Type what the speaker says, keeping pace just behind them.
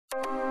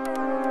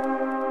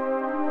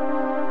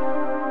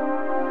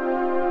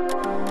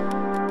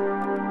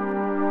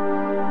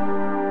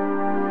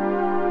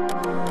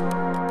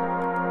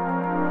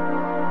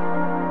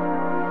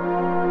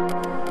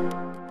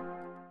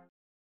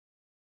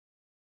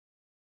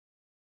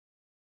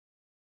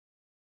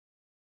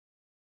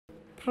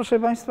Proszę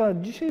Państwa,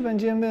 dzisiaj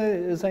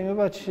będziemy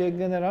zajmować się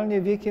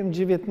generalnie wiekiem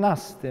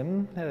XIX.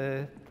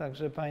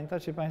 Także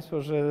pamiętacie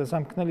Państwo, że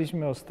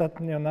zamknęliśmy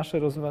ostatnio nasze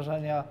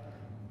rozważania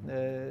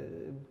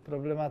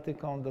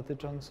problematyką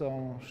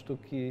dotyczącą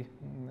sztuki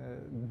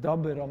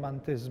doby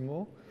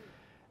romantyzmu.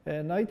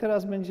 No i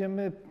teraz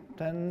będziemy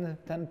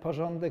ten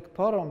porządek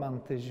po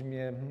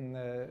romantyzmie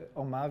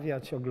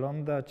omawiać,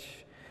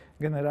 oglądać.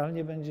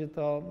 Generalnie będzie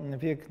to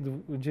wiek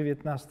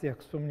XIX, jak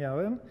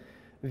wspomniałem.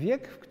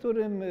 Wiek, w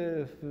którym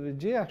w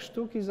dziejach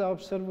sztuki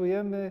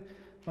zaobserwujemy,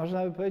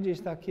 można by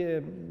powiedzieć,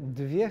 takie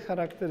dwie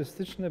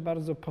charakterystyczne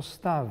bardzo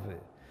postawy,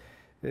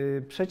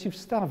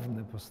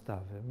 przeciwstawne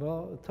postawy,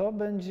 bo to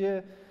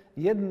będzie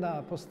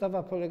jedna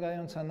postawa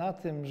polegająca na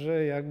tym, że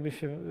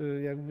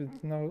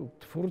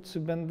twórcy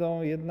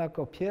będą jednak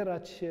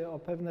opierać się o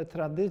pewne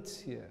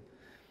tradycje,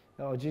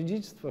 o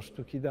dziedzictwo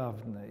sztuki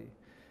dawnej.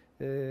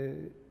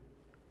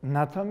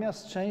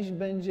 Natomiast część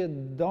będzie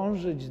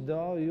dążyć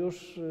do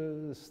już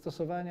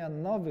stosowania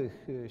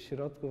nowych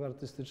środków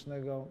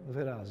artystycznego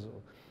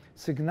wyrazu.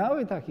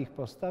 Sygnały takich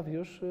postaw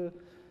już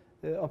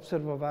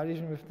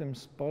obserwowaliśmy w tym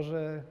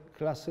sporze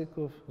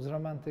klasyków z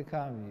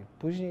romantykami.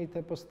 Później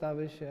te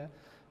postawy się,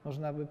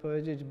 można by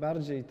powiedzieć,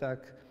 bardziej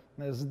tak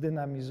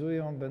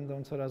zdynamizują,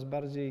 będą coraz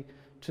bardziej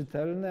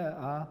czytelne,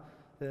 a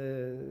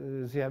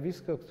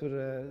zjawisko,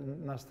 które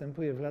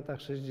następuje w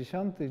latach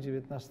 60.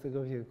 XIX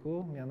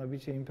wieku,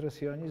 mianowicie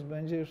impresjonizm,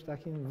 będzie już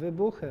takim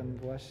wybuchem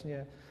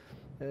właśnie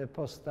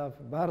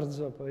postaw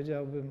bardzo,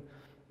 powiedziałbym,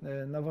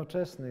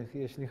 nowoczesnych,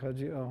 jeśli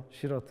chodzi o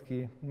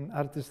środki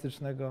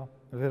artystycznego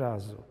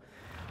wyrazu.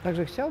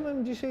 Także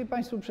chciałbym dzisiaj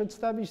Państwu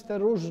przedstawić te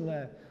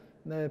różne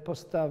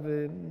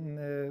postawy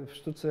w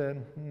sztuce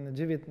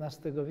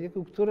XIX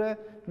wieku, które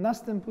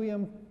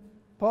następują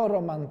po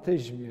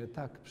romantyzmie,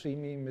 tak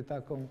przyjmijmy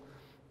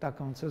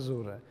taką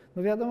cezurę.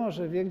 No wiadomo,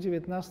 że wiek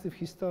XIX w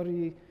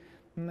historii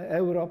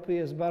Europy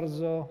jest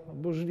bardzo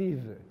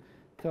burzliwy.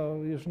 To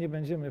już nie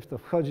będziemy w to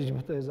wchodzić,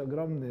 bo to jest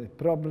ogromny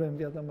problem.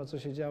 Wiadomo, co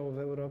się działo w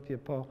Europie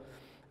po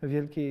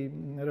Wielkiej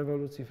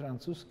Rewolucji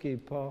Francuskiej,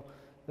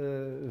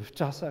 w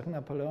czasach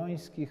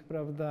napoleońskich,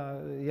 prawda,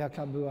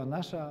 jaka była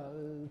nasza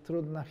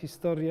trudna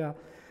historia.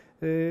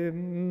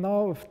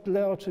 No, w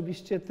tle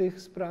oczywiście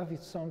tych spraw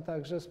są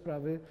także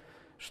sprawy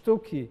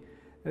sztuki.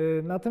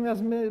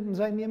 Natomiast my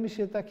zajmiemy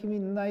się takimi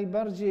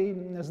najbardziej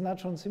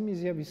znaczącymi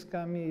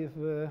zjawiskami,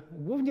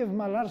 głównie w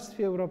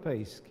malarstwie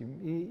europejskim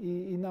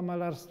i na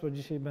malarstwo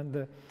dzisiaj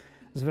będę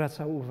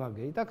zwracał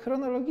uwagę. I tak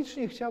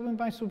chronologicznie chciałbym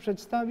Państwu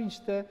przedstawić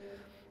te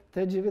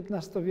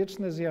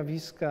XIX-wieczne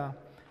zjawiska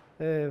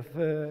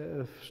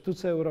w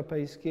sztuce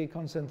europejskiej,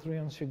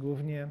 koncentrując się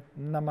głównie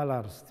na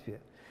malarstwie.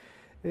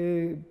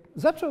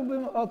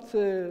 Zacząłbym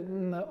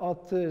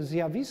od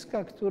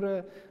zjawiska,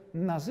 które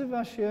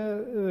nazywa się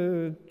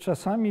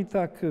czasami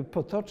tak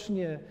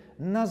potocznie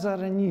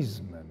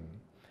nazarenizmem,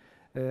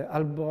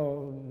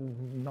 albo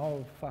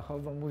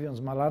fachowo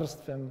mówiąc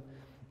malarstwem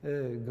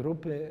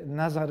grupy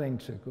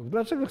Nazareńczyków.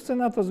 Dlaczego chcę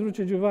na to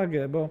zwrócić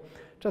uwagę? Bo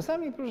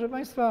czasami, proszę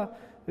Państwa,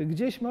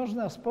 gdzieś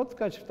można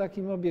spotkać w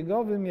takim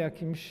obiegowym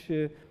jakimś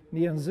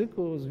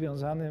języku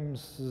związanym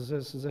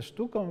ze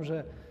sztuką,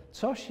 że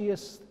coś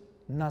jest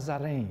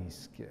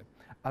nazareńskie,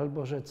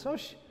 albo że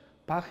coś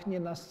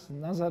pachnie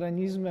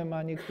nazarenizmem,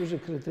 a niektórzy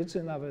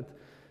krytycy nawet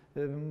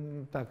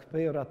tak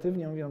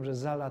pejoratywnie mówią, że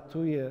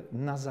zalatuje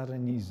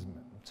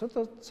nazarenizmem.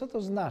 Co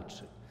to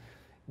znaczy?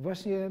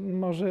 Właśnie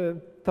może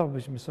to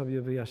byśmy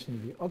sobie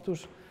wyjaśnili.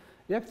 Otóż,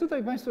 jak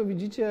tutaj Państwo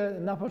widzicie,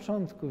 na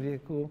początku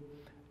wieku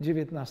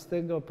XIX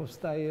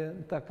powstaje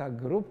taka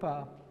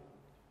grupa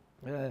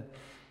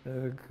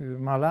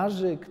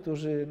malarzy,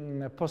 którzy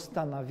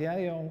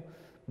postanawiają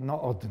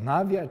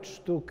odnawiać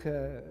sztukę,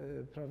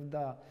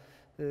 prawda,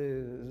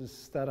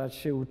 starać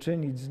się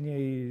uczynić z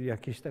niej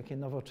jakieś takie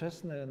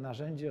nowoczesne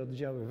narzędzie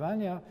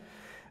oddziaływania.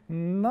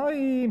 No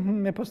i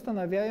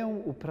postanawiają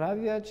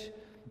uprawiać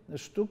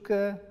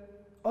sztukę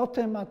o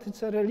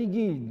tematyce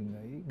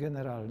religijnej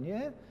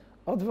generalnie,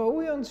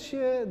 odwołując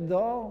się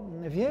do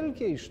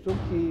wielkiej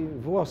sztuki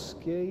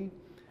włoskiej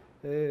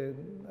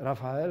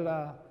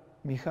Rafaela,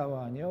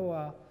 Michała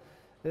Anioła,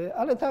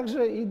 ale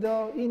także i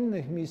do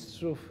innych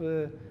mistrzów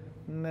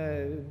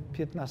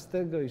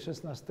XV i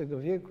XVI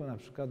wieku, na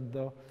przykład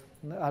do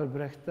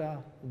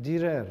Albrechta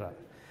Dürera.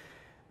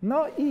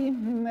 No i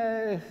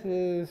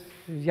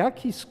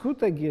jaki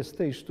skutek jest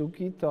tej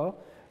sztuki, to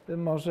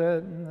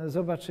może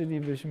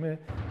zobaczylibyśmy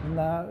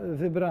na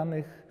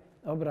wybranych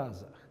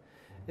obrazach.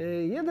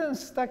 Jeden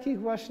z takich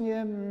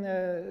właśnie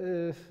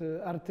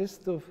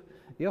artystów,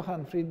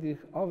 Johann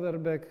Friedrich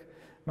Overbeck,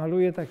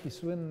 maluje taki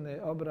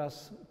słynny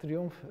obraz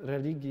Triumf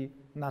religii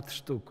nad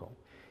sztuką.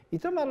 I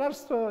to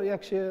malarstwo,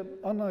 jak się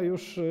ono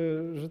już,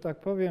 że tak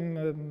powiem,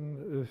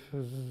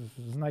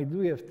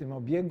 znajduje w tym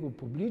obiegu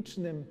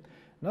publicznym,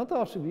 no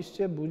to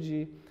oczywiście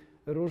budzi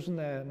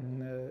różne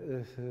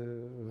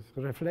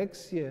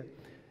refleksje,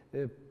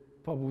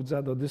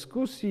 pobudza do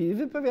dyskusji i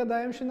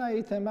wypowiadają się na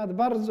jej temat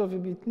bardzo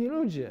wybitni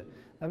ludzie.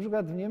 Na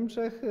przykład w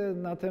Niemczech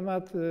na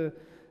temat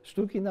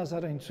sztuki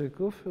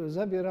Nazareńczyków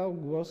zabierał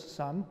głos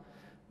sam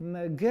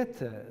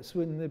Goethe,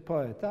 słynny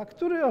poeta,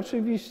 który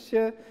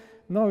oczywiście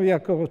no,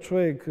 jako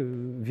człowiek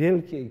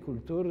wielkiej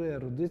kultury,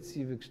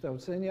 erudycji,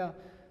 wykształcenia,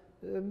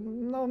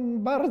 no,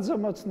 bardzo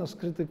mocno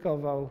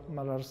skrytykował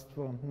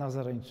malarstwo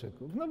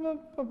Nazareńczyków. No bo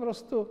po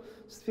prostu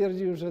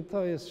stwierdził, że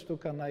to jest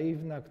sztuka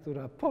naiwna,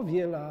 która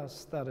powiela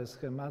stare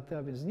schematy,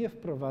 a więc nie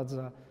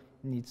wprowadza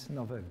nic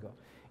nowego.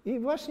 I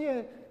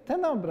właśnie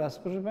ten obraz,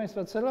 proszę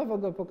Państwa, celowo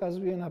go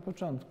pokazuję na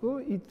początku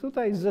i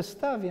tutaj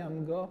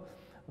zestawiam go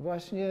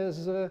właśnie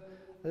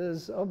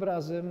z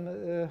obrazem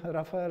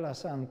Rafaela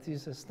Santi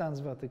ze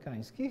Stanów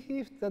Watykańskich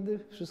i wtedy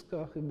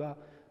wszystko chyba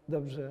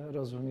dobrze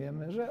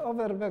rozumiemy, że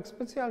Overbeck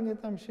specjalnie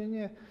tam się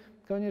nie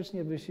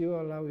koniecznie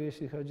wysiłował,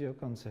 jeśli chodzi o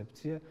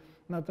koncepcję,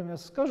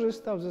 natomiast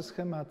skorzystał ze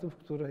schematów,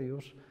 które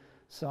już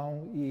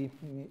są i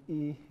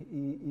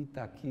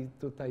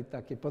tutaj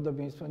takie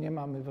podobieństwo, nie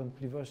mamy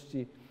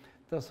wątpliwości.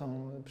 To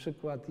są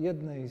przykład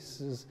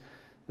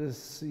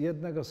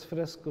jednego z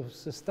fresków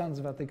ze Stanów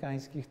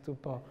Watykańskich tu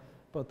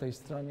po tej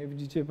stronie.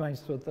 Widzicie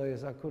Państwo, to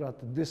jest akurat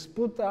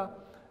dysputa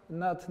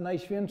nad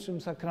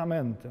Najświętszym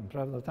Sakramentem,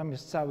 prawda? Tam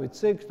jest cały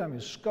cykl, tam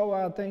jest szkoła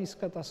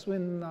ateńska, ta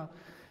słynna,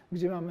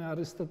 gdzie mamy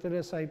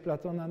Arystotelesa i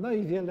Platona, no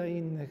i wiele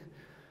innych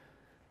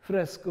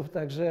fresków.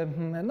 Także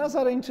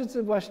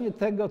Nazareńczycy właśnie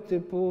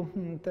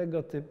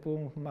tego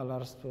typu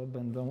malarstwo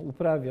będą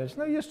uprawiać.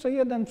 No i jeszcze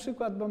jeden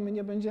przykład, bo my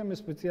nie będziemy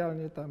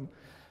specjalnie tam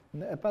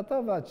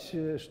epatować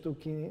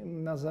sztuki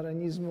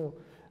nazarenizmu,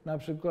 na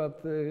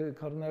przykład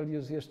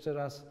Cornelius jeszcze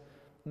raz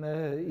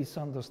i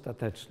sąd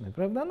ostateczny,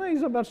 prawda? No i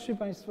zobaczcie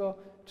Państwo,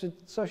 czy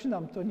coś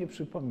nam to nie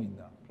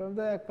przypomina,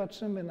 prawda? Jak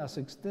patrzymy na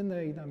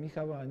Sykstynę i na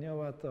Michała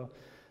Anioła,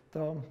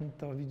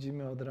 to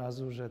widzimy od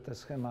razu, że te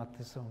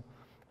schematy są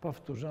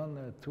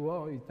powtórzone,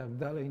 tło i tak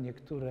dalej,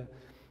 niektóre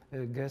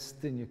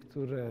gesty,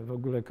 niektóre w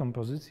ogóle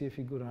kompozycje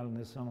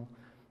figuralne są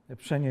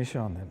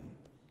przeniesione.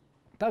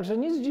 Także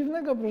nic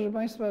dziwnego, proszę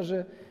Państwa,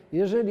 że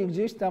jeżeli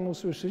gdzieś tam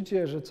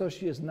usłyszycie, że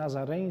coś jest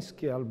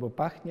nazareńskie albo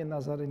pachnie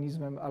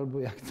nazarenizmem, albo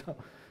jak to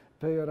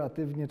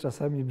pejoratywnie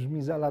czasami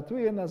brzmi,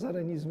 zalatuje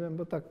nazarenizmem,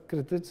 bo tak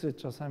krytycy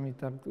czasami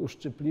tak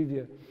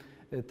uszczypliwie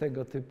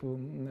tego typu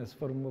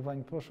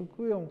sformułowań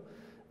poszukują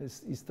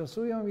i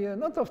stosują je,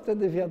 no to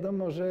wtedy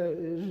wiadomo, że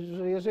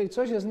jeżeli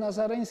coś jest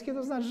nazareńskie,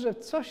 to znaczy, że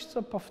coś,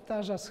 co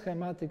powtarza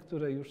schematy,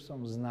 które już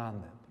są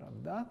znane,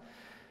 prawda?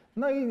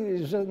 No i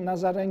że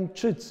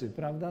Nazareńczycy,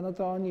 prawda, no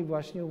to oni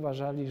właśnie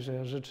uważali,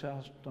 że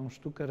trzeba tą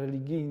sztukę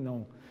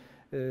religijną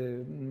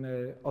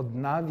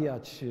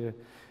odnawiać.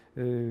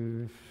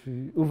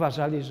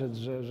 Uważali,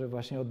 że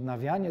właśnie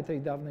odnawianie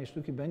tej dawnej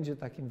sztuki będzie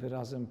takim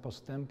wyrazem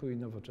postępu i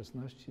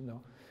nowoczesności. No,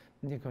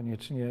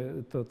 niekoniecznie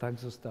to tak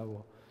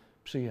zostało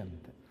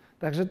przyjęte.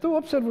 Także tu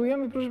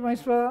obserwujemy, proszę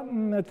Państwa,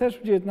 też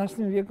w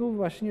XIX wieku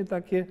właśnie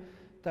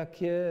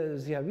takie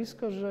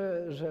zjawisko,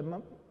 że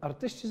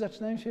artyści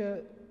zaczynają się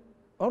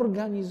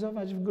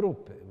organizować w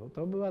grupy, bo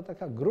to była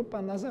taka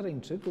grupa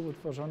Nazareńczyków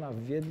utworzona w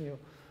Wiedniu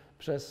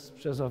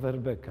przez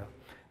Overbecka.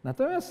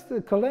 Natomiast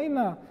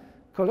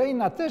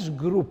kolejna też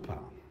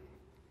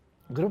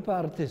grupa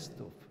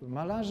artystów,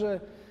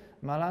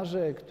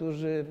 malarze,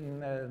 którzy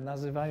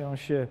nazywają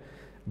się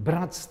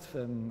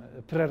bractwem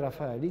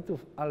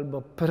prerafaelitów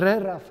albo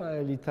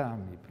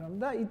prerafaelitami,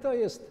 prawda? I to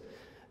jest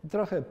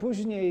trochę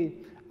później,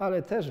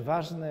 ale też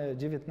ważne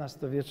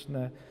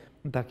XIX-wieczne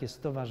takie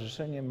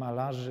stowarzyszenie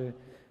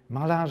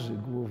malarzy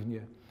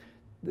głównie.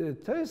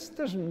 To jest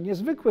też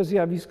niezwykłe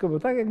zjawisko, bo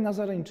tak jak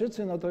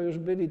Nazareńczycy, no to już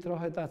byli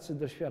trochę tacy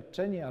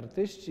doświadczeni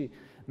artyści,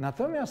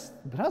 natomiast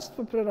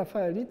bractwo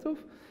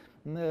prerafaelitów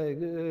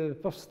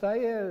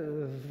powstaje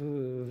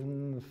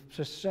w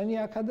przestrzeni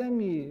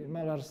Akademii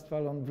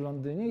Malarstwa w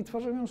Londynie i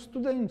tworzą ją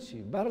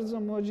studenci, bardzo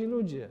młodzi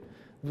ludzie,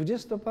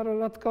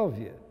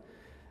 20-parolatkowie,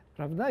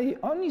 prawda? I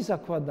oni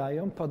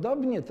zakładają,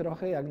 podobnie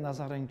trochę jak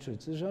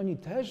Nazareńczycy, że oni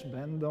też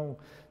będą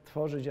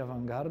tworzyć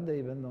awangardę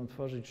i będą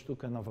tworzyć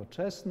sztukę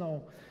nowoczesną.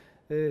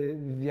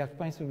 Jak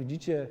Państwo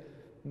widzicie,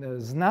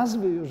 z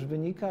nazwy już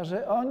wynika,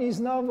 że oni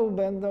znowu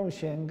będą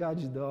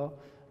sięgać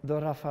do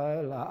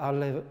Rafaela,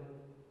 ale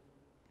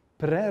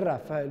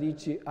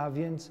prerafaelici, a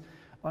więc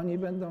oni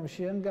będą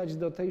sięgać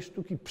do tej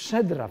sztuki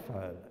przed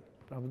Rafaelem,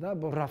 prawda?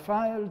 Bo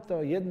Rafael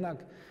to jednak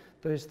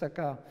to jest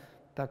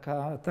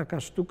taka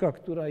sztuka,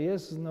 która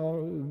jest, no,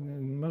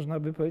 można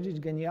by powiedzieć,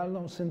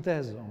 genialną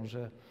syntezą,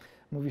 że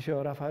mówi się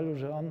o Rafaelu,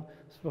 że on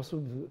w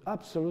sposób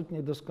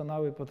absolutnie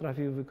doskonały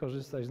potrafił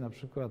wykorzystać na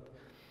przykład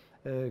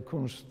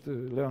kunszt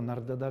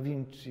Leonarda da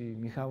Vinci,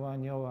 Michała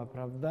Anioła,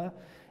 prawda?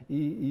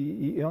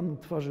 I on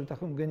tworzył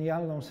taką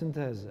genialną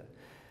syntezę.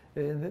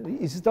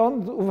 I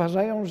stąd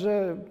uważają,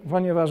 że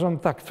ponieważ on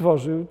tak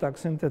tworzył, tak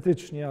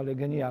syntetycznie, ale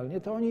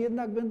genialnie, to oni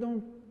jednak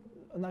będą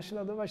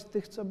naśladować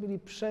tych, co byli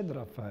przed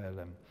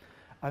Rafaelem.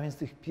 A więc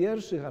tych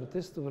pierwszych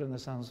artystów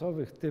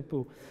renesansowych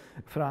typu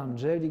Fra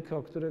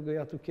Angelico, którego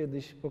ja tu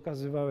kiedyś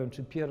pokazywałem,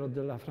 czy Piero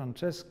della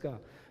Francesca,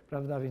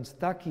 prawda? Więc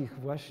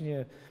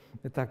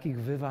takich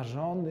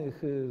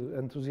wyważonych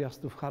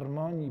entuzjastów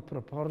harmonii,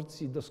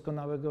 proporcji,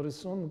 doskonałego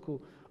rysunku,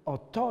 o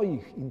to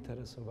ich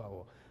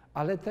interesowało.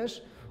 ale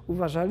też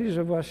uważali,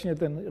 że właśnie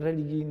ten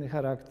religijny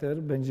charakter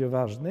będzie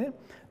ważny,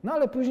 no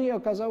ale później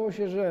okazało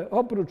się, że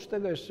oprócz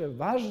tego jeszcze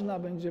ważna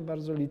będzie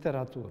bardzo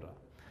literatura,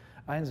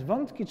 a więc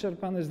wątki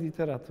czerpane z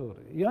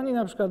literatury. I oni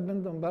na przykład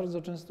będą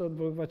bardzo często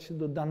odwoływać się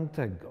do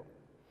Dantego,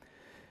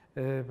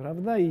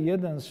 prawda? I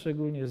jeden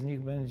szczególnie z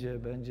nich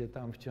będzie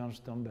tam wciąż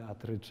tą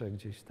Beatryczę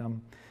gdzieś tam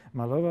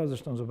malował,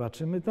 zresztą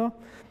zobaczymy to.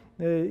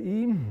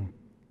 I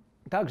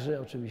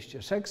także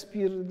oczywiście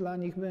Szekspir dla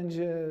nich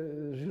będzie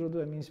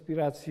źródłem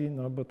inspiracji,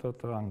 no bo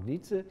to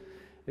Anglicy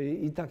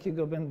i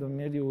takiego będą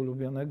mieli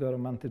ulubionego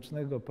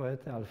romantycznego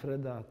poetę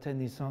Alfreda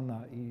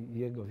Tennysona i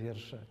jego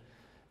wiersze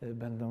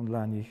będą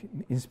dla nich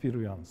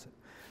inspirujące.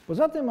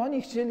 Poza tym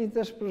oni chcieli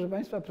też, proszę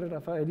Państwa,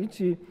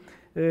 prerafaelici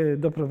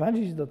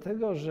doprowadzić do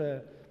tego,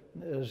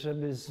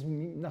 żeby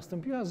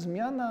nastąpiła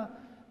zmiana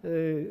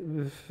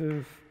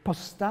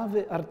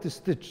postawy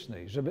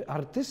artystycznej, żeby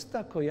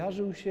artysta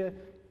kojarzył się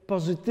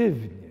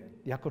pozytywnie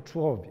jako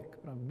człowiek,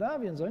 prawda?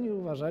 Więc oni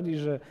uważali,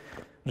 że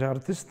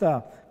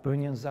artysta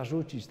powinien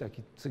zarzucić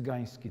taki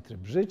cygański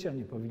tryb życia,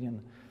 nie powinien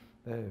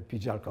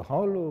pić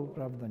alkoholu,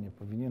 prawda? Nie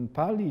powinien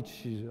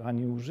palić,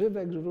 ani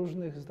używek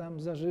różnych tam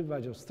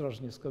zażywać,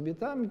 ostrożnie z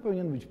kobietami,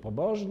 powinien być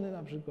pobożny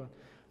na przykład.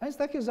 A więc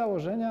takie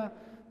założenia,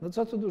 no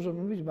co tu dużo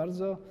mówić,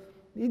 bardzo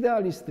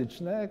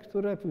idealistyczne,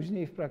 które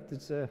później w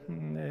praktyce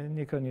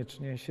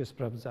niekoniecznie się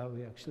sprawdzały.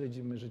 Jak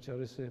śledzimy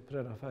życiorysy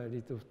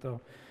prerafaelitów, to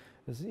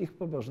z ich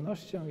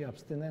pobożnością i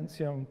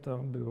abstynencją to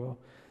było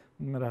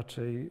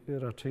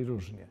raczej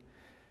różnie.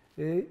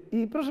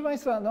 I proszę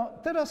Państwa, no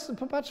teraz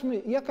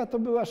popatrzmy, jaka to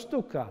była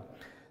sztuka.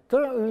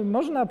 To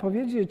można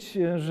powiedzieć,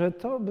 że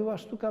to była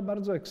sztuka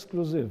bardzo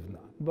ekskluzywna,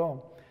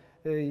 bo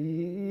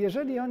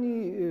jeżeli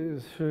oni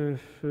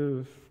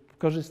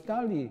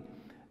korzystali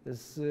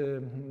z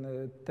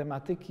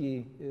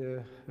tematyki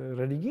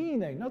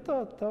religijnej, no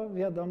to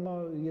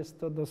wiadomo, jest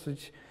to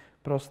dosyć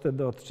proste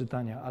do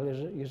odczytania, ale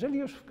jeżeli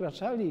już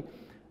wkraczali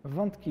w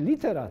wątki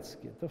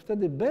literackie, to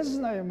wtedy bez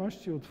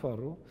znajomości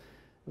utworu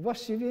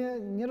właściwie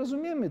nie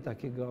rozumiemy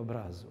takiego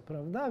obrazu,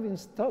 prawda?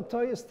 Więc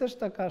to jest też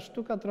taka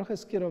sztuka trochę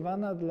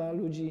skierowana dla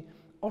ludzi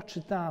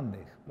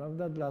oczytanych,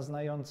 prawda? Dla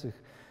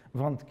znających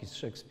wątki z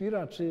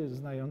Szekspira czy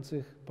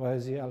znających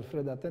poezję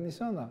Alfreda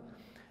Tennysona.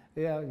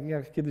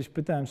 Jak kiedyś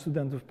pytałem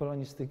studentów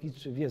polonistyki,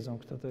 czy wiedzą,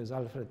 kto to jest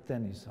Alfred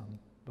Tennyson,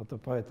 bo to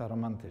poeta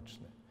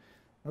romantyczny.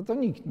 No to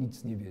nikt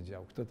nic nie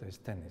wiedział, kto to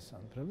jest Tennyson,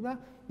 prawda?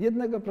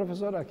 Jednego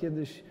profesora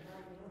kiedyś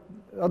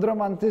od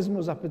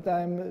romantyzmu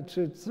zapytałem,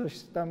 czy coś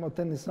tam o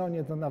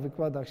Tennysonie to na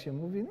wykładach się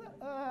mówi.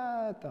 No,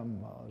 tam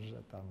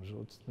może, tam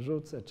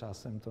rzucę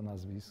czasem to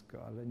nazwisko,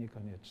 ale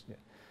niekoniecznie,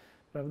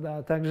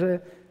 prawda? Także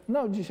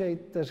no dzisiaj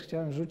też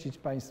chciałem rzucić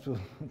Państwu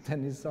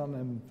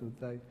Tennysonem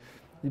tutaj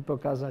i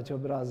pokazać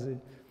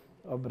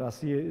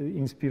obraz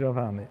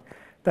inspirowany.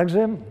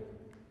 Także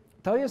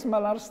to jest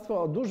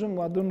malarstwo o dużym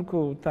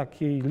ładunku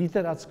takiej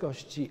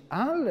literackości,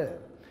 ale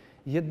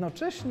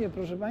jednocześnie,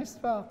 proszę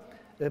Państwa,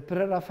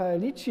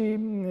 prerafaelici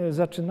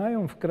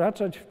zaczynają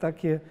wkraczać w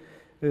takie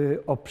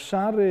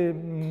obszary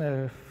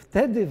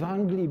wtedy w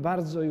Anglii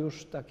bardzo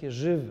już takie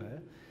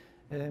żywe,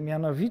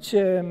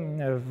 mianowicie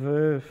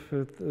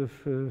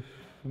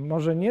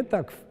może nie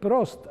tak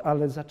wprost,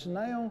 ale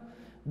zaczynają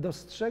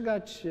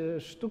dostrzegać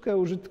sztukę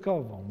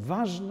użytkową,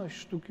 ważność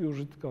sztuki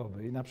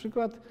użytkowej. Na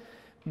przykład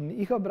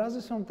ich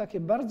obrazy są takie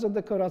bardzo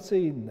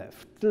dekoracyjne.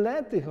 W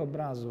tle tych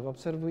obrazów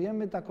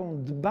obserwujemy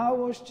taką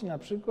dbałość na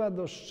przykład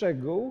o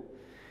szczegół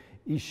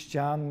i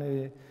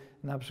ściany,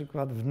 na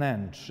przykład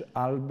wnętrz,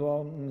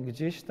 albo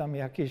gdzieś tam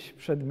jakieś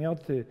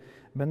przedmioty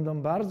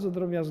będą bardzo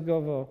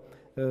drobiazgowo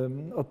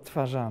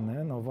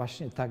odtwarzane, no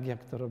właśnie tak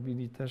jak to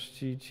robili też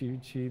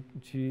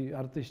ci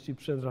artyści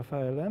przed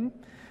Rafaelem,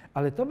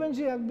 ale to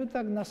będzie jakby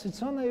tak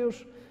nasycone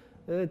już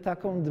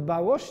taką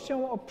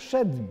dbałością o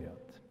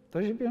przedmiot.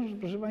 To się,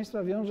 proszę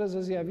Państwa, wiąże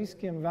ze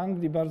zjawiskiem w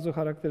Anglii bardzo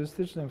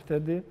charakterystycznym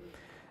wtedy,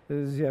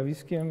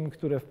 zjawiskiem,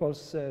 które w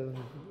Polsce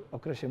w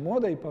okresie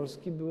młodej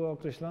Polski było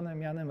określone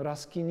mianem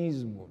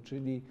raskinizmu,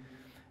 czyli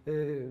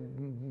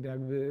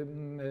jakby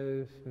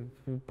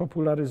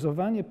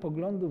popularyzowanie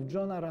poglądów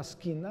Johna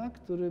Ruskina,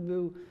 który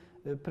był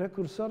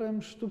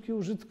prekursorem sztuki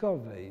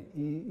użytkowej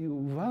i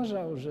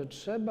uważał, że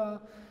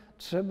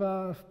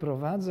trzeba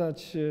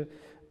wprowadzać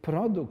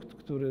produkt,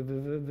 który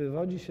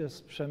wywodzi się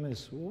z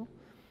przemysłu,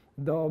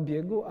 do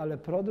obiegu, ale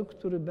produkt,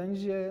 który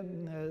będzie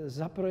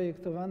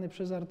zaprojektowany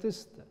przez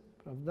artystę,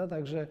 prawda?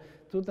 Także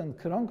tu ten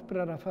krąg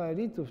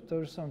prerafaelitów to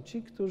już są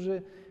ci,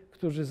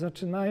 którzy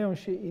zaczynają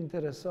się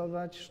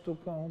interesować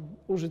sztuką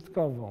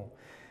użytkową.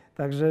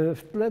 Także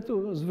w tle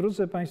tu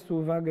zwrócę Państwu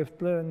uwagę, w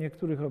tle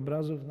niektórych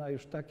obrazów na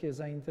już takie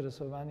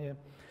zainteresowanie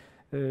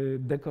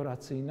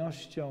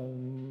dekoracyjnością,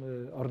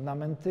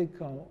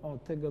 ornamentyką, o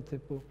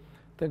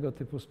tego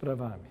typu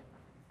sprawami.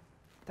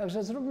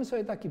 Także zróbmy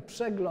sobie taki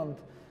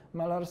przegląd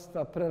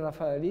malarstwa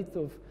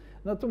prerafaelitów.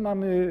 No tu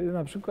mamy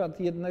na przykład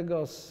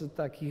jednego z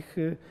takich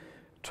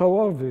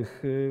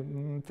czołowych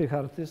tych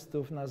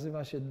artystów,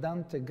 nazywa się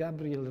Dante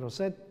Gabriel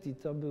Rossetti.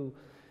 To był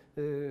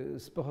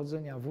z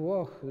pochodzenia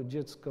Włoch,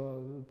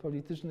 dziecko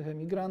politycznych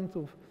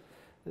emigrantów.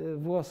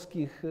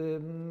 włoskich.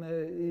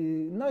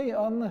 No i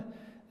on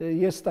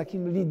jest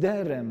takim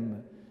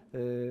liderem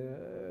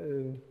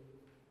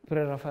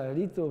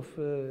prerafaelitów.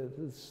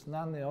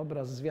 Znany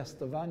obraz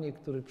Zwiastowanie,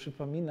 który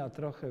przypomina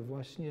trochę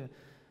właśnie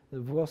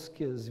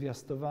włoskie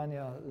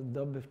zwiastowania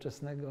doby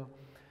wczesnego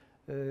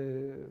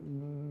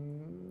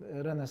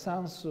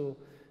renesansu.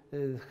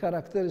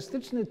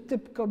 Charakterystyczny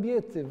typ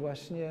kobiety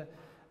właśnie,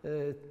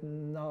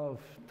 no,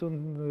 tu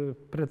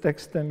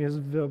pretekstem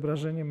jest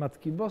wyobrażenie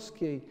Matki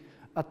Boskiej,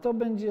 a to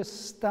będzie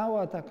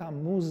stała taka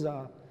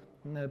muza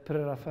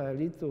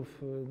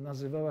prerafaelitów,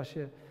 nazywała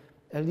się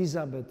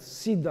Elizabeth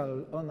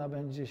Siddal. Ona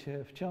będzie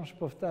się wciąż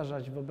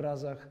powtarzać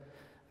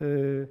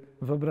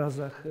w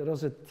obrazach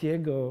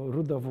Rossettiego,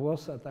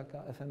 rudowłosa,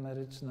 taka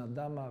efemeryczna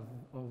dama.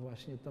 O,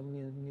 właśnie to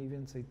mniej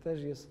więcej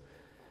też jest,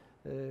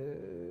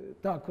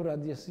 to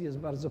akurat jest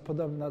bardzo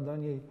podobna do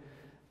niej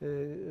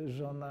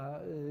żona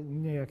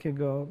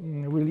niejakiego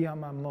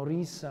Williama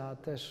Morrisa,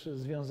 też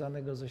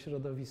związanego ze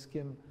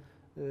środowiskiem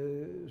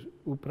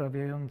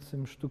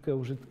uprawiającym sztukę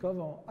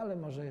użytkową, ale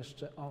może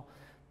jeszcze o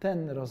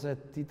ten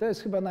Rossetti. To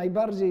jest chyba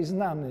najbardziej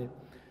znany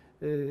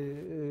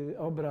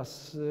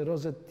obraz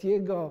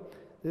Rossettiego,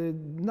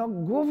 no,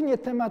 głównie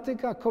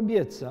tematyka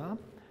kobieca.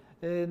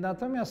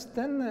 Natomiast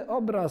ten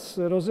obraz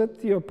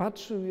Rossetti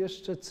opatrzył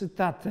jeszcze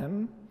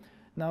cytatem.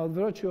 Na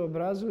odwrocie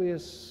obrazu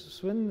jest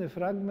słynny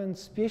fragment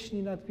z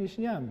Pieśni nad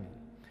pieśniami.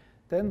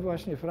 Ten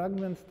właśnie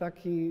fragment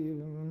taki,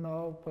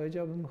 no,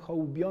 powiedziałbym,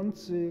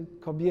 hołubiący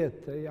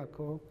kobietę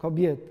jako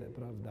kobietę,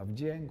 prawda,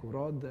 wdzięk,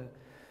 urodę,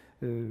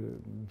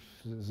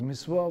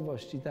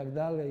 zmysłowość i tak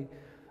dalej.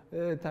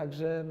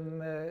 Także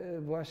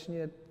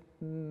właśnie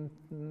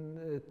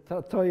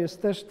to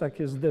jest też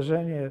takie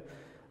zderzenie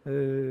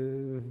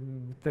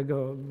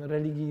tego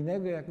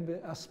religijnego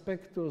jakby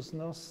aspektu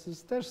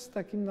też z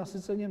takim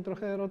nasyceniem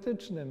trochę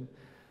erotycznym,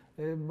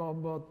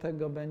 bo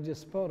tego będzie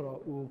sporo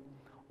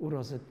u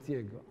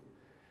Rossettiego.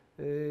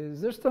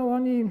 Zresztą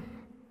oni,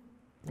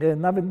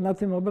 nawet na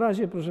tym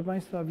obrazie, proszę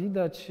Państwa,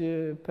 widać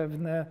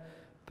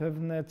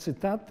pewne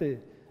cytaty,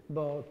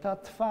 bo ta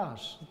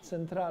twarz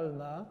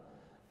centralna,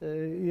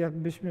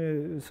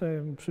 jakbyśmy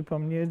sobie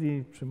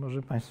przypomnieli, czy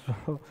może Państwo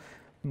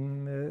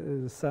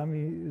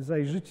sami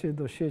zajrzycie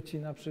do sieci,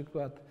 na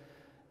przykład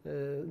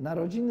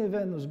Narodziny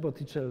Wenus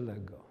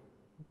Botticellego.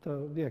 To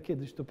ja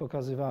kiedyś to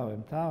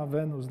pokazywałem. Ta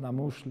Wenus na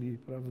muszli,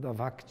 prawda,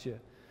 w akcie.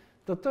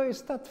 To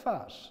jest ta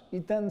twarz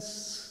i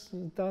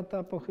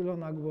ta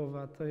pochylona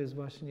głowa to jest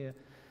właśnie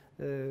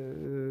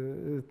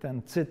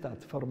ten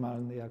cytat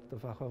formalny, jak to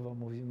fachowo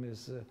mówimy,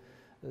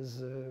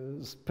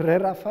 z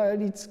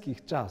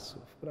prerafaelickich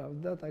czasów,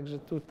 prawda? Także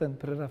tu ten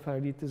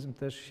prerafaelityzm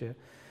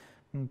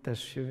też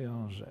się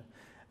wiąże.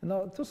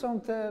 No, tu są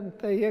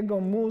te jego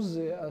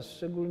muzy, a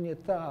szczególnie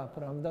ta,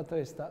 prawda? To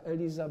jest ta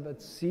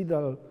Elizabeth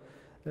Siddal.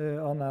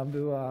 Ona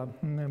była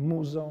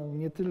muzą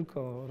nie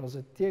tylko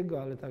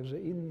Rossettiego, ale także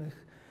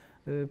innych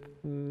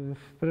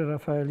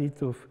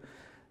prerafaelitów.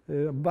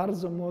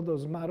 Bardzo młodo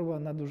zmarła,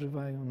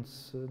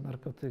 nadużywając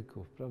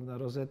narkotyków, prawda?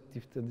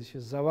 Rossetti wtedy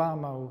się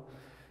załamał,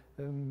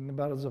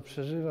 bardzo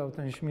przeżywał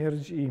tę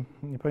śmierć i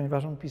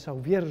ponieważ on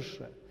pisał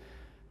wiersze,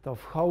 to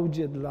w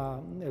hołdzie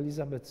dla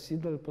Elizabeth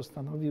Siddal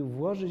postanowił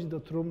włożyć do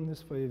trumny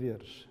swoje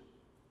wiersze.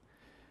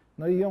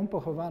 No i ją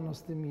pochowano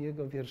z tymi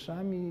jego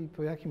wierszami i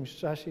po jakimś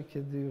czasie,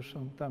 kiedy już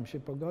on tam się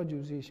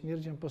pogodził z jej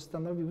śmiercią,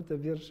 postanowił te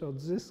wiersze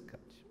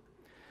odzyskać.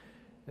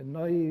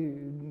 No i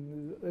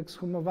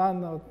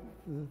ekshumowano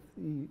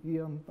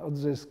i on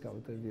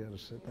odzyskał te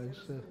wiersze.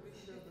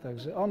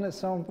 Także one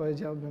są,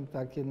 powiedziałbym,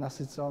 takie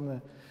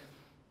nasycone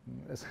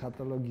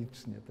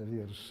eschatologicznie, te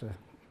wiersze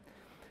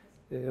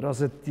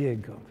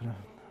Rossettiego.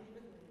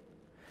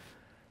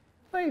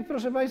 No i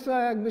proszę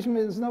Państwa,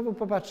 jakbyśmy znowu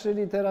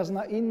popatrzyli teraz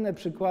na inne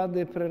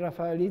przykłady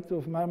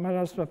prerafaelitów,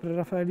 malarstwa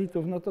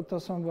prerafaelitów, no to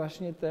są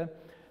właśnie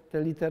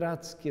te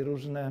literackie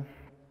różne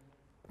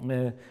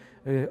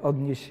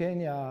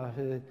odniesienia,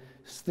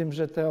 z tym,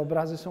 że te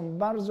obrazy są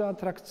bardzo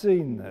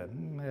atrakcyjne,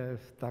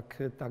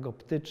 tak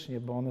optycznie,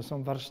 bo one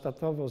są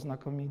warsztatowo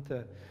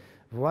znakomite,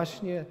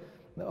 właśnie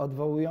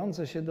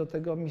odwołujące się do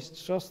tego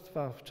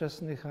mistrzostwa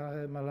wczesnych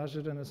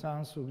malarzy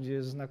renesansu, gdzie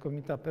jest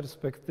znakomita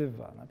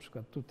perspektywa. Na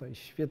przykład tutaj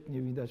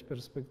świetnie widać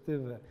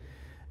perspektywę,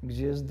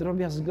 gdzie jest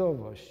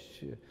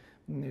drobiazgowość,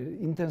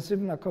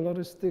 intensywna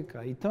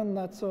kolorystyka. I to,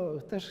 na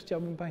co też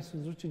chciałbym Państwu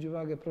zwrócić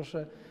uwagę,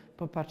 proszę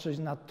popatrzeć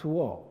na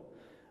tło,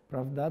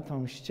 prawda,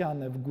 tą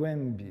ścianę w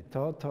głębi.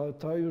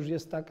 To już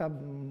jest taka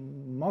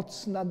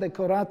mocna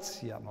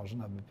dekoracja,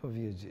 można by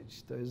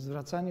powiedzieć. To jest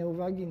zwracanie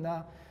uwagi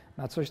na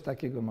coś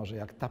takiego może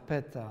jak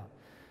tapeta,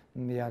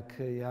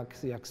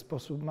 jak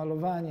sposób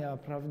malowania,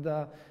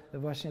 prawda,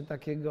 właśnie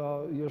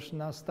takiego już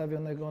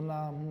nastawionego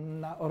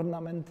na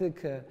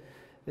ornamentykę,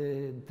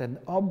 ten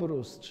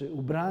obrus czy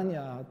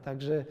ubrania.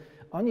 Także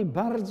oni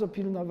bardzo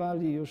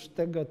pilnowali już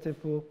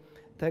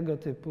tego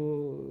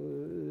typu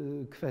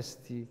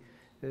kwestii,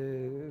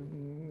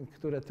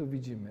 które tu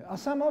widzimy. A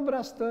sam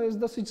obraz to jest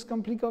dosyć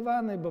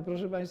skomplikowany, bo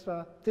proszę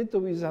Państwa,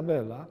 tytuł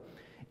Izabela.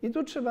 I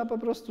tu trzeba po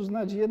prostu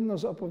znać jedno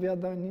z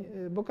opowiadań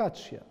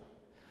Boccaccia.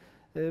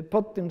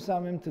 pod tym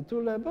samym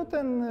tytule, bo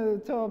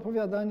to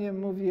opowiadanie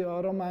mówi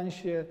o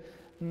romansie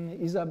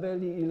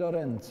Izabeli i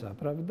Lorenza,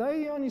 prawda?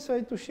 I oni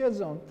sobie tu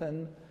siedzą,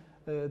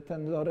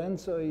 ten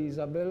Lorenzo i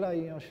Izabela,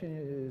 i oni się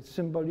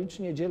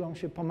symbolicznie dzielą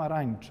się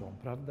pomarańczą,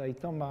 prawda? I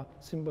to ma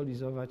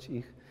symbolizować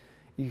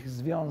ich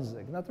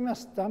związek.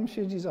 Natomiast tam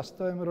siedzi za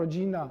stołem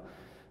rodzina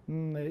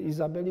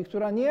Izabeli,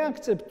 która nie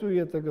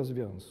akceptuje tego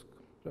związku,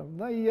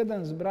 prawda? I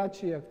jeden z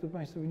braci, jak tu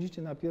Państwo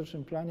widzicie na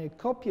pierwszym planie,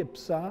 kopie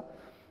psa,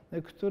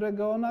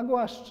 którego ona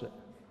głaszcze,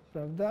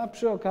 prawda? A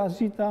przy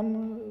okazji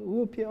tam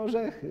łupie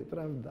orzechy,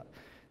 prawda?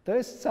 To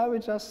jest cały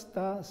czas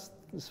ta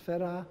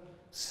sfera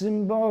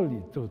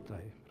symboli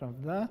tutaj,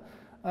 prawda?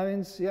 A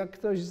więc jak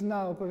ktoś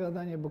zna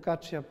opowiadanie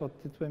Boccaccia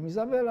pod tytułem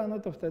Izabela, no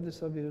to wtedy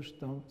sobie już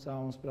tą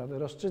całą sprawę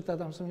rozczyta.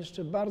 Tam są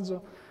jeszcze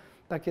bardzo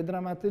takie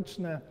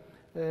dramatyczne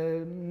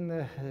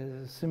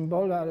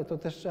symbole, ale to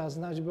też trzeba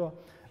znać, bo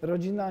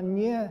rodzina,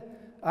 nie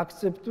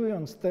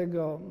akceptując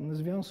tego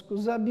związku,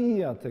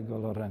 zabija tego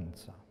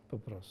Lorenza po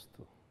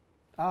prostu.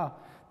 A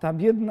ta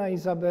biedna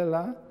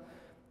Izabela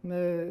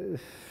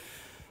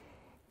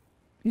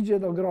idzie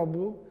do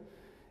grobu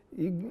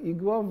i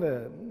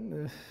głowę,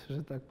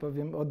 że tak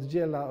powiem,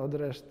 oddziela od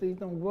reszty i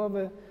tą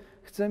głowę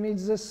chce mieć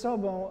ze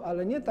sobą,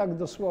 ale nie tak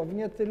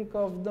dosłownie,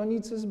 tylko w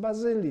donicy z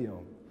bazylią.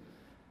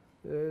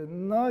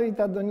 No i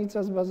ta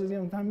donica z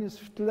bazylią tam jest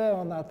w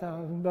tle, ta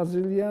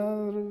bazylia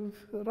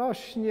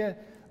rośnie.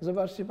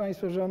 Zobaczcie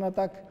Państwo, że ona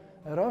tak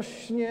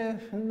rośnie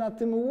na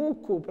tym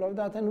łuku,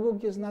 prawda? Ten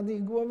łuk jest nad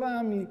ich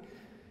głowami.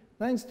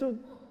 No więc tu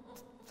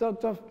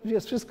to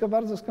jest wszystko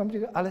bardzo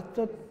skomplikowane, ale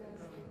to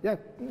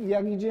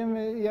jak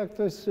idziemy, jak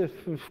to jest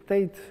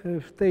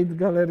w Tate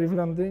Gallery w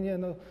Londynie,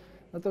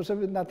 no to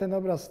żeby na ten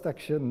obraz tak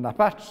się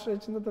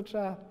napatrzeć, no to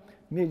trzeba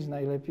mieć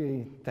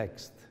najlepiej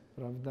tekst,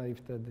 prawda? I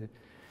wtedy.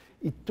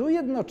 I tu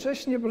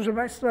jednocześnie, proszę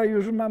Państwa,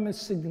 już mamy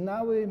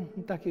sygnały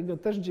takiego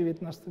też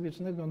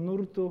XIX-wiecznego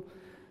nurtu,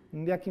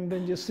 jakim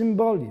będzie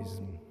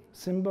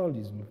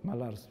symbolizm w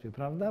malarstwie,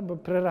 prawda? Bo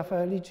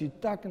prerafaelici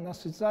tak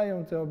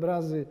nasycają te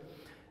obrazy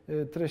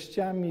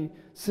treściami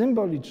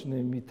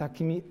symbolicznymi,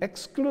 takimi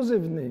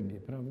ekskluzywnymi,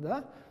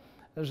 prawda?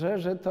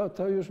 Że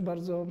to już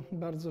bardzo,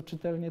 bardzo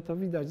czytelnie to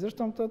widać.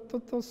 Zresztą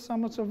to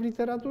samo, co w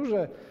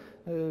literaturze.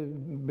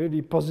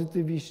 Byli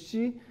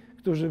pozytywiści,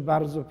 którzy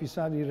bardzo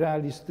pisali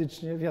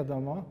realistycznie,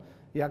 wiadomo,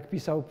 jak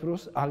pisał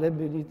Prus, ale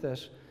byli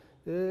też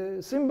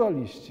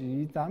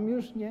symboliści i tam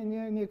już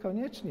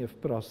niekoniecznie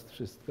wprost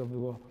wszystko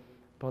było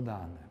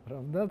podane,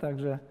 prawda?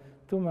 Także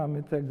tu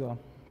mamy tego.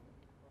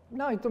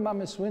 No i tu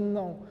mamy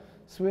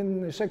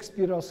słynny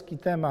szekspirowski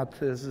temat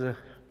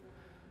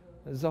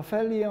z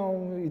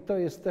Ofelią i to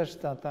jest też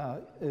ta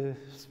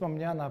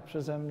wspomniana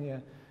przeze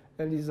mnie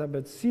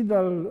Elizabeth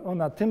Siddal.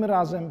 Ona tym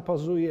razem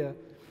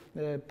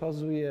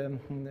pozuje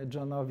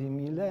Johnowi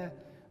Millet,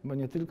 bo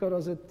nie tylko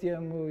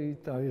Rossettiemu, i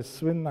to jest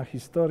słynna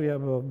historia,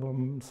 bo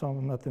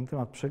są na ten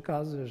temat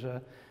przekazy,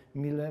 że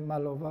Millet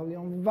malował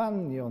ją w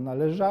wannie. Ona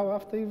leżała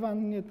w tej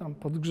wannie, tam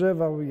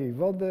podgrzewał jej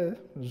wodę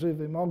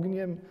żywym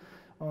ogniem,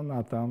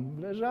 ona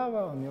tam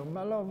leżała, on ją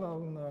malował,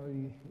 no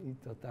i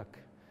to tak.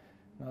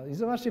 No i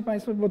zobaczcie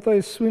Państwo, bo to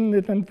jest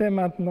słynny ten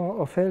temat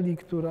Ofelii,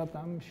 która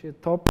tam się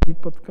topi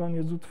pod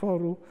koniec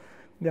utworu,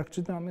 jak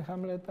czytamy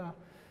Hamleta.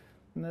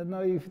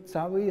 No i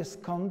cały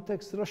jest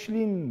kontekst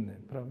roślinny,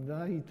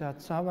 prawda? I ta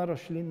cała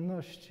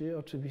roślinność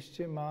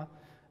oczywiście ma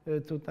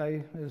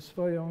tutaj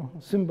swoją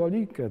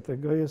symbolikę.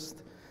 Tego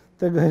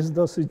jest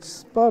dosyć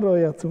sporo.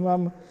 Ja tu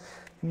mam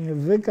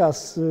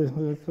wykaz,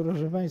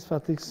 proszę Państwa,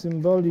 tych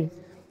symboli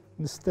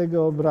z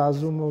tego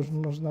obrazu.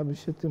 Można by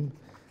się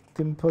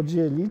tym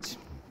podzielić,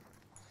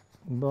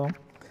 bo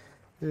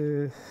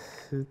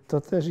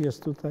to też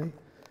jest tutaj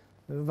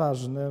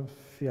ważne,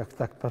 jak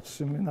tak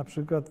patrzymy, na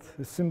przykład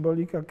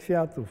symbolika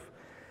kwiatów.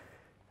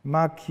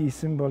 Maki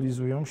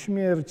symbolizują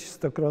śmierć,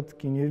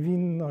 stokrotki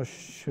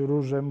niewinność,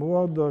 róże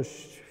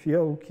młodość,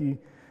 fiołki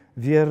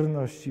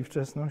wierność i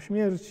wczesną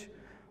śmierć,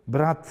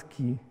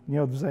 bratki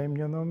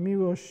nieodwzajemnioną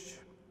miłość,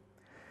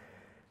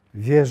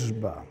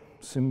 wierzba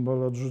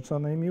symbol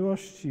odrzuconej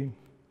miłości,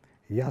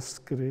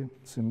 jaskry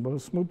symbol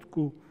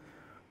smutku,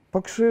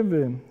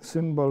 pokrzywy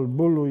symbol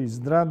bólu i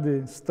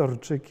zdrady,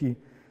 storczyki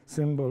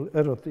symbol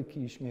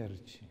erotyki i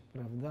śmierci,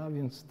 prawda?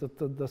 Więc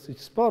to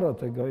dosyć sporo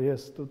tego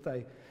jest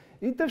tutaj.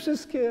 I te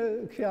wszystkie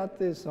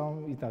kwiaty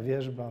są, i ta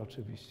wierzba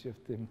oczywiście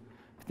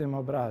w tym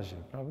obrazie,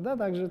 prawda?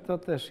 Także to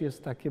też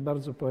jest takie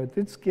bardzo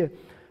poetyckie,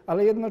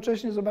 ale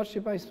jednocześnie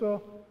zobaczcie Państwo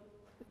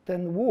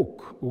ten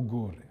łuk u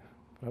góry,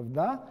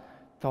 prawda?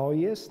 To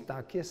jest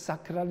takie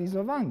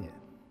sakralizowanie,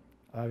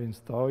 a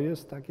więc to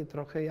jest takie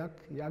trochę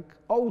jak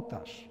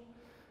ołtarz,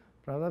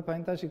 prawda?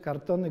 Pamiętacie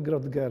kartony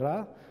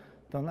Grotgera?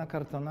 To na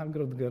kartonach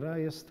Grotgera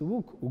jest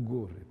łuk u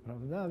góry,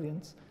 prawda?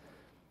 Więc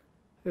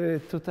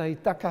tutaj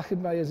taka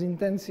chyba jest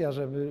intencja,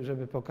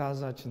 żeby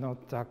pokazać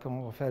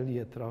taką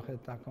Ofelię trochę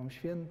taką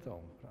świętą,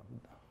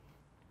 prawda?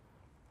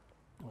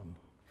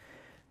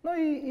 No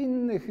i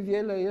innych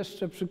wiele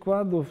jeszcze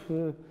przykładów.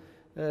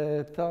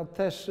 To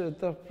też,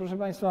 proszę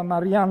Państwa,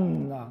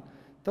 Marianna.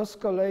 To z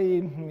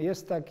kolei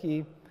jest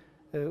taki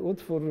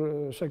utwór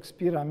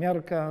Szekspira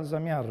Miarka za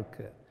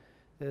miarkę.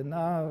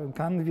 Na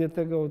kanwie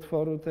tego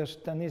utworu też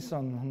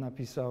Tennyson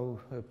napisał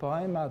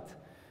poemat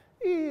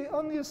i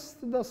on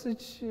jest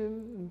dosyć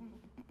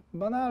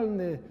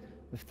banalny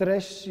w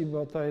treści,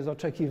 bo to jest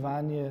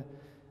oczekiwanie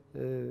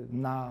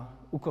na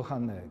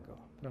ukochanego,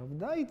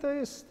 prawda? I to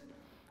jest,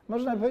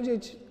 można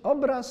powiedzieć,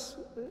 obraz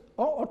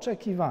o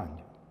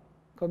oczekiwaniu.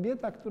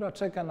 Kobieta, która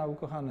czeka na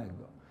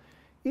ukochanego.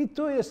 I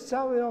tu jest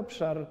cały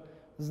obszar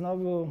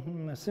znowu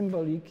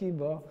symboliki,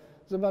 bo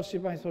zobaczcie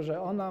Państwo,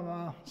 że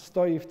ona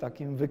stoi w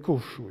takim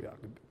wykuszu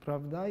jakby,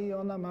 prawda? I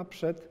ona ma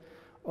przed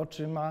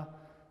oczyma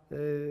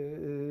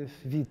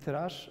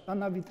witraż, a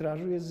na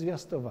witrażu jest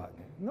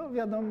zwiastowanie. No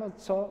wiadomo,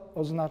 co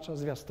oznacza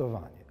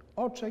zwiastowanie.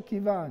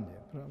 Oczekiwanie,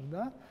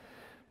 prawda?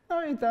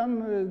 No i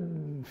tam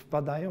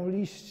wpadają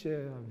liście,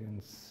 a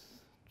więc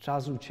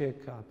czas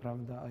ucieka,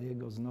 prawda? A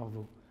jego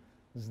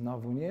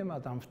znowu nie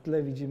ma. Tam w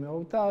tle widzimy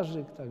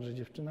ołtarzyk, także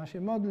dziewczyna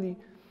się modli.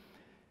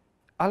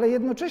 Ale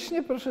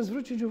jednocześnie proszę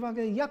zwrócić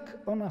uwagę, jak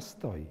ona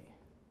stoi.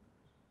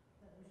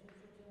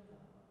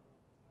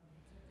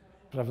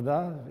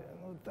 Prawda?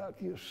 No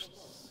tak już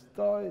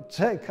stoi,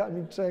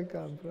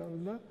 czekam,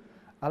 prawda?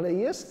 Ale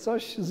jest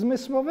coś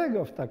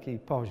zmysłowego w takiej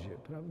pozie,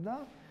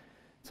 prawda?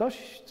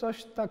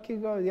 Coś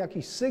takiego,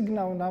 jakiś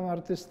sygnał nam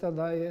artysta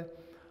daje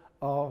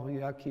o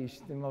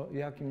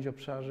jakimś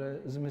obszarze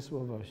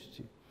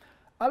zmysłowości.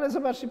 Ale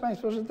zobaczcie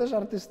Państwo, że też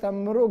artysta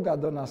mruga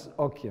do nas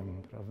okiem,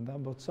 prawda?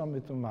 Bo co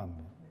my tu mamy?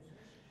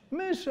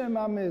 Myszę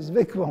mamy,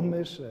 zwykłą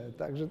myszę,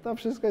 także to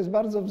wszystko jest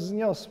bardzo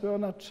wzniosłe.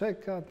 Ona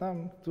czeka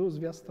tam, tu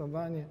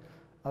zwiastowanie,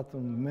 a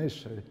tu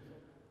myszy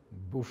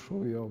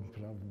buszują,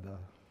 prawda?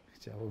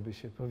 Chciałoby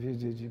się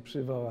powiedzieć i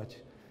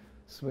przywołać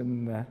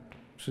słynne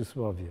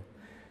przysłowie.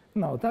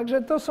 No,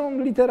 także to są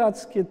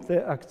literackie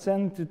te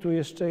akcenty. Tu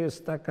jeszcze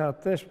jest taka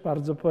też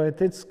bardzo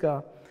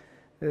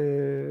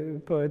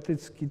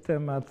poetycki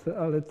temat,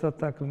 ale to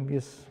tak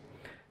jest,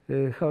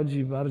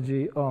 chodzi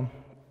bardziej o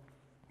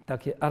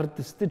takie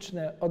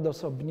artystyczne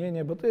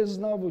odosobnienie, bo to jest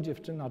znowu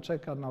dziewczyna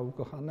czeka na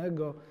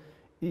ukochanego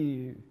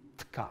i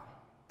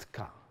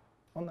tka.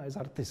 Ona jest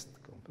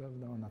artystką,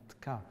 prawda? Ona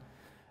tka.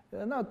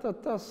 No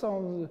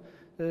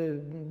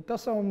to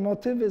są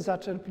motywy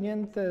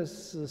zaczerpnięte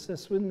ze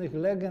słynnych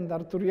legend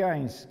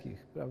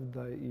arturiańskich,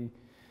 prawda?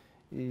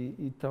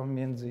 I to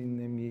między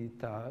innymi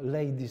ta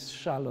Lady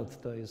Charlotte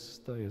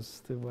to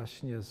jest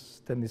właśnie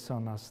z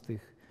Tennysona, z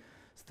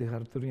tych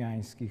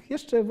arturiańskich.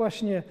 Jeszcze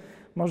właśnie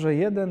może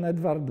jeden,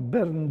 Edward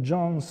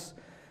Burne-Jones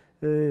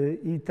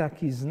i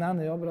taki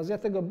znany obraz. Ja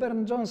tego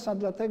Burne-Jonesa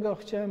dlatego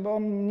chciałem, bo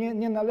on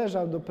nie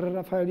należał do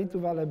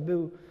prerafaelitów, ale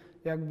był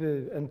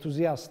jakby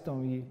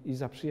entuzjastą i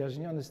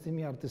zaprzyjaźniony z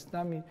tymi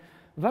artystami.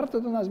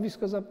 Warto to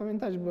nazwisko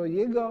zapamiętać, bo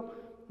jego,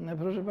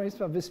 proszę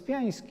Państwa,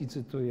 Wyspiański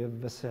cytuje w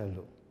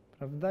Weselu,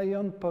 prawda? I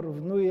on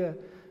porównuje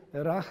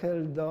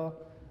Rachel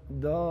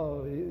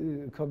do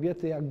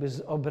kobiety jakby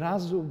z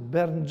obrazu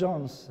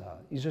Burne-Jonesa.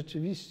 I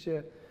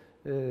rzeczywiście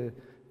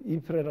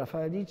i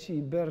prerafaelici,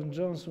 i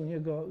Burne-Jones,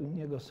 u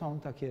niego są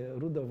takie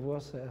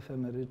rudowłose,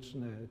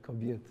 efemeryczne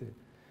kobiety.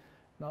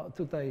 No,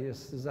 tutaj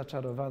jest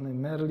zaczarowany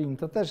Merlin,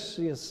 to też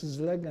jest z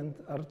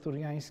legend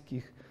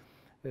arturiańskich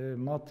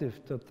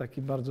motyw, to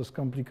taki bardzo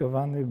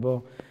skomplikowany,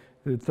 bo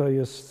to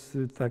jest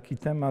taki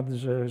temat,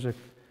 że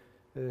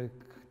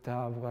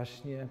ta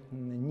właśnie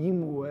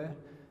Nimue,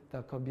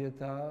 ta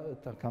kobieta,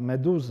 taka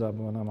meduza,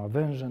 bo ona ma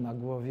węże na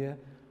głowie,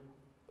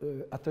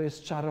 a to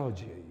jest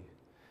czarodziej.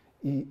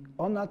 I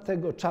ona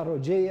tego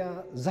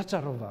czarodzieja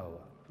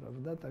zaczarowała,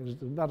 prawda? Także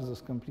to bardzo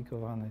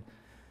skomplikowany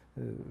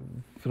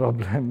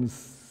problem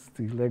z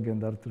tych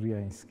legend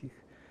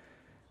arturiańskich.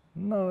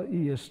 No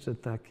i jeszcze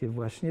takie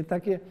właśnie,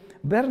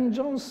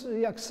 Burne-Jones,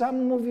 jak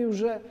sam mówił,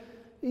 że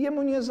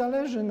jemu nie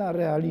zależy na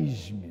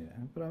realizmie,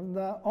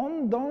 prawda?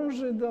 On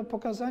dąży do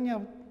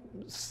pokazania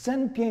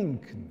scen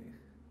pięknych,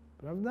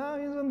 prawda?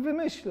 Więc on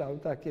wymyślał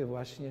takie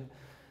właśnie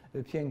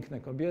piękne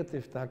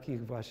kobiety w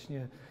takich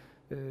właśnie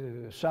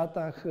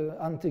szatach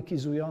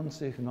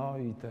antykizujących, no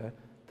i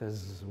te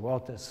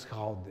złote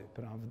schody,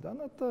 prawda?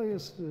 No to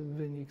jest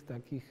wynik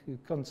takich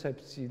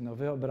koncepcji, no,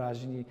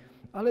 wyobraźni,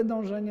 ale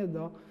dążenie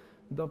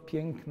do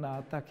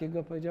piękna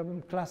takiego,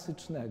 powiedziałbym,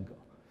 klasycznego.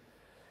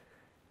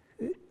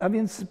 A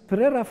więc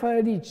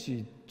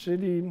prerafaelici,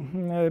 czyli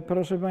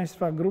proszę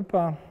Państwa,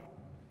 grupa,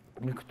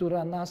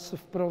 która nas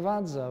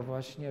wprowadza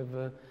właśnie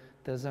w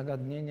te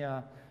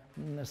zagadnienia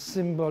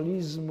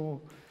symbolizmu,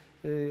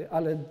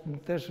 ale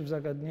też w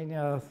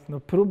zagadnienia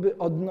próby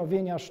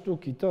odnowienia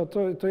sztuki.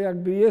 To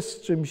jakby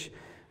jest czymś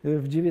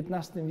w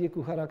XIX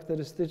wieku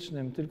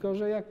charakterystycznym, tylko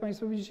że jak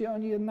Państwo widzicie,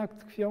 oni jednak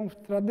tkwią w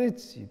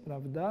tradycji,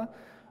 prawda?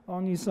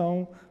 Oni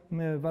są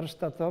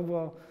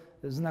warsztatowo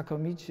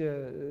znakomicie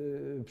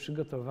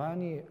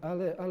przygotowani,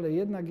 ale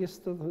jednak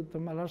jest to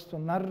malarstwo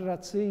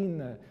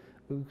narracyjne,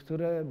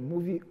 które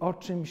mówi o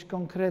czymś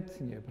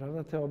konkretnie,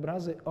 prawda? Te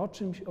obrazy o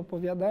czymś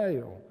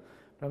opowiadają,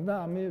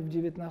 prawda? A my w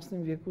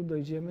XIX wieku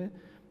dojdziemy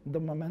do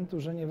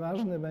momentu, że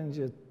nieważne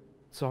będzie,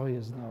 co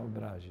jest na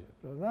obrazie,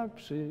 prawda?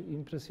 Przy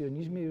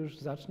impresjonizmie już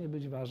zacznie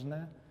być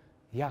ważne,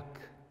 jak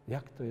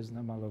jak to jest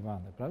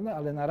namalowane, prawda?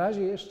 Ale na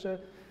razie jeszcze,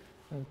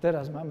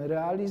 teraz mamy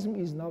realizm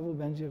i znowu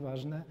będzie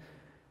ważne,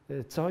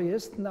 co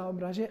jest na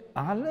obrazie,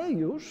 ale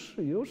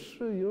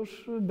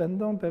już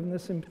będą pewne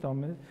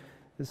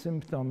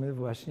symptomy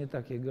właśnie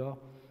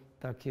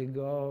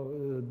takiego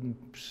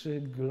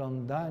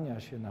przyglądania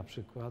się na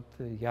przykład,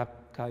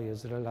 jaka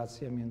jest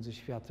relacja między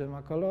światłem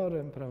a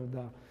kolorem,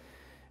 prawda?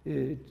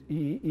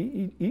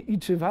 I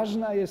czy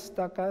ważna jest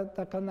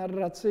taka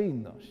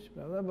narracyjność,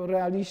 prawda? Bo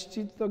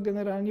realiści to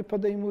generalnie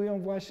podejmują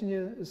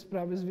właśnie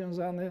sprawy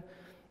związane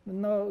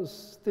no,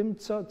 z tym,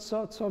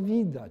 co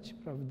widać,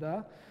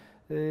 prawda?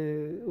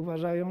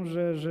 Uważają,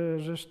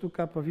 że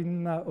sztuka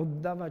powinna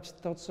oddawać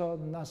to, co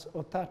nas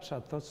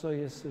otacza, to, co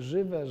jest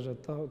żywe, że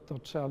to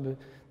trzeba by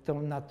tę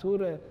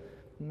naturę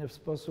w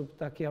sposób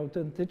taki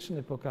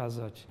autentyczny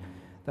pokazać.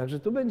 Także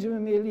tu będziemy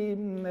mieli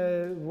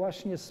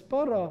właśnie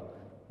sporo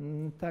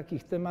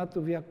takich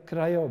tematów jak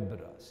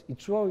krajobraz i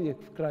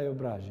człowiek w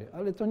krajobrazie,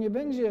 ale to nie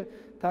będzie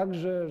tak,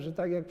 że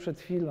tak jak przed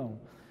chwilą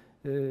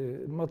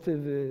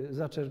motywy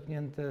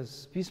zaczerpnięte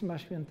z Pisma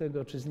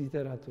Świętego czy z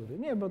literatury.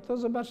 Nie, bo to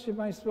zobaczcie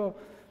Państwo,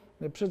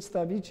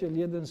 przedstawiciel,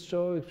 jeden z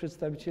czołowych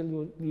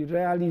przedstawicieli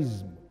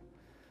realizmu,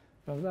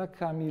 prawda,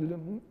 Camille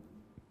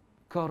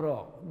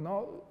Corot.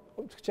 No,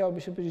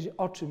 chciałoby się powiedzieć,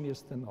 o czym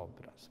jest ten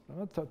obraz.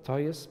 To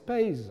jest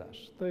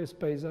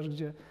pejzaż,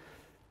 gdzie,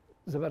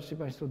 zobaczcie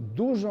Państwo,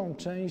 dużą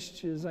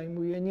część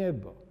zajmuje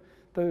niebo.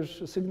 To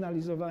już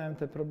sygnalizowałem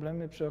te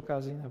problemy przy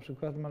okazji na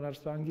przykład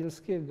malarstwa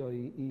angielskiego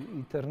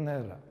i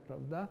Turnera,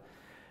 prawda?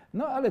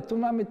 No ale tu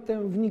mamy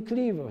tę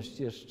wnikliwość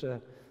jeszcze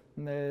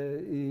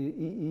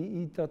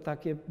i to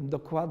takie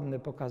dokładne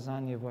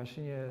pokazanie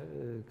właśnie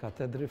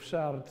katedry w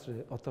Chartres,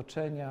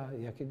 otoczenia,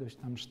 jakiegoś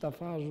tam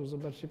sztafażu.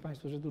 Zobaczcie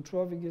Państwo, że tu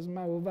człowiek jest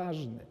mało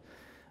ważny.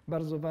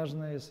 Bardzo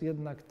ważne jest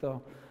jednak to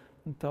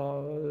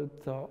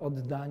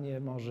oddanie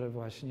może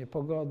właśnie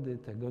pogody,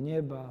 tego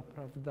nieba,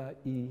 prawda,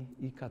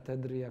 i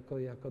katedry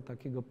jako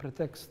takiego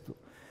pretekstu.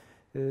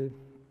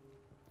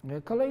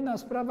 Kolejna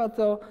sprawa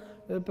to,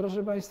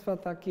 proszę Państwa,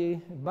 taki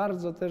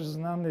bardzo też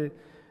znany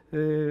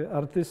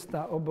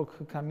artysta obok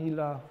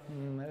Camille'a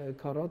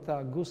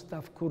Corota,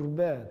 Gustave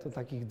Courbet. To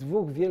takich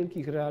dwóch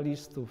wielkich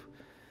realistów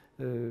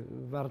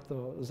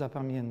warto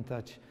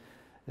zapamiętać.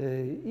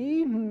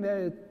 I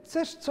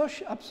też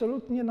coś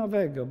absolutnie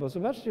nowego, bo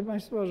zobaczcie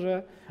Państwo,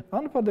 że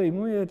on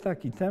podejmuje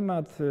taki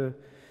temat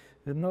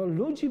no,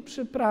 ludzi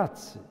przy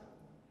pracy,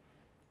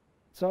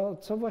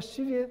 co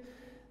właściwie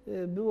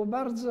było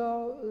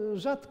bardzo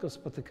rzadko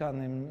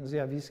spotykanym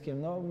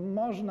zjawiskiem. No,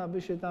 można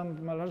by się tam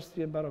w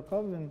malarstwie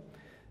barokowym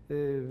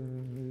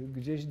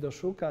gdzieś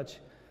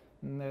doszukać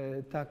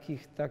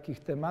takich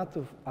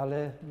tematów,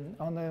 ale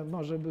one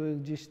może były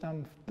gdzieś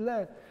tam w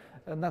tle.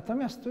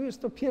 Natomiast tu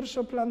jest to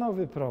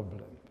pierwszoplanowy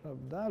problem,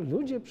 prawda?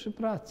 Ludzie przy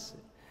pracy.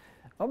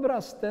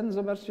 Obraz ten,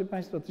 zobaczcie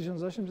Państwo,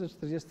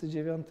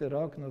 1849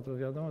 rok, no to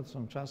wiadomo, to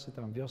są czasy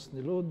tam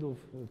wiosny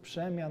ludów,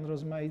 przemian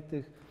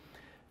rozmaitych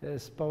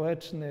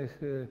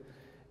społecznych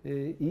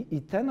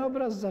i ten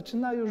obraz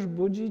zaczyna już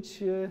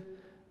budzić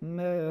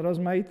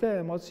rozmaite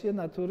emocje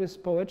natury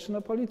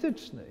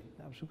społeczno-politycznej.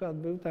 Na przykład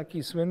był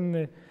taki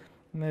słynny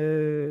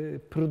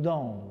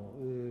Proudhon,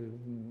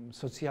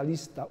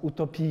 socjalista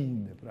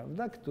utopijny,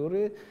 prawda,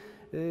 który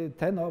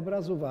ten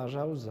obraz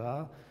uważał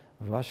za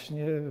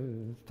właśnie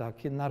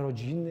takie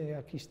narodziny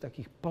jakichś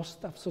takich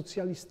postaw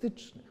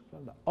socjalistycznych,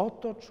 prawda.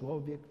 Oto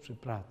człowiek przy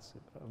pracy,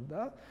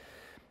 prawda.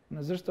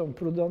 Zresztą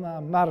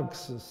Proudhona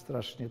Marx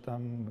strasznie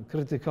tam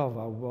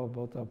krytykował,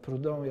 bo to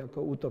Proudhon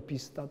jako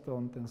utopista, to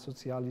on ten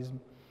socjalizm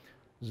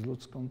z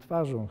ludzką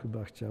twarzą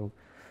chyba chciał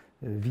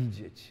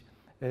widzieć.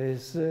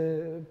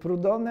 Z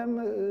Proudhonem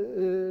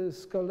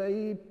z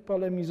kolei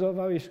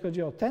polemizował, jeśli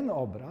chodzi o ten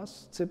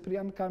obraz,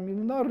 Cyprian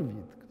Kamil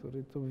Norwid,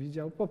 który tu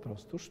widział po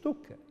prostu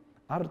sztukę,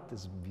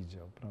 artyzm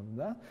widział,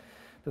 prawda?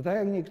 To tak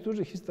jak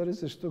niektórzy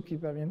historycy sztuki,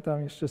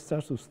 pamiętam jeszcze z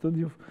czasów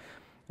studiów,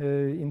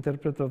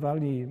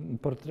 interpretowali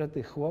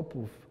portrety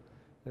chłopów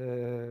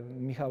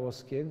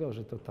Michałowskiego,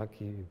 że to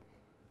taki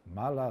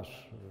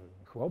malarz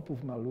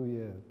chłopów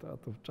maluje,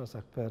 to w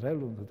czasach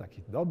PRL-u to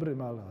taki dobry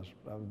malarz,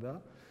 prawda?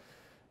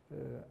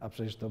 A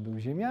przecież to był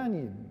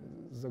ziemianin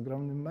z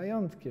ogromnym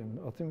majątkiem,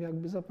 o tym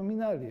jakby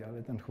zapominali,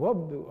 ale ten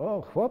chłop był,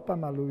 o, chłopa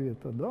maluje,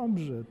 to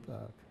dobrze,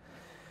 tak.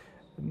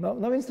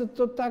 No więc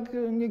to tak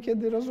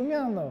niekiedy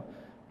rozumiano,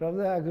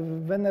 prawda, jak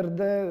w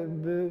NRD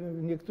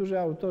niektórzy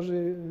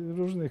autorzy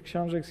różnych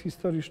książek z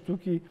historii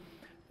sztuki,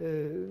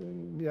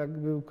 jak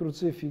był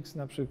krucyfiks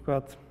na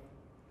przykład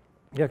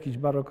jakiś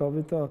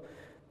barokowy,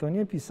 to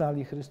nie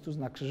pisali Chrystus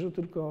na krzyżu,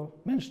 tylko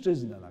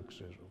mężczyzna na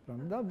krzyżu,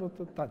 prawda? Bo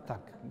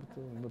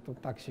to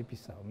tak się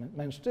pisało,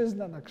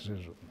 mężczyzna na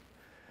krzyżu.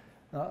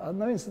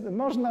 No więc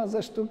można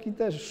ze sztuki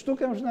też,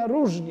 sztukę można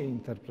różnie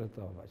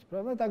interpretować,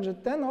 prawda? Także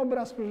ten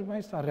obraz, proszę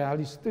Państwa,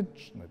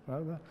 realistyczny,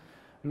 prawda?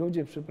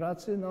 Ludzie przy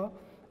pracy, no,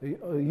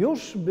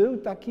 już był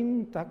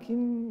takim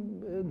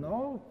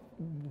no,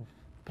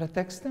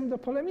 pretekstem do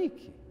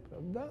polemiki,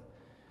 prawda?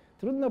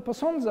 Trudno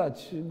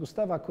posądzać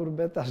Gustawa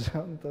Courbeta, że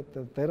on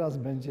teraz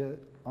będzie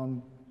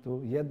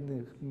tu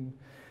jednych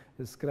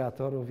z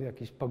kreatorów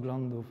jakichś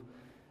poglądów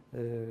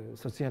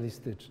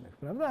socjalistycznych,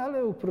 prawda?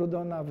 Ale u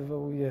Proudhona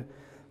wywołuje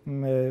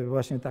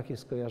właśnie takie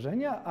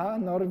skojarzenia, a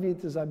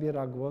Norwid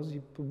zabiera głos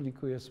i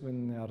publikuje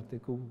słynny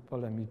artykuł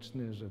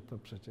polemiczny, że to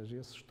przecież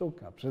jest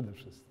sztuka przede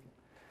wszystkim.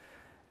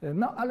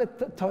 No ale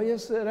to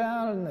jest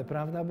realne,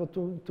 prawda, bo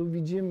tu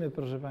widzimy,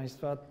 proszę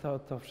Państwa,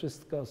 to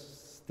wszystko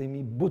z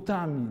tymi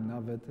butami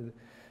nawet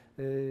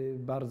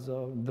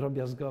bardzo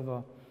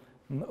drobiazgowo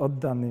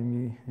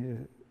oddanymi.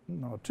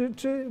 No,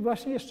 czy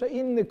właśnie jeszcze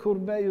inny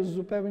Courbet,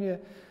 zupełnie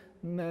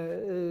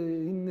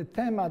inny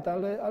temat,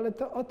 ale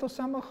to o to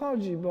samo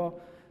chodzi, bo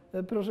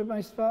proszę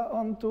Państwa,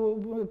 on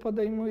tu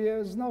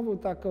podejmuje znowu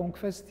taką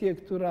kwestię,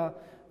 która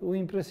u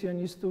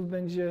impresjonistów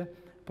będzie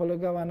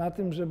polegała na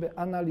tym, żeby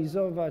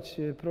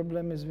analizować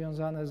problemy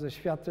związane ze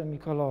światłem i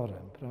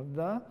kolorem,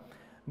 prawda?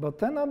 Bo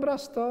ten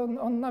obraz to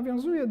on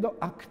nawiązuje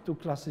do aktu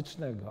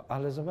klasycznego,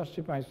 ale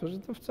zobaczcie Państwo, że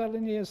to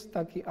wcale nie jest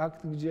taki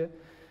akt, gdzie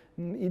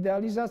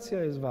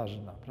idealizacja jest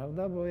ważna,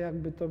 prawda? Bo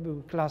jakby to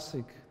był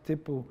klasyk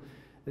typu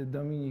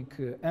Dominik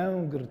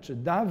Ingres czy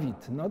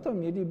Dawid, no to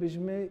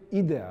mielibyśmy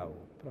ideał,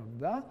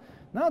 prawda?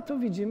 No a tu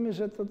widzimy,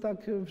 że to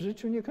tak w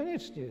życiu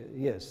niekoniecznie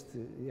jest,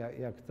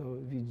 jak to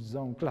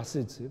widzą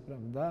klasycy,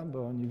 prawda?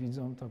 Bo oni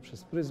widzą to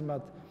przez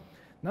pryzmat.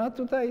 No a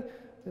tutaj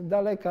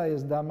daleka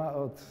jest dama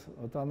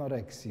od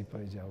anoreksji,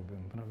 powiedziałbym,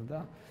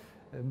 prawda?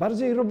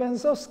 Bardziej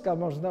rubensowska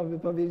można by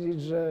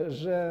powiedzieć,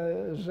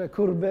 że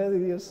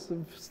Courbet jest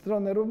w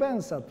stronę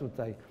Rubensa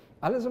tutaj.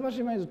 Ale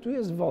zobaczcie Państwo, tu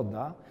jest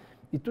woda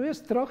i tu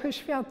jest trochę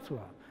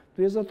światła,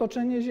 tu jest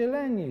otoczenie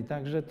zieleni,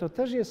 także to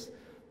też jest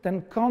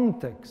ten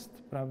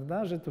kontekst,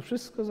 prawda, że to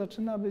wszystko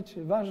zaczyna być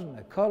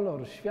ważne.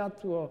 Kolor,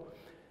 światło,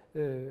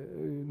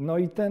 no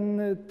i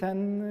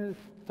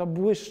to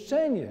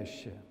błyszczenie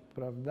się,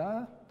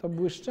 prawda? To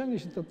błyszczenie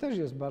się to też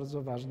jest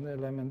bardzo ważny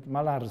element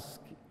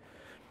malarski.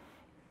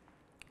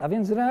 A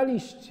więc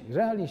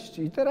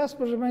realiści. I teraz,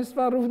 proszę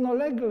Państwa,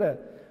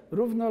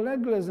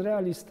 równolegle z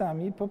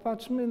realistami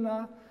popatrzmy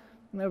na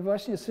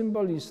właśnie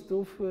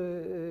symbolistów,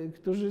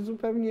 którzy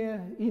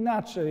zupełnie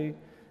inaczej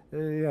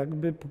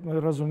jakby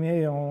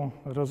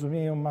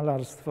rozumieją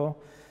malarstwo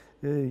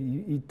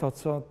i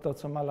to,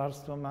 co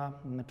malarstwo ma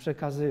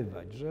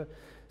przekazywać. Że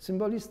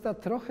symbolista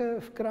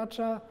trochę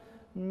wkracza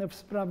w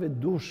sprawy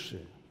duszy,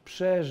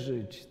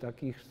 przeżyć,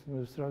 takich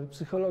spraw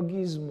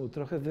psychologizmu,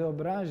 trochę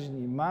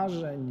wyobraźni,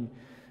 marzeń,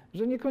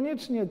 że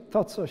niekoniecznie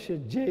to, co się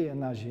dzieje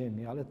na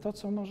ziemi, ale to,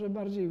 co może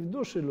bardziej w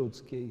duszy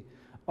ludzkiej,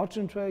 o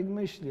czym człowiek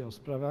myśli, o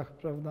sprawach,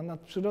 prawda,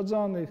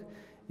 nadprzyrodzonych,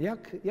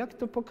 jak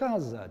to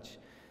pokazać.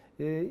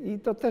 I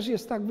to też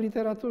jest tak w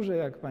literaturze,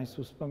 jak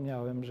Państwu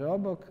wspomniałem, że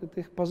obok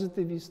tych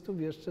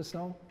pozytywistów jeszcze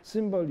są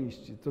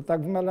symboliści. To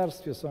tak w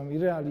malarstwie są i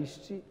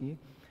realiści,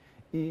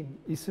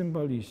 i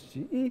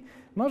symboliści. I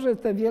może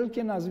te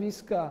wielkie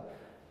nazwiska,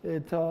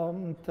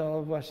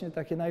 to właśnie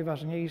takie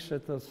najważniejsze,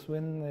 to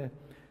słynny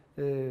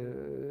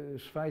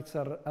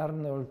Szwajcar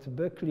Arnold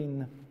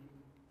Böcklin,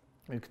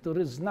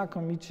 który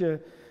znakomicie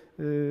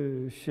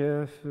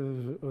się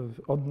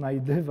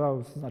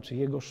odnajdywał, to znaczy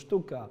jego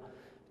sztuka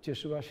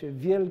cieszyła się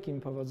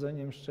wielkim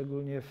powodzeniem,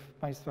 szczególnie w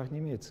państwach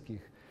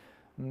niemieckich,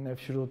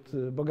 wśród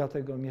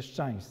bogatego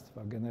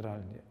mieszczaństwa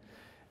generalnie.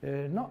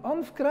 No,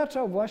 on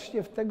wkraczał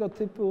właśnie w tego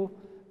typu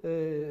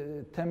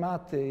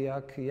tematy,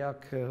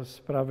 jak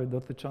sprawy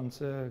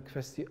dotyczące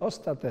kwestii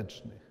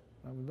ostatecznych,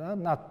 prawda?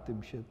 Nad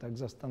tym się tak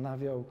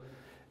zastanawiał,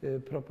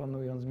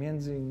 proponując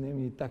między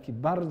innymi taki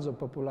bardzo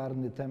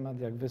popularny temat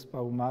jak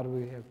Wyspa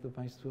Umarłych, jak to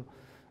Państwu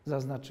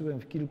zaznaczyłem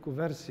w kilku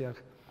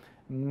wersjach,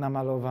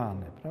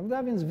 namalowany,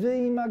 prawda? Więc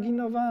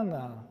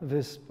wyimaginowana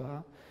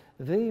wyspa,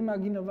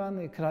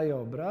 wyimaginowany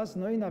krajobraz,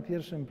 no i na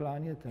pierwszym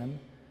planie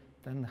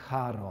ten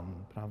Charon,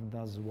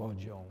 prawda, z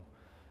łodzią,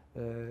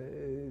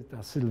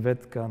 ta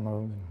sylwetka,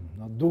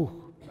 no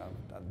duch,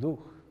 prawda,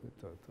 duch.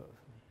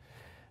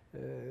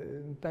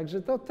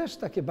 Także to też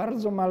takie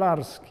bardzo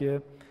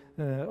malarskie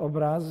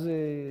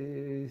obrazy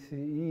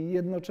i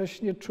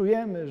jednocześnie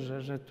czujemy,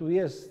 że tu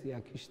jest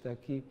jakiś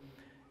taki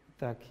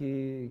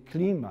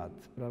klimat,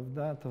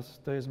 prawda?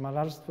 To jest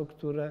malarstwo,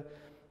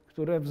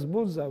 które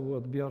wzbudza u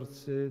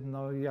odbiorcy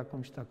no,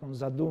 jakąś taką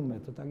zadumę.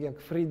 To tak jak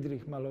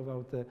Friedrich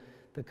malował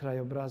te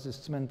krajobrazy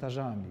z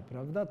cmentarzami,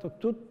 prawda? To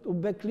tu u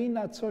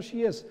Böcklina coś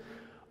jest.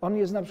 On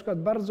jest na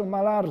przykład bardzo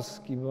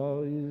malarski,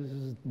 bo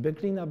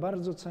Böcklina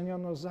bardzo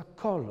ceniono za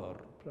kolor,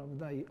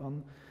 prawda? I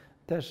on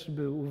też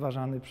był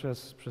uważany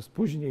przez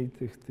później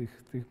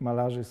tych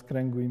malarzy z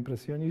kręgu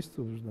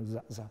impresjonistów,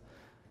 za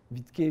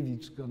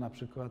Witkiewicz go na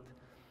przykład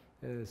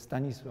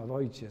Stanisław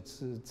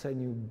ojciec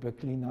cenił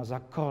Böcklina za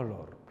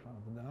kolor,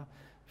 prawda?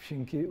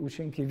 U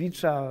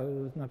Sienkiewicza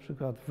na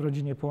przykład w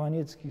rodzinie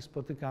Połanieckich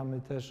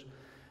spotykamy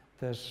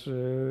też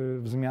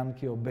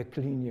wzmianki o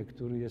Böcklinie,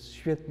 który jest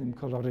świetnym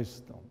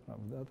kolorystą,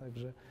 prawda?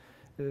 Także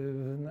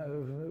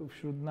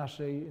wśród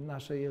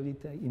naszej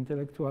elity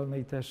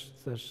intelektualnej też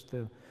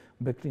te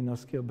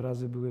böcklinowskie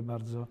obrazy były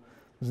bardzo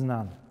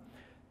znane.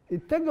 I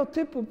tego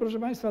typu, proszę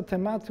Państwa,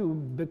 tematy u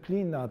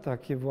Böcklina,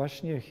 takie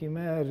właśnie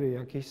chimery,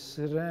 jakieś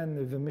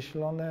syreny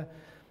wymyślone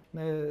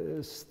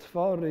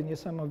stwory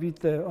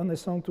niesamowite, one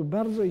są tu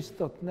bardzo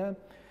istotne,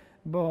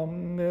 bo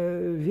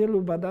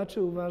wielu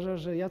badaczy uważa,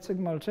 że Jacek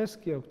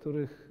Malczewski,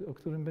 o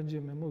którym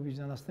będziemy mówić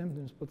na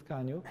następnym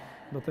spotkaniu,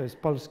 bo to jest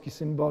polski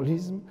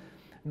symbolizm,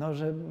 no,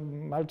 że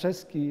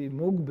Malczewski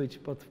mógł być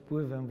pod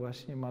wpływem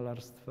właśnie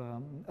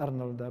malarstwa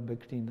Arnolda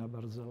Böcklina,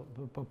 bardzo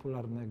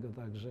popularnego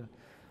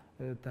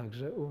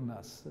także u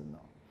nas. No.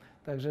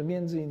 Także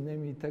między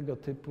innymi tego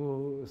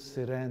typu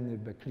syreny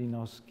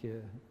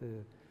becklinowskie,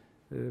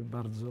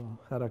 bardzo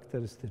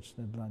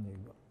charakterystyczne dla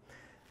niego.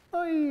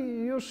 No i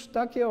już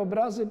takie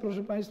obrazy,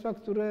 proszę Państwa,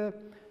 które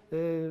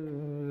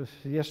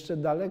jeszcze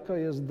daleko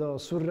jest do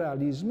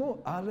surrealizmu,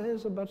 ale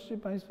zobaczcie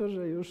Państwo,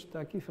 że już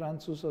taki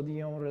Francuz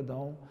Odillon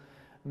Redon,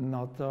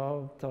 no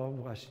to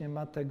właśnie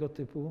ma tego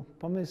typu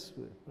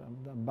pomysły,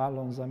 prawda?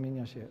 Balon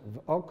zamienia się w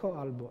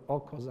oko albo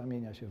oko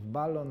zamienia się w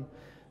balon.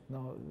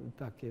 No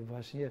takie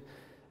właśnie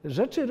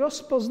rzeczy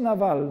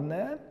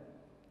rozpoznawalne,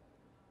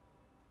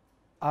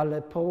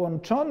 ale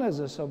połączone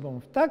ze sobą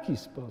w taki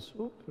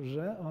sposób,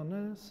 że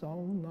one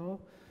są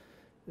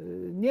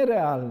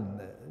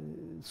nierealne,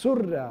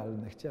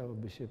 surrealne,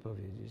 chciałoby się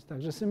powiedzieć.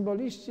 Także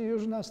symboliści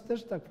już nas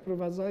też tak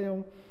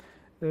wprowadzają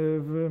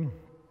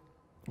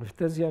w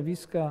te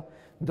zjawiska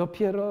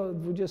dopiero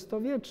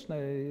dwudziestowieczne,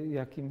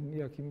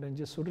 jakim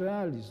będzie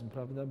surrealizm,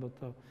 prawda? Bo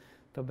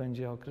to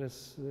będzie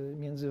okres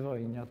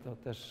międzywojnia, to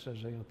też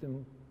szerzej o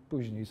tym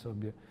później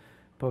sobie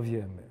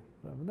powiemy,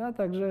 prawda?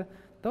 Także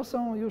to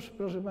są już,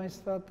 proszę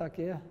Państwa,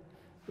 takie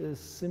z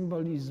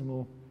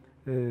symbolizmu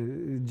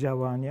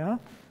działania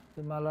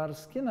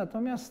malarskie,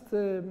 natomiast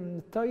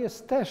to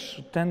jest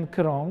też ten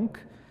krąg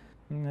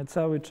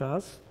cały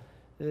czas.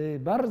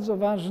 Bardzo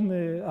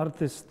ważny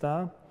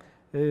artysta,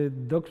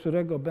 do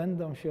którego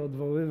będą się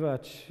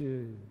odwoływać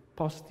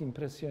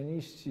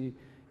postimpresjoniści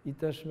i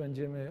też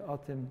będziemy o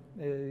tym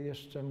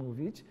jeszcze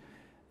mówić.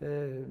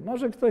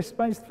 Może ktoś z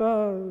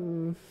Państwa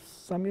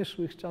z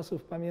zamierzchłych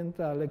czasów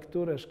pamięta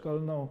lekturę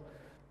szkolną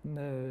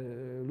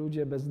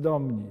Ludzie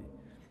bezdomni.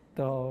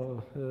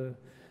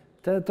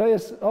 To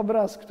jest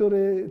obraz,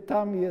 który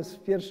tam jest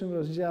w pierwszym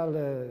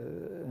rozdziale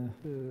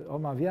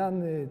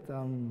omawiany.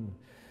 Tam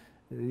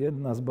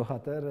jedna z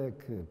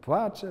bohaterek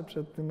płacze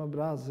przed tym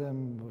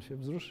obrazem, bo się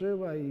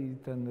wzruszyła i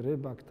ten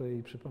rybak to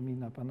jej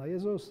przypomina Pana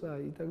Jezusa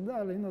i tak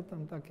dalej. No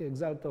tam takie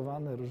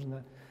egzaltowane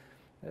różne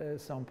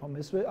są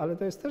pomysły, ale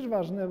to jest też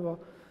ważne, bo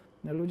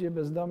Ludzie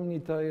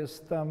bezdomni to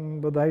jest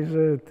tam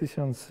bodajże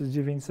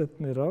 1900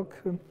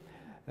 rok,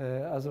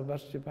 a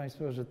zobaczcie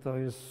Państwo, że to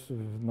jest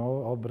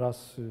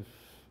obraz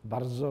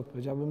bardzo,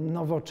 powiedziałbym,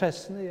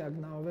 nowoczesny jak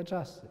na owe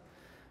czasy.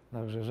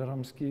 Także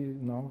Żeromski,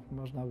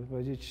 można by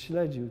powiedzieć,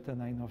 śledził te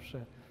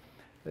najnowsze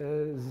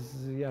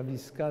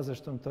zjawiska.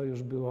 Zresztą to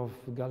już było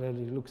w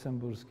Galerii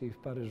Luksemburskiej w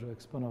Paryżu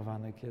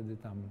eksponowane, kiedy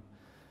tam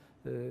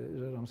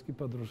Żeromski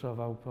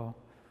podróżował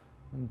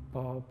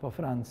po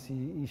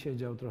Francji i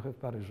siedział trochę w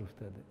Paryżu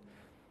wtedy.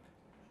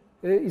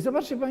 I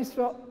zobaczcie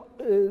Państwo,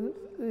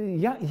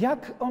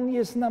 jak on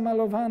jest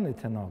namalowany,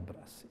 ten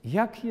obraz.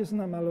 Jak jest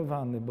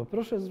namalowany, bo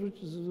proszę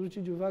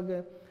zwrócić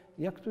uwagę,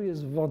 jak tu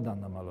jest woda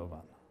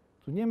namalowana.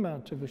 Tu nie ma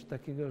czegoś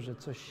takiego, że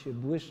coś się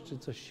błyszczy,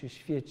 coś się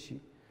świeci,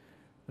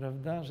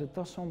 prawda? Że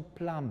to są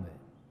plamy.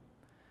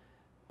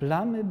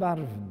 Plamy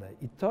barwne.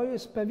 I to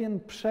jest pewien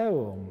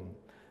przełom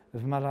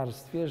w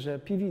malarstwie, że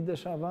Puvis de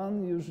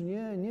Chavannes już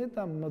nie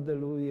tam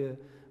modeluje,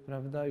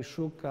 prawda, i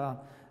szuka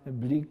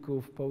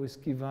blików,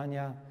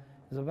 połyskiwania.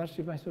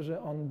 Zobaczcie Państwo,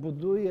 że on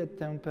buduje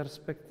tę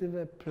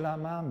perspektywę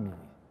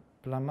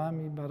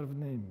plamami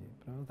barwnymi,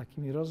 prawda,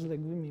 takimi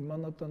rozległymi,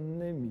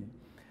 monotonnymi.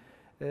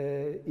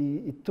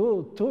 I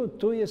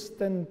tu jest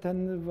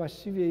ten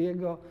właściwie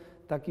jego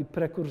taki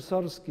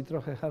prekursorski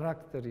trochę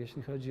charakter,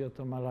 jeśli chodzi o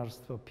to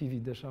malarstwo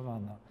Puvis de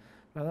Chavannes.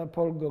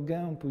 Paul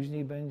Gauguin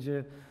później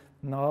będzie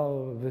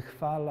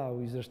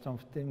wychwalał i zresztą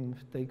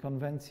w tej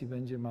konwencji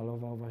będzie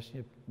malował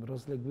właśnie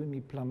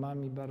rozległymi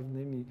plamami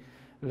barwnymi,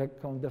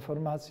 lekką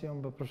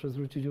deformacją, bo proszę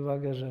zwrócić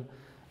uwagę, że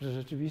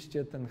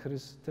rzeczywiście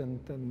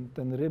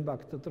ten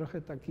rybak to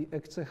trochę taki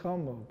ecce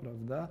homo,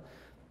 prawda?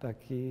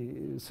 Taki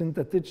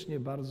syntetycznie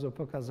bardzo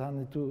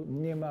pokazany. Tu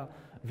nie ma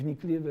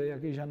wnikliwej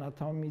jakiejś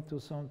anatomii, tu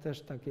są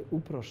też takie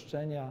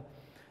uproszczenia,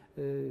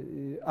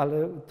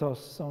 ale to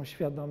są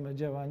świadome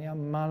działania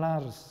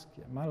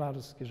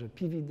malarskie, że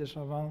Puvis de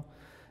Chavannes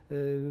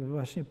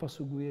właśnie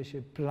posługuje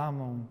się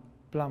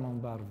plamą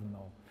barwną.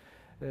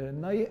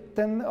 No i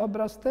ten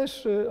obraz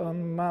też,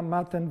 on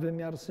ma ten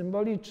wymiar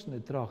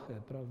symboliczny trochę,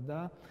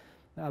 prawda?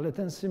 Ale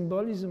ten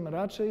symbolizm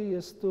raczej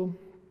jest tu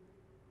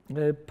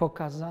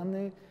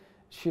pokazany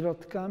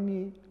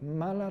środkami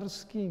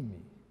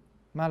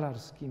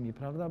malarskimi,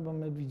 prawda? Bo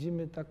my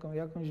widzimy taką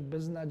jakąś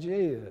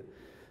beznadzieję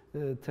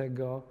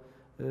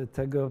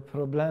tego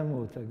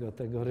problemu,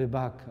 tego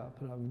rybaka,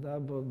 prawda?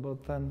 Bo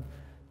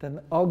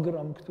ten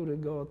ogrom, który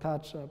go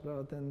otacza,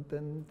 prawda?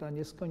 Ta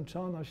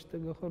nieskończoność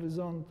tego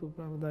horyzontu,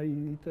 prawda?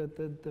 I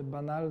te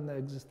banalne,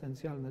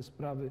 egzystencjalne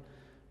sprawy,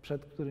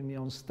 przed którymi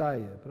on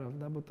staje,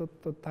 prawda? Bo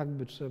to tak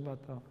by trzeba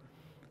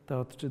to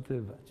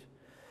odczytywać.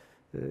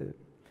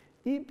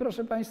 I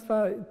proszę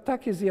Państwa,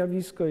 takie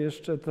zjawisko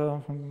jeszcze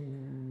to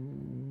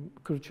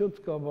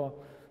króciutko,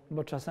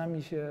 bo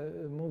czasami się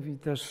mówi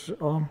też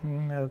o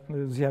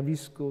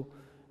zjawisku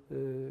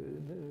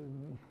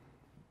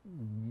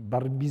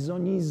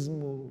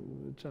barbizonizmu,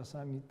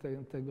 czasami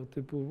tego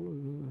typu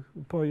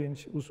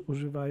pojęć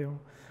używają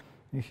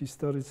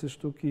historycy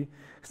sztuki.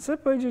 Chcę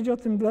powiedzieć o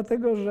tym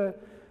dlatego, że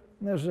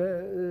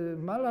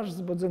malarz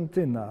z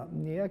Bodzentyna,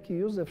 niejaki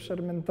Józef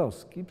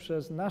Szermentowski,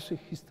 przez naszych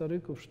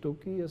historyków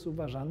sztuki jest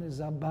uważany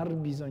za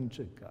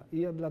barbizończyka. I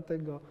ja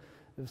dlatego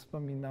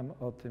wspominam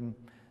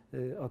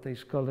o tej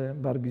szkole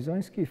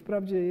barbizońskiej.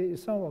 Wprawdzie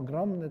są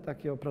ogromne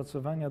takie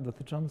opracowania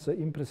dotyczące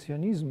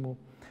impresjonizmu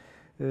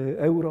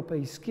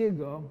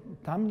europejskiego.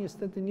 Tam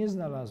niestety nie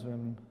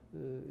znalazłem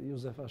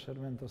Józefa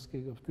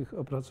Szermentowskiego w tych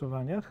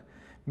opracowaniach,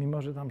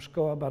 mimo że tam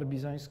szkoła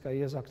barbizońska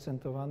jest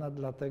akcentowana,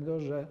 dlatego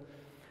że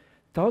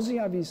to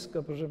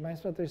zjawisko, proszę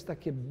Państwa, to jest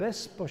takie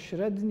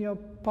bezpośrednio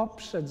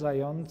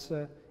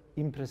poprzedzające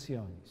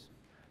impresjonizm.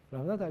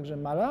 Prawda? Także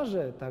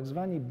malarze, tak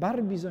zwani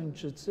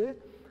barbizończycy,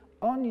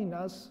 oni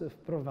nas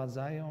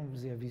wprowadzają w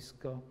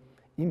zjawisko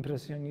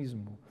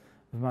impresjonizmu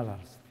w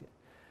malarstwie.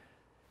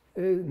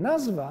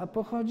 Nazwa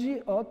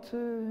pochodzi od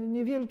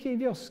niewielkiej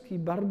wioski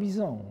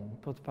Barbizon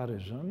pod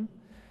Paryżem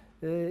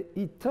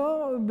i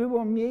to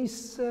było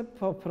miejsce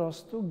po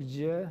prostu,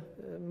 gdzie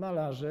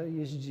malarze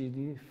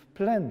jeździli w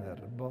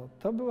plener, bo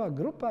to była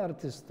grupa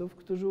artystów,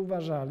 którzy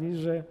uważali,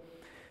 że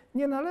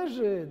nie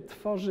należy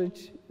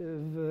tworzyć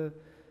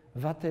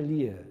w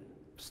atelier,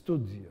 w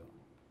studio,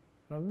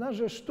 prawda?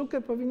 Że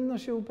sztukę powinno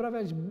się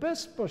uprawiać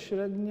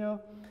bezpośrednio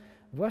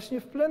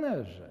właśnie w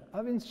plenerze,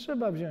 a więc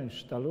trzeba wziąć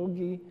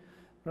sztalugi,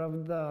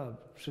 prawda,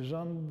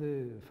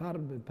 przyrządy,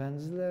 farby,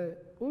 pędzle,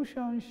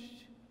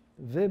 usiąść,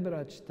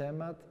 wybrać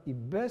temat i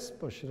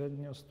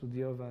bezpośrednio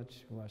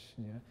studiować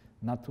właśnie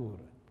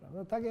naturę.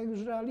 Prawda? Tak jak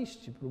już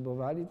realiści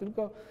próbowali,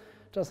 tylko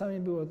czasami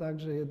było tak,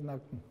 że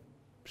jednak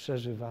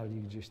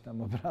przeżywali gdzieś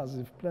tam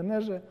obrazy w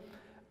plenerze,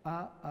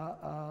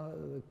 a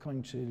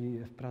kończyli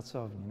je w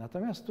pracowni.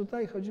 Natomiast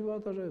tutaj chodziło o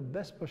to, żeby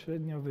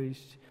bezpośrednio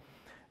wyjść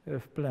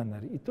w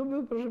plener. I tu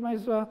był, proszę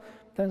Państwa,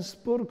 ten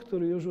spór,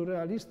 który już u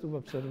realistów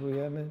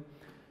obserwujemy,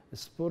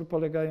 spór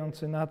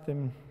polegający na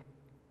tym,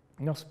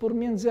 spór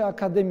między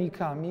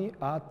akademikami,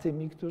 a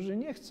tymi, którzy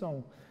nie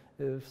chcą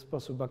w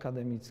sposób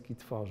akademicki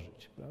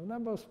tworzyć, prawda?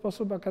 Bo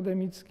sposób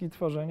akademicki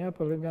tworzenia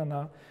polega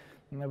na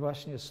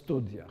właśnie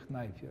studiach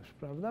najpierw,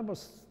 prawda? Bo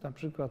na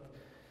przykład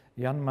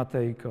Jan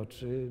Matejko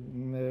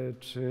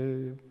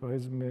czy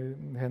powiedzmy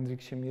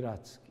Henryk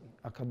Siemiradzki,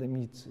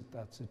 akademicy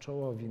tacy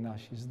czołowi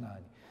nasi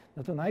znani,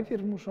 no to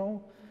najpierw muszą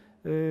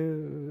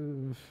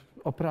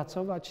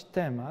opracować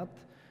temat,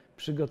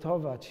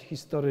 przygotować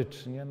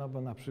historycznie, no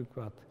bo na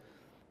przykład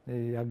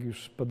jak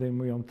już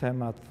podejmują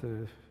temat,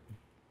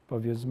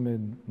 powiedzmy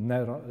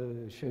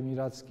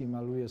Siemiradzki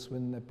maluje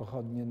słynne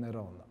pochodnie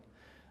Nerona,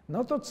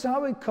 no to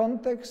cały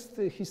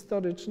kontekst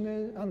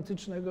historyczny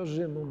antycznego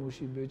Rzymu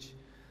musi być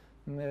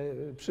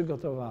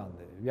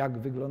przygotowany. Jak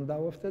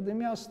wyglądało wtedy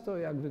miasto,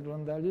 jak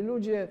wyglądali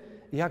ludzie,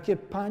 jakie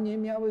panie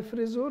miały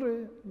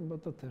fryzury, bo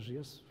to też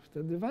jest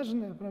wtedy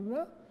ważne,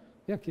 prawda?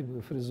 Jakie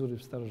były fryzury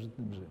w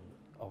starożytnym Rzymie.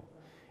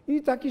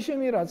 I taki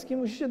Siemiradzki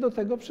musi się do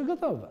tego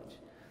przygotować.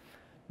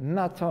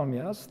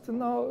 Natomiast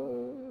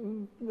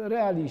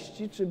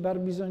realiści czy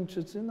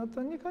barbizończycy, no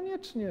to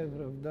niekoniecznie,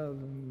 prawda?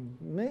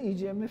 My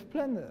idziemy w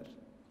plener,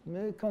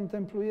 my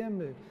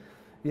kontemplujemy,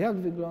 jak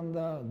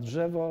wygląda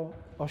drzewo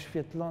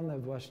oświetlone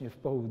właśnie w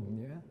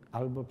południe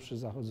albo przy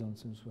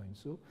zachodzącym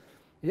słońcu,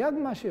 jak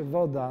ma się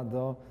woda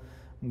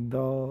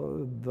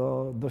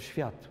do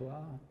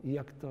światła i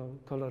jak to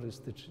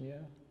kolorystycznie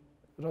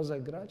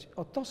rozegrać.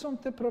 To są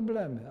te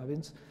problemy, a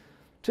więc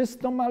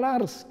czysto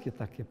malarskie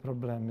takie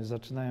problemy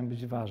zaczynają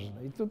być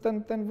ważne. I tu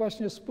ten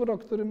właśnie spór, o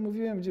którym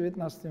mówiłem w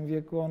XIX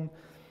wieku,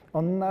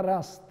 on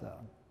narasta.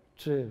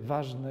 Czy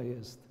ważne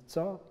jest,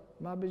 co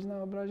ma być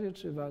na obrazie,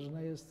 czy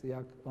ważne jest,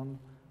 jak on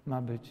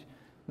ma być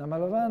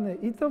namalowany.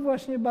 I to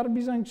właśnie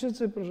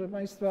barbizończycy, proszę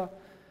Państwa,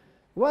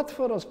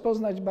 łatwo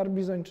rozpoznać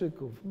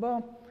barbizończyków,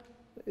 bo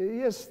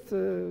jest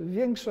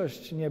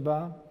większość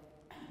nieba,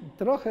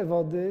 trochę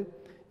wody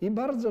i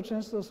bardzo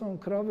często są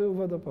krowy u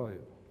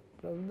wodopoju,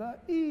 prawda?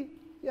 I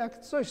jak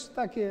coś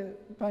takie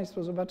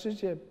Państwo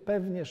zobaczycie,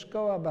 pewnie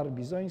szkoła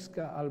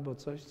barbizońska albo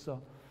coś, co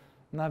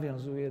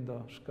nawiązuje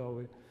do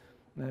szkoły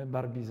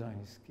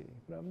barbizońskiej,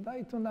 prawda?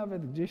 I tu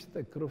nawet gdzieś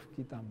te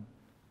krówki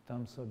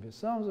tam sobie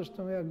są.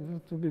 Zresztą jak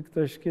tu by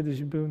ktoś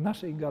kiedyś był w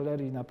naszej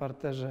galerii na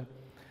parterze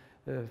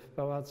w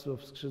pałacu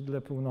w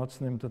skrzydle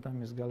północnym, to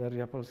tam jest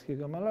Galeria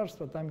Polskiego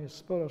Malarstwa, tam jest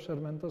sporo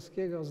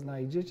Szermentowskiego,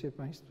 znajdziecie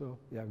Państwo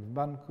jak w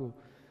banku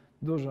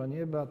dużo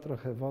nieba,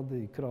 trochę wody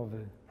i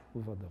krowy u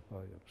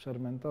wodopoju.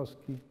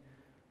 Szermentowski,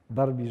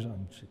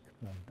 barbizończyk,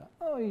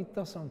 prawda? I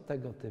to są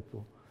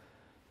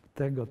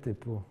tego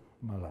typu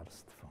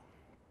malarstwo.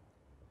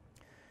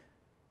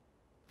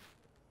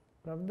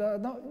 Prawda?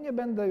 Nie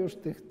będę już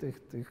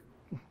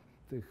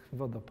tych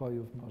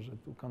wodopojów może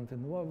tu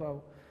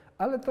kontynuował,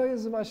 ale to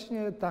jest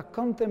właśnie ta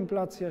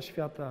kontemplacja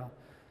świata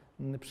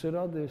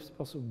przyrody w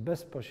sposób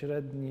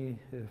bezpośredni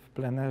w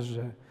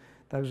plenerze.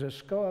 Także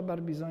szkoła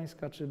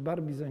barbizońska czy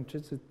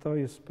barbizończycy to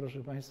jest,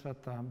 proszę Państwa,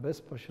 ta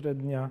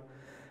bezpośrednia,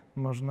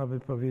 można by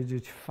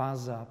powiedzieć,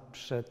 faza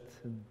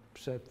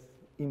przed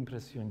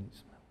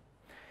impresjonizmem.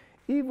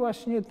 I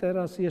właśnie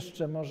teraz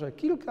jeszcze może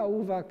kilka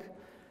uwag,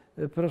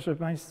 proszę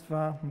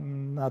Państwa,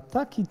 na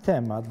taki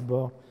temat,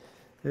 bo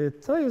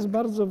to jest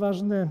bardzo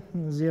ważne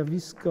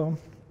zjawisko,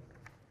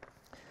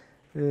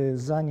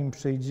 zanim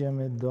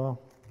przejdziemy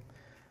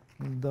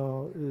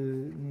do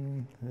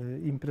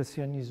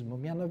impresjonizmu.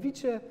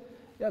 Mianowicie,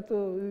 ja to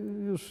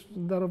już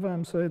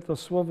darowałem sobie to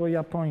słowo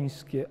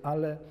japońskie,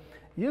 ale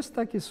jest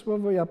takie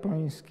słowo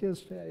japońskie,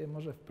 zresztą ja je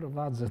może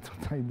wprowadzę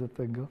tutaj do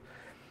tego.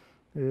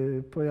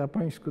 Po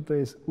japońsku to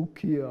jest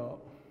ukiyo,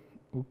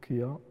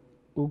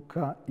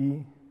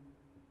 U-K-I-Y-O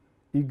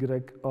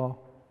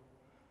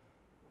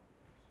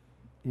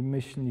i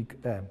myślnik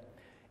E.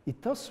 I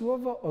to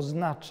słowo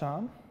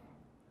oznacza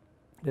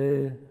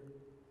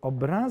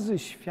obrazy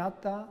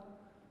świata,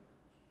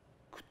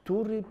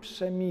 który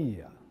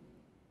przemija.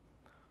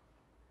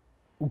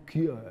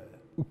 Ukiyo,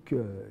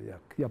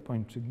 jak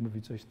Japończyk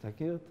mówi coś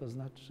takiego, to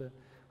znaczy, że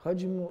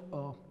chodzi mu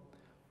o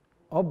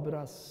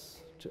obraz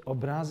czy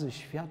obrazy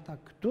świata,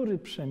 który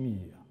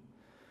przemija.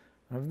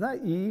 Prawda?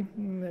 I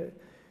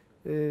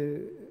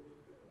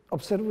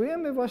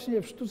obserwujemy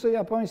właśnie w sztuce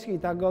japońskiej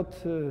tak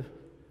od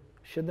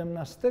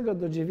XVII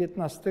do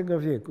XIX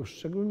wieku,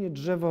 szczególnie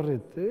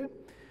drzeworyty,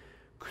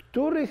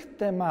 których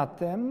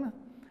tematem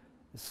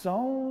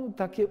są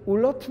takie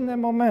ulotne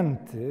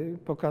momenty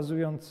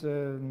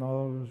pokazujące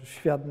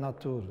świat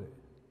natury.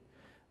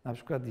 Na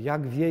przykład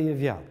jak wieje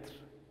wiatr,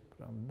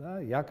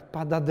 prawda? Jak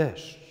pada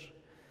deszcz,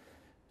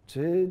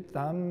 czy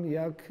tam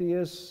jak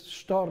jest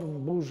sztorm,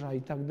 burza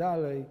i tak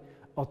dalej.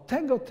 O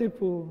tego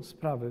typu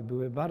sprawy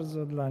były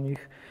bardzo dla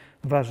nich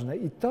ważne.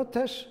 I to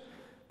też,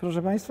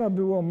 proszę Państwa,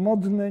 było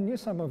modne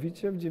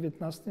niesamowicie w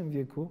XIX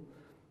wieku,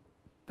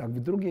 tak w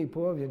drugiej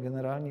połowie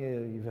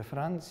generalnie i we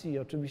Francji, i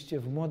oczywiście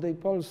w młodej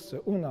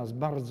Polsce. U nas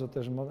bardzo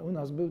też, u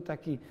nas był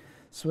taki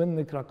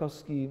słynny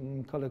krakowski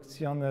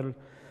kolekcjoner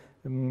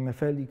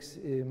Felix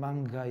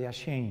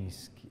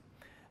Manga-Jasieński.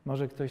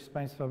 Może ktoś z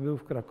Państwa był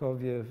w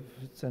Krakowie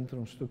w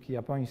Centrum Sztuki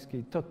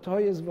Japońskiej. To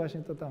jest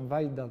właśnie, to tam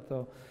Wajda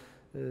to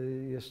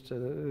jeszcze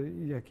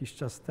jakiś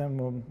czas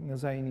temu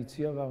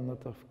zainicjował, no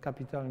to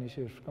kapitalnie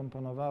się już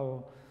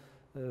wkomponowało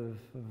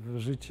w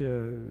życie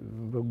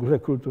w ogóle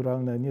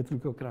kulturalne nie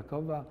tylko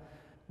Krakowa,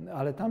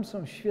 ale tam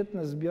są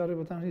świetne zbiory,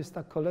 bo tam jest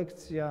ta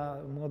kolekcja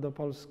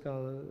młodopolska,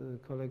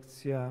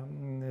 kolekcja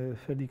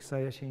Feliksa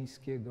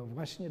Jasieńskiego,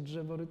 właśnie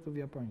drzeworytów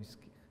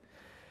japońskich.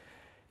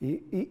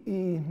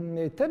 I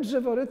te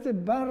drzeworyty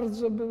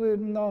bardzo były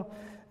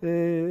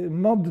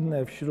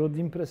modne wśród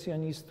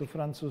impresjonistów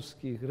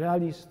francuskich,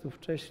 realistów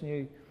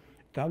wcześniej,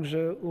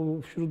 także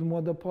wśród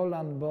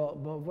młodopolan,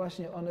 bo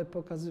właśnie one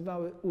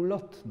pokazywały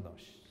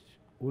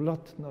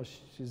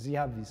ulotność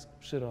zjawisk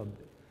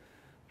przyrody,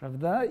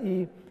 prawda?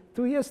 I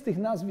tu jest tych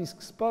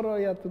nazwisk sporo,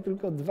 ja tu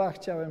tylko dwa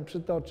chciałem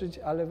przytoczyć,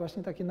 ale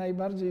właśnie takie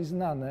najbardziej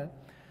znane,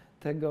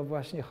 tego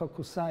właśnie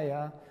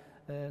Hokusaja,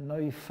 no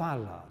i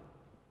fala.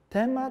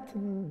 Temat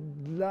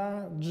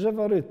dla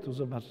drzeworytu,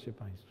 zobaczcie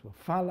Państwo,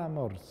 fala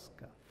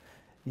morska.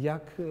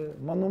 Jak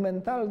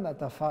monumentalna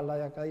ta fala,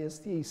 jaka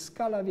jest jej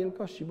skala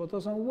wielkości, bo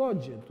to są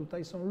łodzie,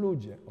 tutaj są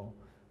ludzie, o,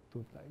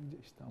 tutaj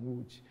gdzieś tam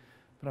łódź,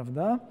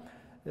 prawda?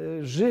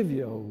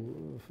 Żywioł,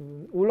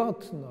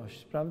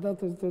 ulotność, prawda?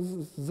 To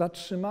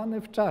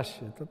zatrzymane w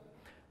czasie.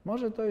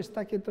 Może to jest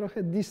takie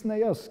trochę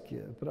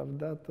disneyowskie,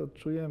 prawda? To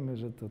czujemy,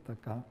 że to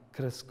taka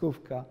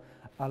kreskówka,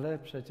 ale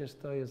przecież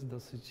to jest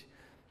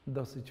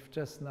dosyć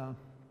wczesna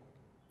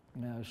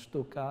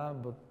sztuka,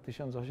 bo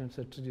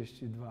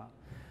 1832,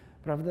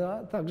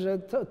 prawda? Także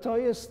to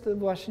jest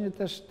właśnie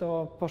też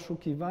to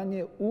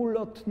poszukiwanie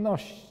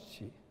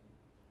ulotności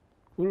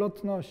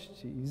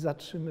i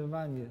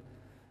zatrzymywanie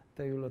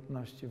tej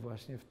ulotności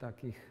właśnie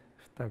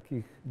w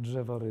takich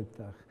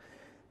drzeworytach.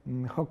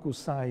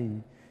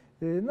 Hokusai.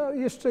 No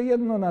jeszcze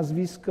jedno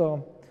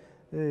nazwisko,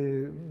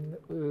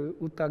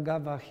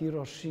 Utagawa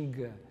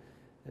Hiroshige.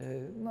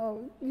 No,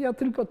 ja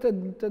tylko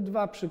te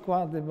dwa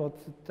przykłady, bo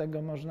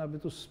tego można by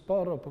tu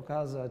sporo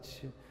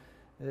pokazać.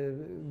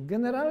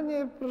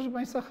 Generalnie, proszę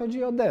Państwa,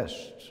 chodzi o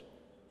deszcz.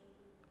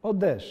 O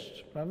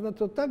deszcz, prawda?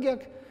 To tak jak,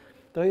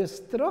 to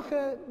jest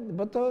trochę,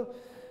 bo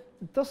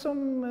to są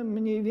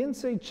mniej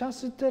więcej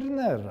czasy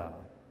Turnera,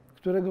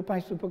 którego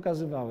Państwu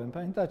pokazywałem.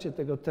 Pamiętacie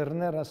tego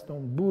Turnera z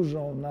tą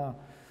burzą na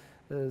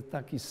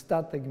taki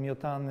statek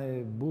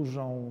miotany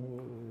burzą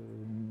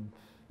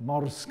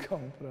morską,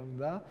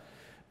 prawda?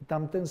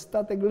 Tam ten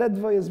statek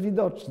ledwo jest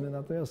widoczny,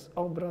 natomiast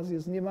obraz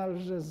jest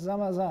niemalże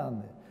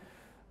zamazany.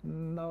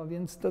 No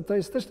więc to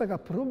jest też taka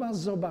próba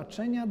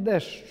zobaczenia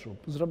deszczu,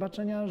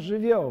 zobaczenia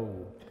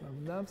żywiołu,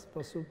 prawda?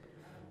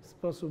 W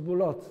sposób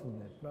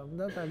ulotny,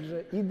 prawda?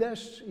 Także i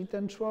deszcz, i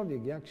ten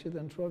człowiek, jak się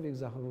ten człowiek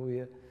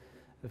zachowuje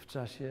w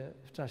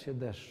czasie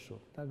deszczu.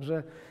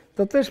 Także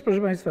to też,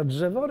 proszę Państwa,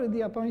 drzeworyt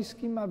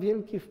japoński ma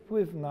wielki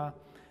wpływ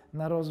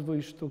na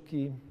rozwój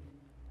sztuki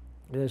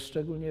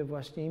szczególnie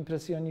właśnie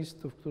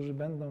impresjonistów, którzy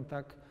będą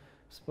tak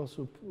w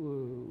sposób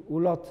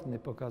ulotny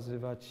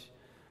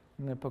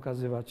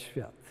pokazywać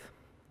świat.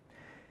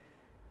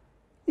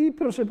 I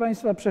proszę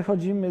Państwa,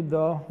 przechodzimy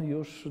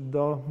już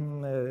do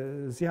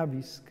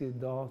zjawisk,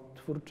 do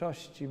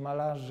twórczości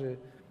malarzy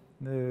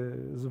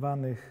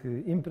zwanych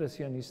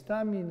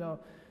impresjonistami. No,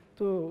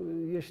 tu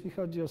jeśli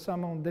chodzi o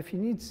samą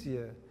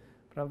definicję,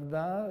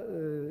 prawda,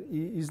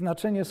 i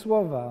znaczenie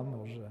słowa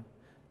może,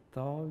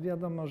 to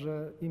wiadomo,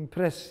 że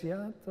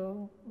impresja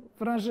to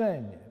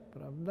wrażenie,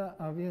 prawda,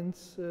 a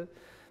więc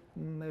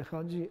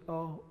chodzi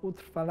o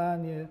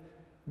utrwalanie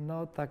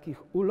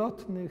takich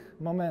ulotnych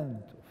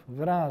momentów,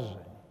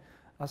 wrażeń.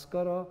 A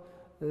skoro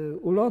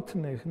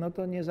ulotnych, no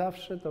to nie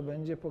zawsze to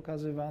będzie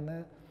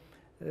pokazywane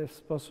w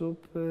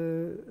sposób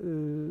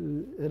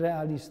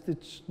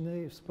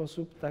realistyczny, w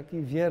sposób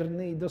taki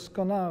wierny i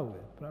doskonały,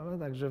 prawda?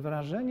 Także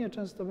wrażenie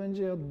często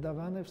będzie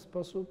oddawane w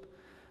sposób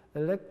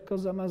lekko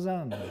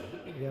zamazany,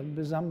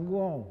 jakby za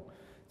mgłą,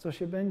 co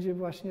się będzie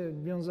właśnie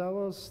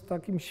wiązało z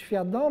takim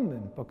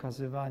świadomym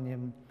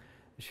pokazywaniem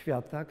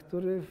świata,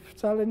 który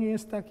wcale nie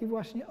jest taki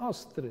właśnie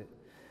ostry,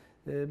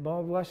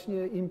 bo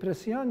właśnie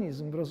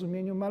impresjonizm w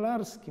rozumieniu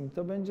malarskim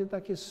to będzie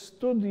takie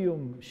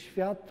studium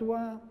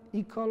światła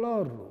i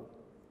koloru.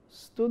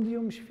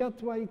 Studium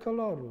światła i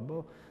koloru,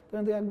 bo to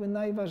będą jakby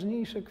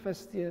najważniejsze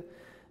kwestie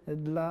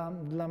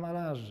dla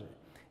malarzy.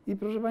 I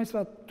proszę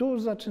Państwa, tu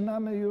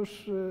zaczynamy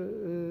już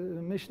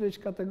myśleć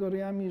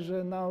kategoriami,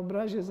 że na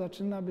obrazie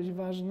zaczyna być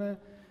ważne,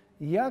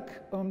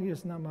 jak on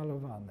jest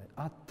namalowany,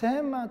 a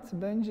temat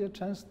będzie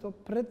często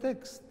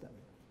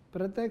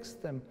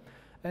pretekstem.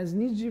 Więc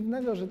nic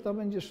dziwnego, że to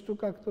będzie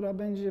sztuka, która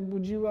będzie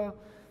budziła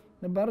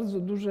bardzo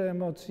duże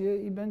emocje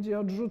i będzie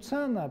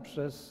odrzucana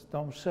przez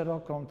tą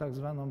szeroką tak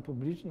zwaną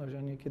publiczność,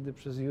 a niekiedy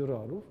przez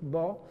jurorów,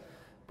 bo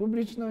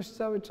publiczność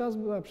cały czas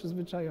była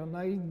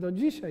przyzwyczajona i do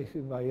dzisiaj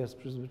chyba jest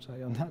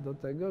przyzwyczajona do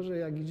tego, że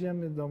jak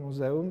idziemy do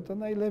muzeum, to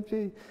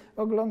najlepiej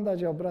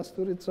oglądać obraz,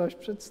 który coś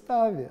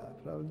przedstawia,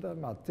 prawda?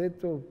 Ma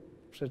tytuł,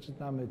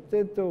 przeczytamy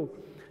tytuł,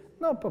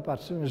 no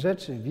popatrzymy,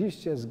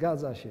 rzeczywiście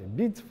zgadza się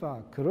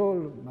bitwa,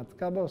 król,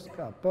 Matka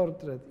Boska,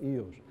 portret i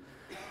już.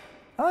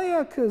 A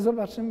jak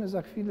zobaczymy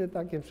za chwilę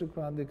takie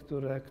przykłady,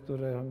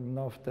 które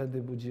no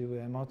wtedy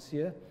budziły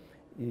emocje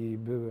i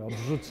były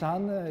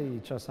odrzucane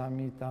i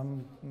czasami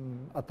tam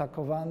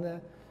atakowane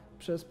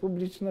przez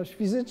publiczność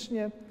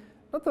fizycznie,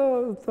 no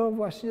to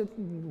właśnie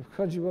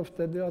chodziło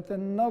wtedy o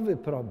ten nowy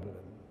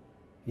problem.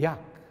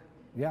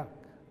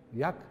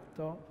 Jak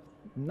to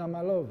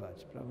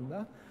namalować,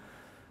 prawda?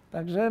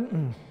 Także,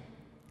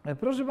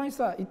 proszę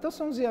Państwa, i to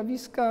są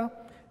zjawiska,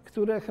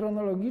 które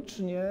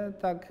chronologicznie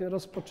tak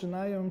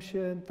rozpoczynają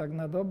się tak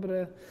na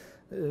dobre.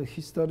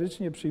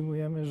 Historycznie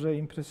przyjmujemy, że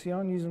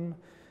impresjonizm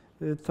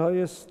to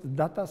jest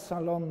data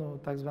salonu,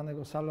 tak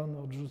zwanego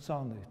salonu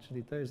odrzuconych,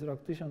 czyli to jest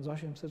rok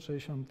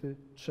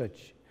 1863,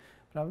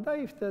 prawda?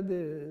 I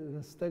wtedy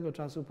z tego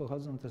czasu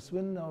pochodzą te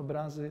słynne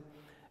obrazy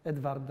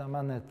Edwarda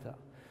Maneta.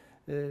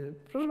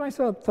 Proszę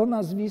Państwa, to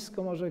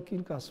nazwisko, może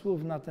kilka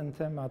słów na ten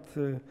temat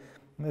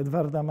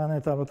Edwarda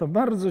Maneta, bo to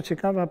bardzo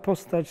ciekawa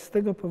postać z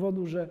tego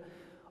powodu, że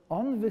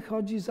on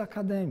wychodzi z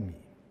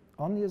akademii.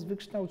 On jest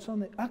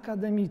wykształcony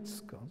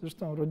akademicko.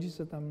 Zresztą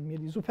rodzice tam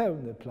mieli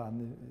zupełne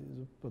plany,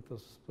 bo to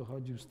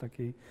pochodził z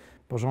takiej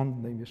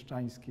porządnej,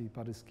 mieszczańskiej,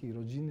 paryskiej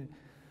rodziny.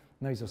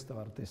 No i został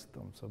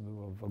artystą, co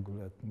było w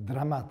ogóle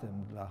dramatem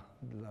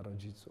dla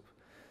rodziców.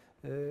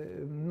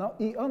 No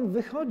i on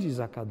wychodzi z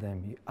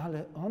akademii,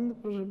 ale on,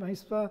 proszę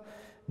Państwa,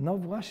 no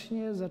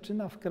właśnie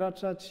zaczyna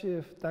wkraczać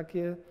w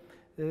takie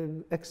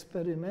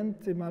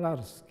eksperymenty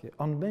malarskie.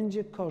 On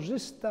będzie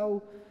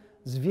korzystał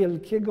z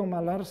wielkiego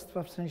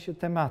malarstwa w sensie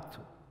tematu.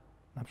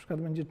 Na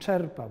przykład będzie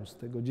czerpał z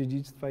tego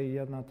dziedzictwa i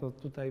ja na to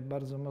tutaj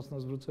bardzo mocno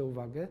zwrócę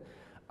uwagę,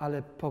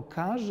 ale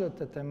pokaże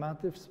te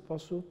tematy w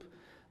sposób,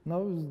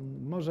 no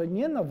może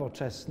nie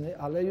nowoczesny,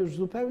 ale już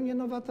zupełnie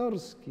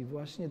nowatorski.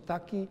 Właśnie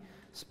taki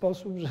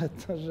sposób,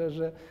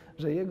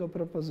 że jego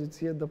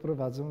propozycje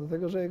doprowadzą do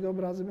tego, że jego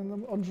obrazy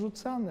będą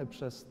odrzucane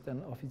przez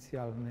ten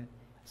oficjalny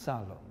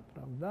salon,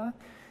 prawda?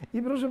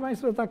 I proszę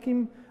Państwa,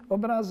 takim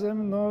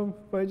obrazem, no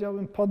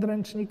powiedziałbym,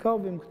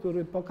 podręcznikowym,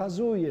 który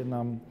pokazuje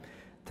nam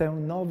tę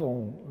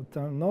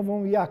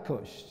nową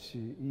jakość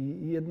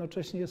i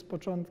jednocześnie jest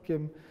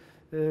początkiem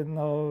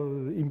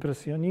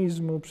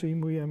impresjonizmu.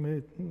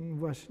 Przyjmujemy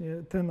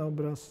właśnie ten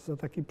obraz za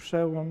taki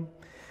przełom.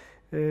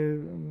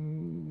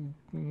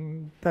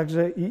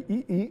 Także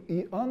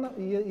i on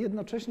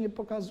jednocześnie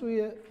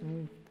pokazuje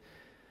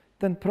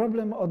ten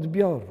problem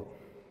odbioru,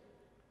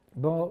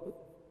 bo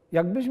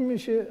jakbyśmy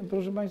się,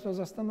 proszę Państwa,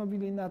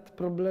 zastanowili nad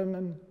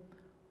problemem,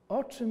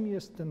 o czym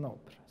jest ten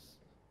obraz,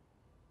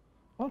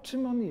 o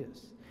czym on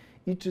jest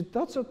i czy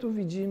to, co tu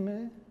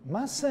widzimy,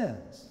 ma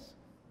sens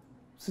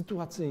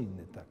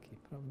sytuacyjny taki,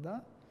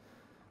 prawda?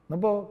 No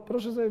bo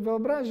proszę sobie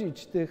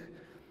wyobrazić tych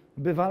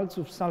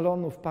bywalców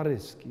salonów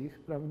paryskich,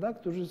 prawda,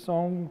 którzy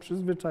są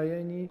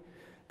przyzwyczajeni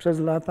przez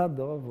lata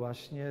do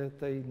właśnie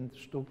tej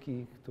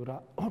sztuki,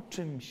 która o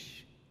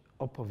czymś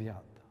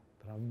opowiada,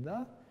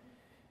 prawda?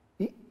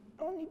 I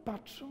oni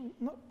patrzą,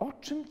 no o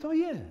czym to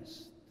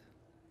jest?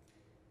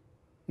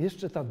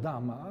 Jeszcze ta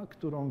dama,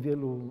 którą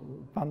wielu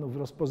panów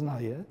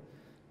rozpoznaje,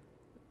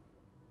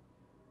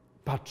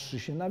 patrzy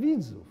się na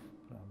widzów,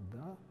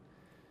 prawda?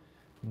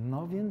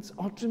 No więc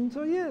o czym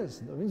to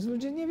jest? No więc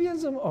ludzie nie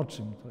wiedzą, o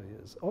czym to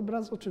jest.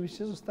 Obraz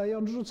oczywiście zostaje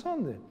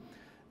odrzucony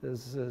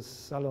z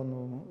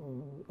salonu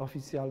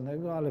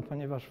oficjalnego, ale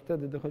ponieważ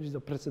wtedy dochodzi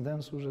do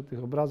precedensu, że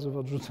tych obrazów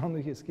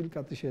odrzuconych jest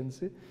kilka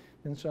tysięcy,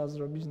 więc trzeba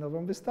zrobić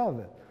nową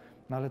wystawę.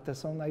 No ale te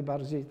są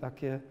najbardziej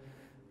takie,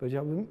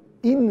 powiedziałbym,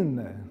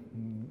 inne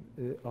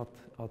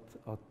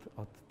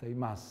od tej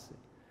masy.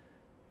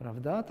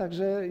 Prawda?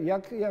 Także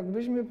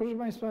jakbyśmy, proszę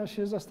Państwa,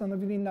 się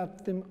zastanowili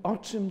nad tym, o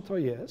czym to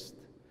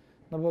jest,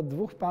 no bo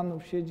dwóch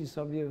panów siedzi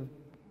sobie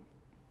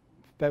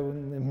w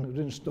pełnym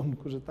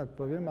rynsztunku, że tak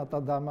powiem, a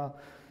ta dama,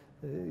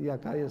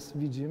 jaka jest,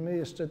 widzimy,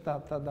 jeszcze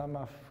ta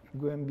dama w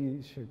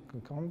głębi się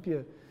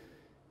kąpie.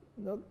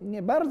 No,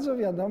 nie bardzo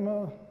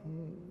wiadomo,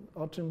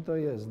 o czym to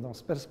jest. No,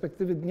 z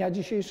perspektywy dnia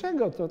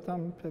dzisiejszego to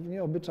tam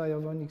pewnie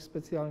obyczajowo nikt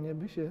specjalnie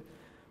by się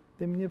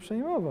tym nie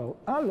przejmował,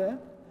 ale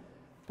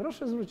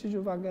proszę zwrócić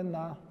uwagę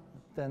na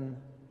ten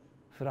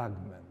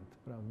fragment,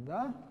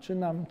 prawda? Czy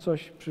nam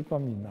coś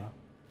przypomina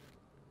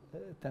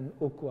ten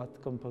układ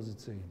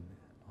kompozycyjny?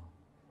 O,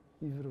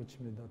 i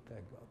wróćmy do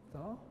tego.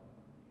 To,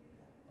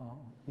 o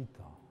i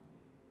to.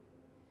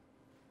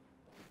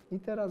 I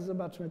teraz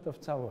zobaczmy to w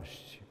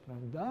całości,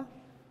 prawda?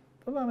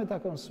 To mamy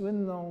taką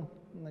słynną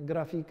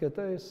grafikę,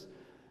 to jest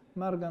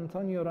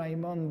Marcantonio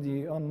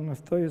Raimondi,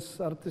 to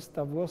jest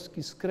artysta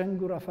włoski z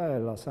kręgu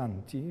Raffaella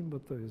Santi, bo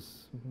to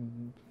jest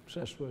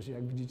przeszłość,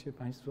 jak widzicie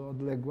Państwo,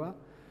 odległa,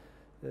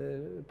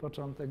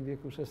 początek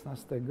wieku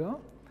XVI.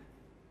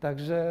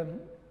 Także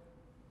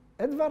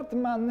Edward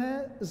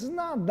Manet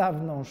zna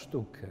dawną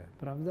sztukę,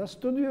 prawda?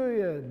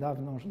 Studiuje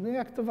dawną sztukę, no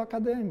jak to w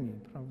akademii,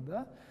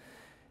 prawda?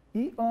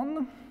 I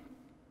on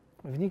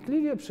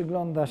wnikliwie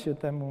przygląda się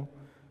temu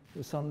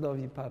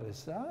sądowi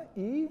Parysa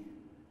i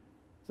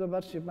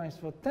zobaczcie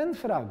Państwo, ten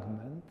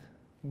fragment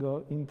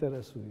go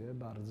interesuje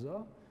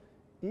bardzo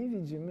i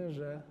widzimy,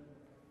 że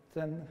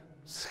ten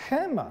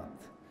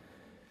schemat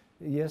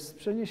jest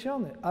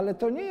przeniesiony. Ale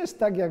to nie jest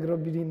tak, jak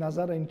robili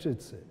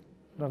Nazareńczycy,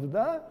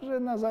 prawda? Że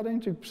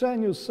Nazareńczyk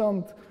przeniósł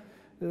sąd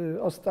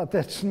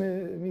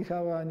ostateczny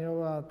Michała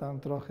Anioła, tam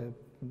trochę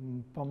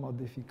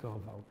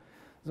pomodyfikował.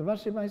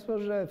 Zobaczcie Państwo,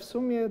 że w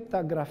sumie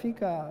ta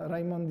grafika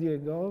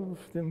Raimondiego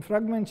w tym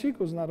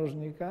fragmenciku z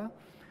narożnika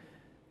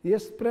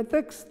jest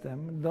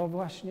pretekstem do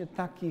właśnie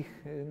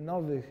takich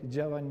nowych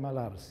działań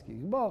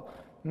malarskich, bo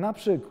na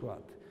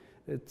przykład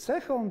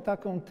cechą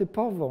taką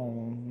typową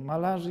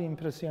malarzy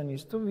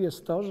impresjonistów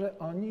jest to, że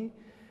oni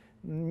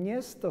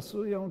nie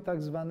stosują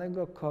tak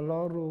zwanego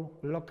koloru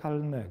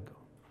lokalnego.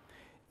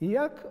 I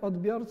jak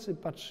odbiorcy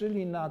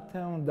patrzyli na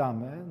tę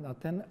damę, na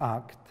ten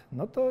akt,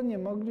 no to nie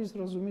mogli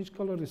zrozumieć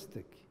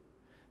kolorystyki,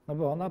 no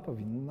bo ona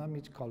powinna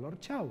mieć kolor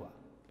ciała,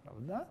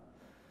 prawda?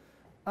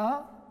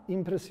 A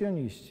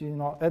impresjoniści,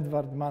 no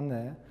Edward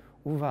Manet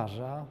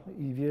uważa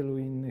i wielu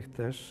innych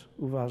też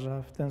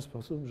uważa w ten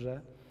sposób,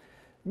 że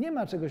nie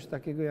ma czegoś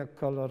takiego jak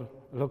kolor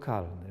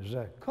lokalny,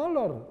 że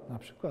kolor na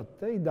przykład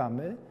tej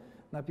damy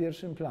na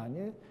pierwszym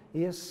planie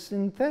jest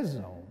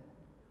syntezą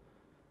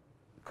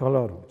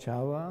koloru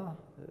ciała,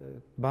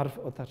 barw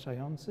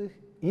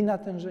otaczających i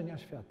natężenia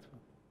światła,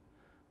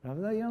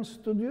 prawda? I on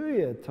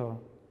studiuje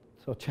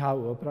to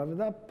ciało,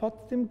 prawda,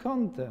 pod tym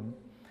kątem,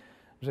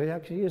 że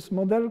jak jest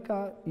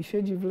modelka i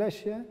siedzi w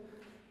lesie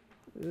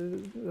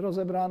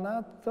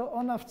rozebrana, to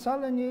ona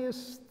wcale nie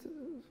jest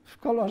w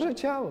kolorze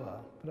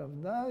ciała,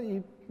 prawda?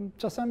 I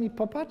czasami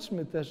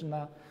popatrzmy też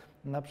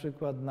na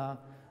przykład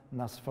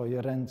na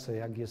swoje ręce,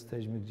 jak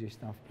jesteśmy gdzieś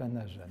tam w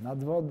plenerze,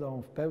 nad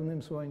wodą, w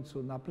pełnym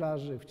słońcu, na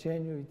plaży, w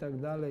cieniu i tak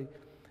dalej.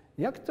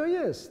 Jak to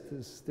jest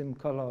z tym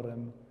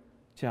kolorem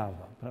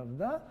ciała,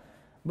 prawda?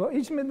 Bo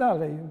idźmy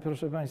dalej,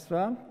 proszę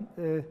Państwa.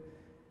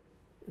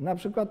 Na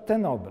przykład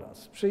ten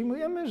obraz.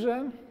 Przyjmujemy,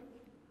 że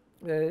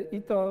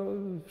i to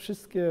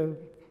wszystkie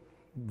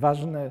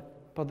ważne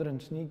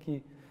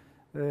podręczniki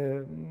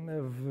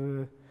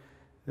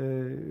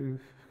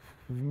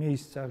w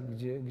miejscach,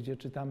 gdzie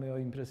czytamy o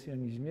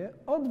impresjonizmie,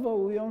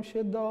 odwołują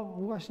się do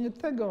właśnie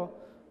tego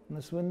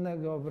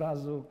słynnego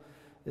obrazu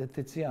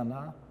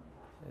Tycjana.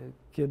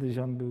 Kiedyś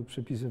on był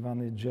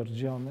przypisywany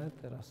Giorgione,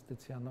 teraz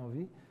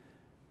Tycjanowi,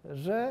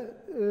 że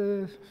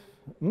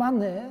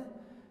Manet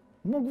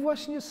mógł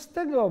właśnie z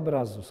tego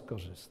obrazu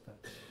skorzystać,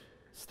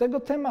 z tego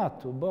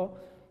tematu, bo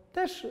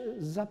też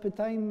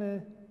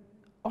zapytajmy,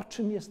 o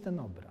czym jest ten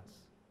obraz.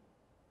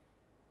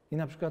 I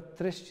na przykład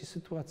treści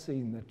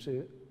sytuacyjne,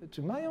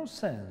 czy mają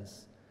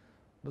sens?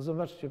 Bo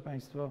zobaczcie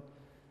Państwo,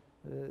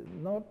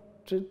 no,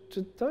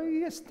 czy to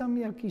jest tam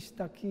jakiś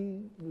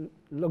taki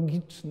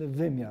logiczny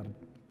wymiar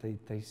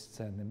tej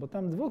sceny? Bo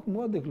tam dwóch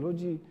młodych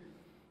ludzi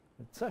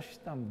coś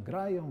tam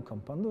grają,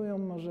 komponują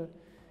może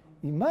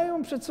i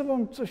mają przed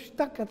sobą coś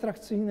tak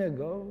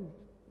atrakcyjnego,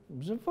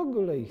 że w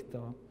ogóle ich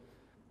to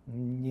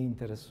nie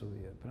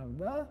interesuje,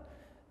 prawda?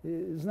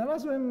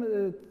 Znalazłem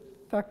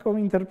taką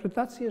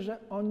interpretację, że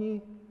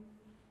oni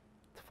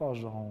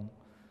tworzą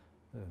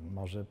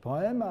może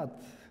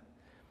poemat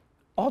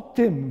o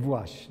tym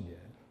właśnie,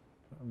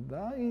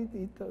 prawda?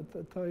 I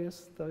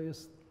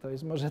to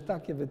jest może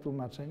takie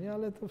wytłumaczenie,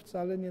 ale to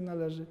wcale nie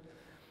należy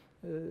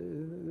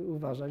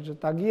uważać, że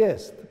tak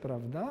jest,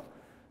 prawda?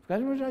 W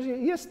każdym razie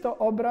jest to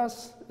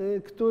obraz,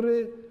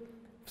 który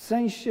w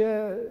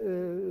sensie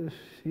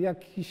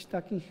jakichś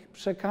takich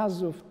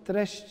przekazów,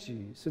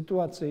 treści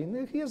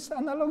sytuacyjnych jest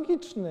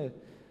analogiczny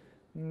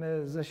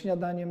ze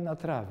śniadaniem na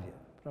trawie,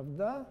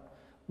 prawda?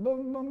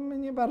 Bo my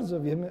nie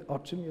bardzo wiemy, o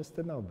czym jest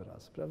ten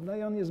obraz, prawda?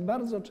 I on jest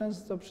bardzo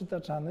często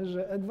przytaczany,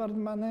 że Edward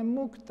Manet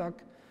mógł tak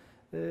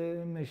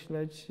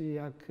myśleć,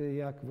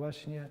 jak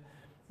właśnie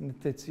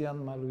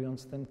Tycjan,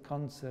 malując ten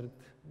koncert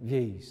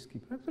wiejski,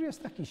 który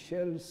jest taki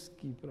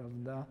sielski,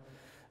 prawda?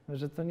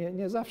 Że to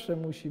nie zawsze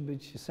musi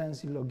być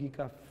sens i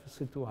logika w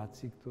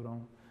sytuacji,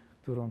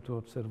 którą tu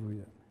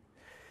obserwujemy.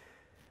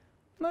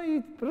 No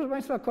i proszę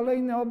Państwa,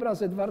 kolejny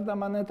obraz Edwarda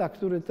Maneta,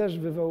 który też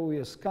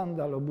wywołuje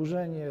skandal,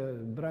 oburzenie,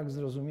 brak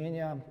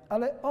zrozumienia,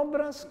 ale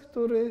obraz,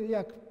 który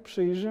jak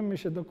przyjrzymy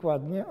się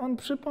dokładnie, on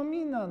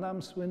przypomina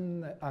nam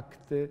słynne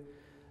akty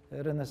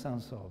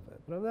renesansowe.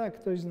 Prawda? Jak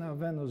ktoś zna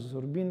Wenus z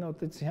Urbino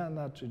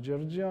Tycjana czy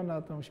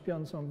Giorgiona, tą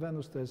śpiącą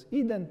Wenus, to jest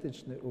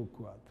identyczny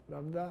układ,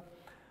 prawda?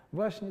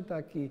 Właśnie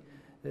taki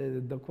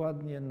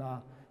dokładnie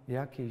na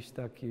jakiejś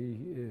takiej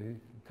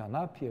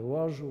kanapie,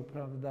 łożu,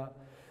 prawda?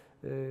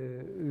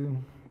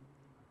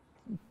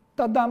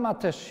 Ta dama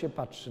też się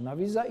patrzy na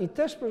widza i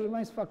też, proszę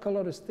Państwa,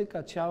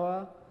 kolorystyka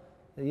ciała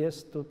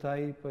jest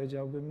tutaj,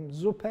 powiedziałbym,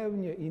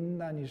 zupełnie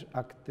inna niż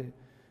akty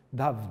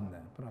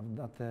dawne,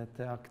 prawda?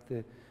 Te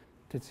akty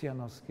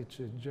tycjanowskie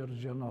czy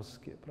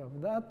giorgionowskie,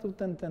 prawda? Tu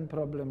ten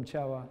problem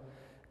ciała,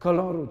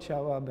 koloru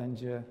ciała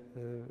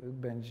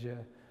będzie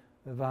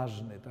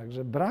ważny,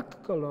 także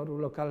brak koloru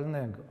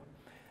lokalnego.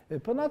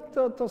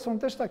 Ponadto to są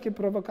też takie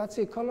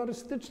prowokacje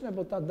kolorystyczne,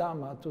 bo ta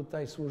dama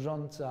tutaj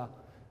służąca,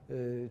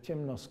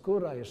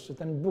 ciemnoskóra, jeszcze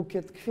ten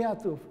bukiet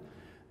kwiatów,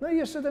 no i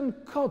jeszcze ten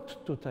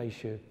kot tutaj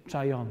się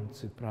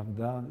czający,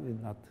 prawda,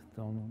 nad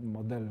tą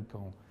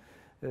modelką,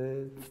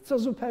 co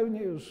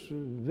zupełnie już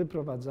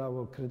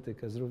wyprowadzało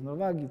krytykę z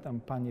równowagi. Tam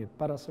panie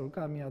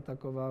parasolkami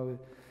atakowały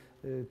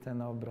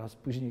ten obraz,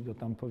 później go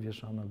tam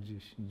powieszono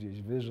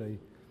gdzieś wyżej,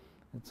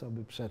 co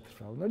by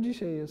przetrwał. No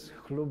dzisiaj jest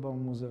chlubą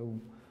Muzeum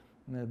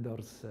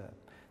d'Orsay.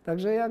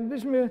 Także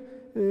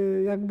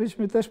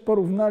jakbyśmy też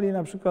porównali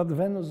na przykład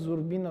Wenus z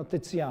Urbino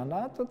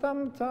Tycjana, to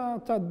tam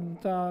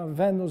ta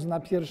Wenus na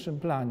pierwszym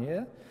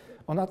planie,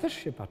 ona też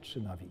się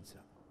patrzy na widza.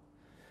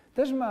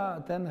 Też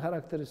ma ten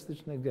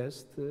charakterystyczny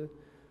gest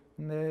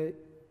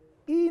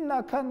i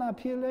na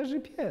kanapie leży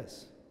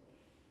pies.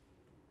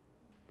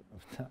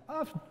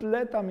 A w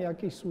tle tam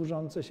jakieś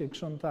służące się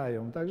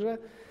krzątają. Także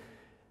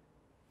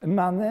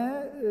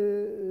Manet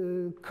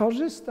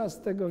korzysta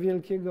z tego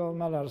wielkiego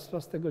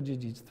malarstwa, z tego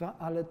dziedzictwa,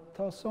 ale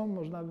to są,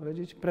 można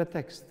powiedzieć,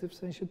 preteksty w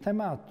sensie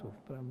tematów,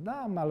 prawda?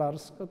 A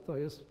malarsko to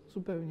jest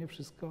zupełnie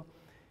wszystko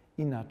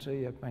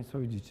inaczej, jak Państwo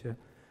widzicie,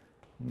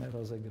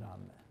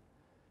 rozegrane.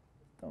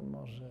 To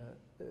może...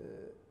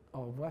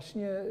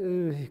 właśnie,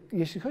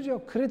 jeśli chodzi o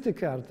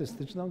krytykę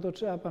artystyczną, to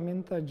trzeba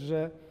pamiętać,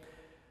 że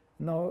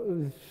no,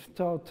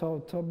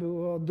 to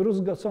było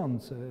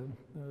druzgocące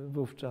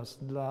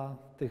wówczas dla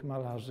tych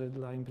malarzy,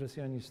 dla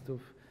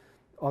impresjonistów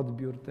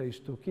odbiór tej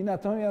sztuki.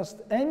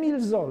 Natomiast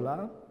Emil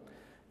Zola,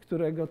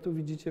 którego tu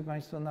widzicie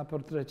Państwo na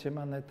portrecie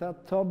Maneta,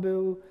 to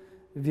był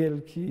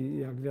wielki,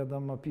 jak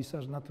wiadomo,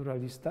 pisarz,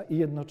 naturalista i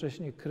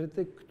jednocześnie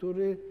krytyk,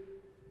 który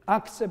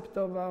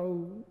akceptował,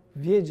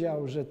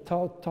 wiedział, że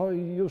to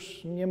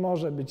już nie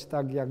może być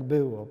tak, jak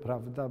było,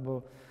 prawda,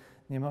 bo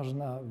nie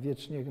można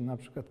wiecznie na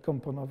przykład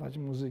komponować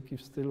muzyki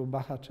w stylu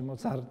Bacha czy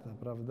Mozarta,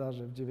 prawda,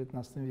 że w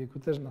XIX wieku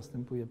też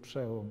następuje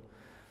przełom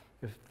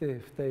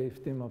w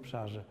tym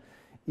obszarze.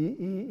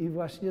 I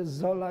właśnie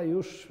Zola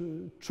już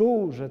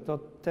czuł, że to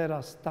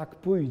teraz tak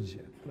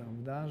pójdzie,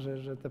 prawda,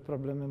 że te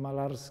problemy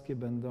malarskie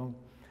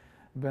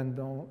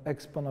będą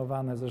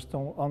eksponowane.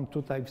 Zresztą on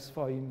tutaj w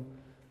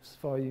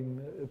swoim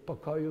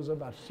pokoju,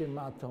 zobaczcie,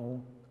 ma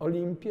tą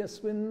Olimpię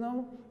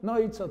słynną, no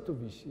i co tu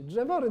wisi?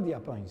 Drzeworyt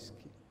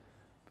japoński,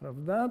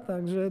 prawda?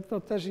 Także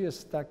to też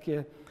jest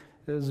takie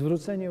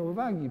zwrócenie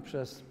uwagi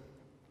przez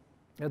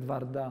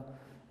Edwarda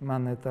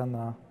Maneta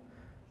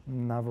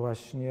na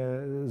właśnie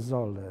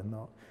Zolę.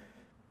 No.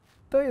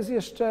 To jest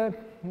jeszcze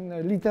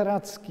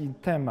literacki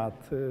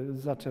temat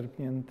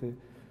zaczerpnięty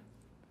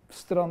w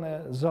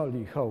stronę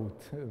Zoli,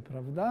 hołd,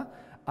 prawda?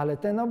 Ale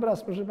ten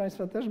obraz, proszę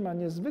Państwa, też ma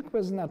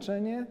niezwykłe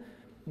znaczenie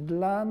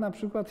dla na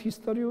przykład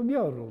historii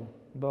ubioru,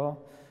 bo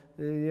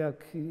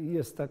jak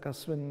jest taka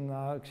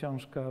słynna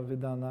książka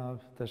wydana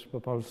też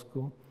po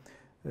polsku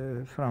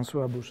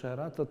François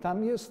Bouchera, to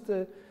tam jest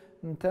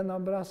ten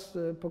obraz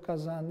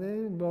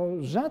pokazany, bo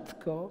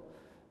rzadko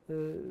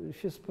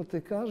się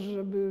spotyka,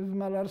 żeby w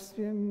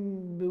malarstwie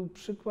był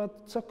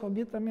przykład, co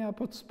kobieta miała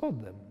pod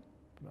spodem,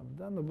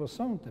 prawda? No bo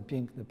są te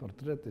piękne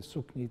portrety,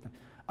 suknie,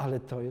 ale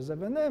to jest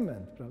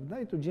ewenement, prawda?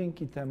 I tu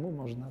dzięki temu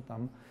można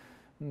tam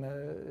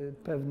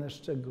pewne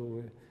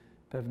szczegóły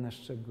pewne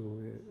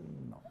szczegóły.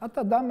 No. A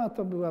ta dama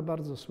to była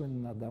bardzo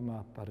słynna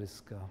dama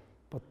paryska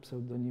pod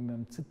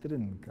pseudonimem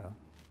Cytrynka.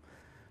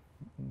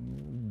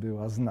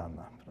 Była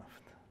znana, prawda?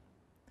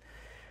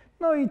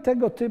 No i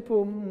tego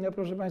typu,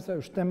 proszę Państwa,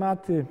 już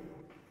tematy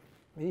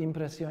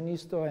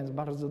impresjonistów, a więc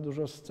bardzo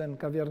dużo scen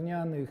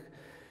kawiarnianych,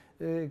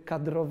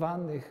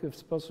 kadrowanych w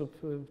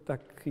sposób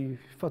taki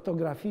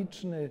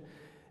fotograficzny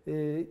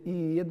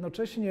i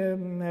jednocześnie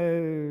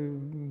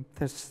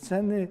te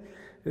sceny,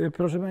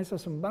 proszę Państwa,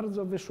 są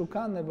bardzo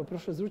wyszukane, bo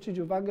proszę zwrócić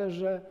uwagę,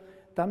 że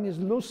tam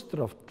jest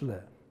lustro w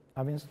tle,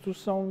 a więc tu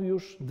są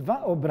już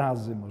dwa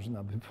obrazy,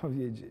 można by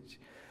powiedzieć.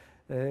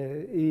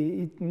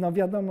 I no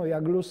wiadomo,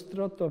 jak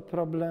lustro, to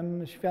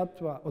problem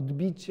światła,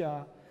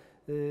 odbicia,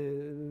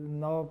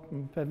 no,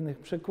 pewnych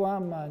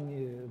przekłamań,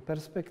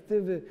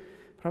 perspektywy,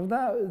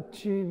 prawda?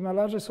 Ci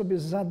malarze sobie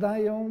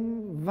zadają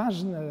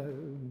ważne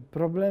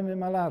problemy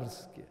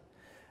malarskie.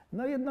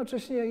 No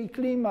jednocześnie i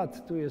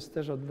klimat tu jest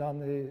też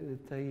oddany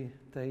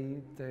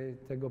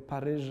tego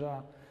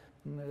Paryża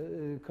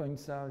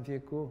końca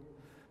wieku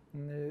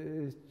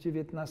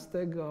XIX,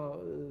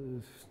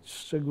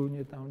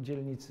 szczególnie tam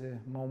dzielnicy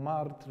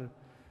Montmartre,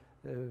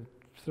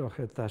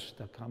 trochę też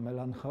taka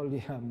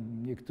melancholia,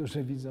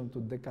 niektórzy widzą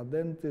tu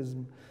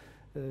dekadentyzm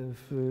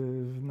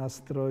w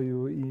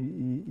nastroju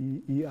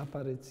i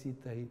aparycji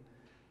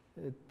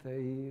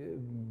tej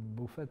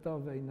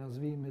bufetowej,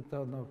 nazwijmy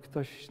to. No,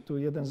 ktoś tu,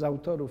 jeden z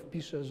autorów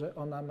pisze, że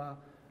ona ma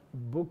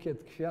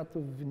bukiet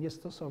kwiatów w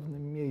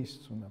niestosownym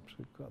miejscu na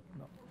przykład.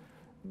 No.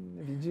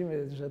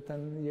 Widzimy, że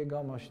ten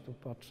jegomość tu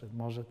podszedł.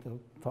 Może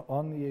to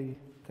on jej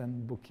ten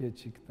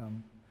bukiecik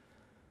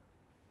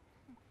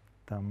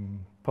tam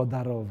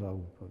podarował,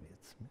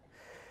 powiedzmy.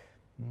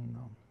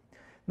 No.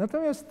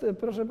 Natomiast,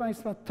 proszę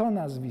Państwa, to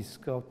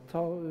nazwisko,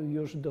 to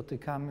już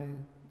dotykamy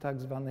tak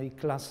zwanej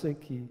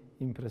klasyki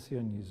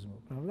impresjonizmu,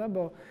 prawda?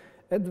 Bo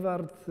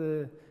Edward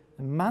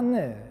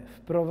Manet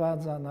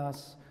wprowadza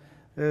nas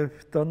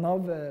w to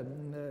nowe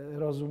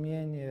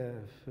rozumienie,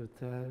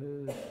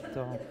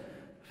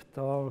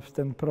 w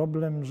ten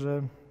problem,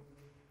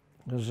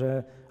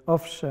 że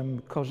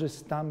owszem,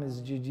 korzystamy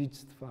z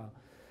dziedzictwa,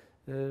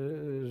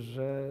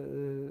 że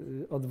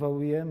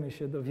odwołujemy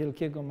się do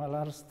wielkiego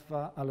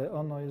malarstwa, ale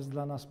ono jest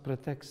dla nas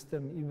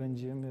pretekstem i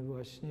będziemy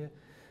właśnie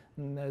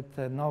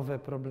te nowe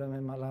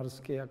problemy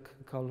malarskie,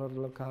 jak kolor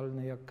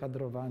lokalny, jak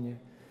kadrowanie,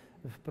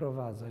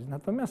 wprowadzać.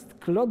 Natomiast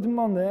Claude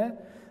Monet,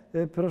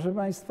 proszę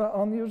Państwa,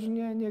 on już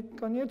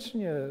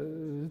niekoniecznie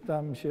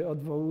tam się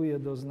odwołuje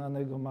do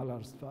znanego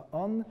malarstwa.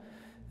 On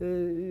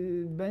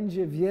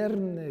będzie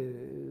wierny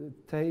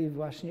tej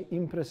właśnie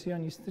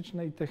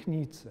impresjonistycznej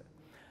technice,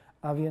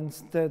 a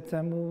więc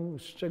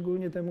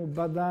szczególnie temu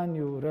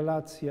badaniu,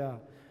 relacja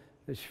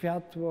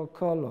światło,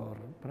 kolor,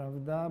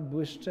 prawda,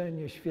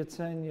 błyszczenie,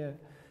 świecenie,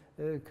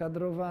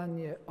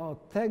 kadrowanie,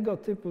 tego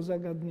typu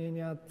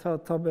zagadnienia,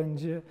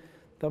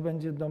 to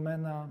będzie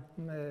domena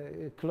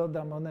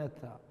Claude'a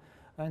Moneta.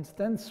 A więc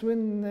ten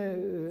słynny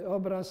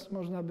obraz,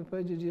 można by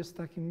powiedzieć, jest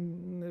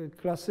takim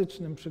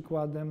klasycznym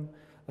przykładem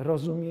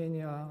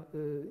rozumienia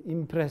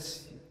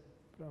impresji,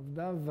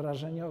 prawda,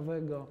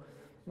 wrażeniowego,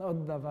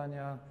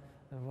 oddawania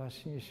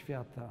właśnie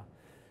świata.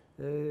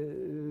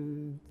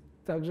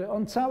 Także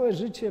on całe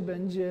życie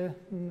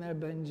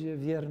będzie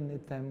wierny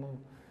temu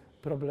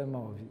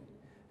problemowi.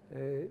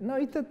 No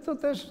i to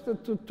też,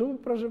 tu,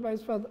 proszę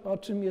Państwa, o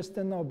czym jest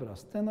ten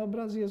obraz? Ten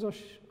obraz jest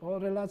o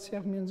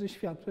relacjach między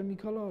światłem i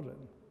kolorem,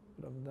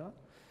 prawda?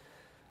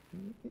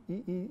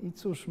 I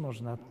cóż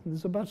można,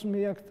 zobaczmy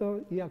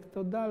jak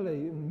to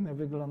dalej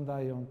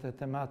wyglądają te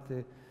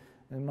tematy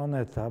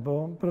Moneta,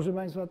 bo proszę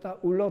Państwa, ta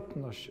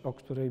ulotność, o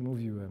której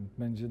mówiłem,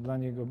 będzie dla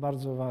niego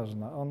bardzo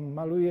ważna. On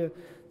maluje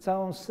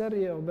całą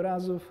serię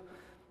obrazów,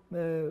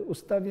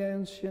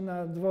 ustawiając się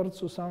na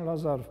dworcu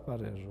Saint-Lazare w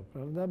Paryżu,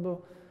 prawda?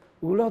 Bo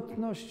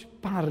ulotność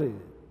pary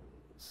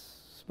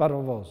z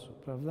parowozu,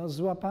 prawda?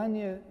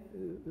 Złapanie,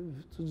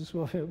 w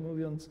cudzysłowie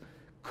mówiąc,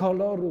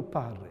 koloru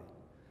pary,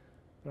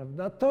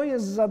 prawda? To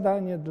jest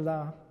zadanie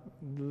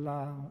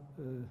dla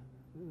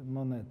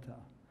Moneta.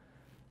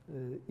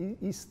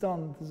 I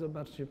stąd,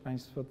 zobaczcie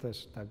Państwo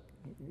też tak,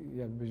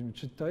 jakbyśmy,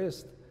 czy to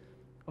jest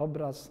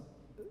obraz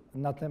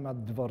na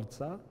temat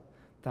dworca?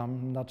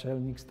 Tam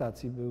naczelnik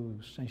stacji był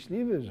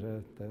szczęśliwy,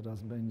 że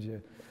teraz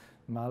będzie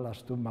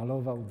malarz tu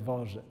malował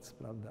dworzec,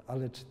 prawda?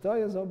 Ale czy to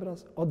jest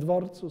obraz o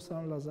dworcu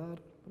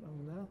Saint-Lazare,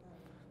 prawda?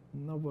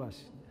 No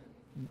właśnie.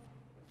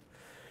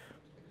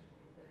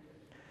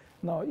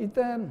 No i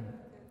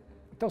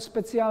to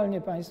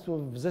specjalnie Państwu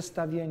w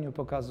zestawieniu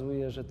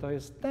pokazuje, że to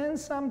jest ten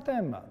sam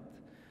temat.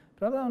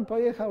 Prawda? On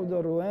pojechał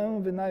do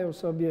Rouen, wynajął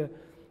sobie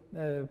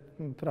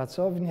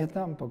pracownię,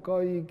 tam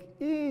pokoik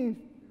i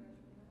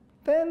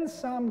ten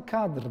sam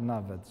kadr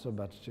nawet,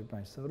 zobaczcie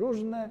Państwo,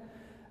 różne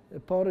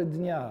pory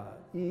dnia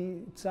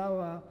i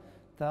cała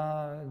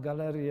ta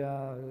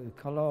galeria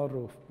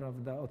kolorów,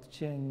 prawda,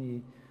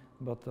 odcieni,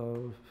 bo to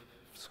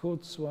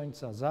wschód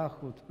słońca,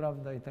 zachód,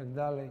 prawda, i tak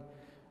dalej.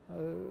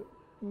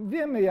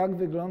 Wiemy, jak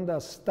wygląda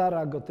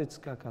stara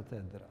gotycka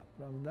katedra,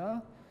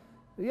 prawda?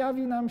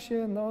 jawi nam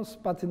się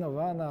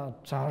spatynowana,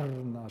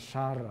 czarna,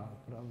 szara,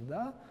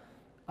 prawda?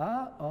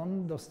 A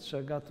on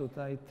dostrzega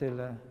tutaj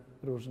tyle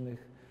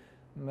różnych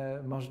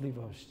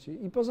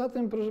możliwości. I poza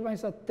tym, proszę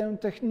Państwa, tę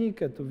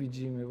technikę tu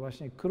widzimy,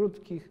 właśnie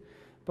krótkich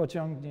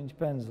pociągnięć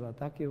pędzla,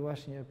 takie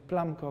właśnie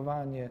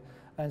plamkowanie,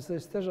 a więc to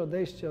jest też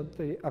odejście od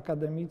tej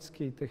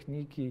akademickiej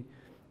techniki,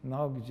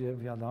 gdzie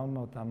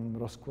wiadomo, tam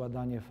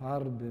rozkładanie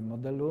farby,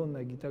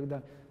 modelunek i tak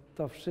dalej.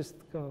 To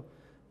wszystko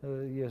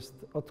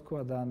jest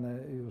odkładane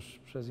już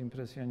przez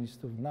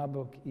impresjonistów na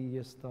bok i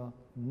jest to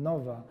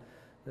nowa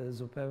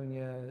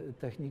zupełnie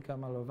technika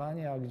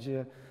malowania,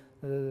 gdzie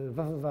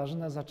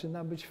ważna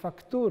zaczyna być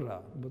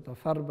faktura, bo ta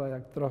farba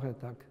jak trochę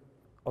tak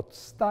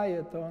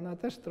odstaje, to ona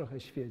też trochę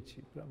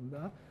świeci,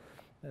 prawda,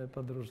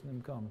 pod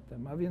różnym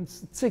kątem. A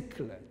więc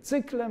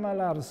cykle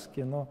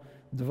malarskie,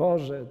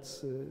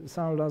 Dworzec,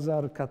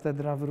 Saint-Lazare,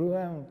 katedra w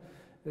Rouen,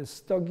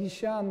 stogi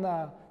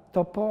siana,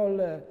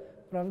 topole,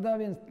 prawda,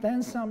 więc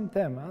ten sam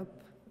temat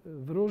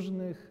w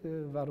różnych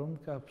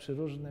warunkach, przy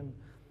różnym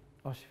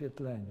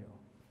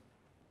oświetleniu.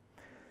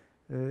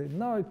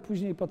 No i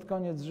później pod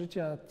koniec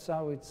życia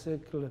cały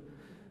cykl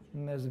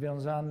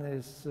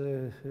związany z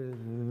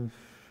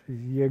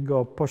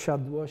jego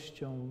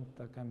posiadłością,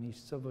 taka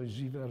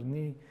miejscowość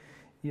Giverny,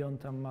 i on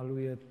tam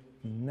maluje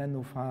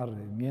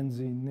nenufary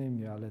między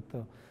innymi, ale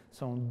to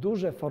są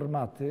duże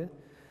formaty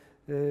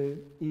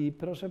i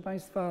proszę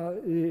Państwa,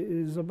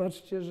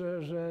 zobaczcie,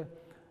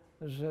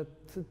 że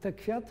te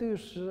kwiaty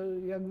już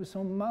jakby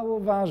są mało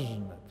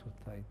ważne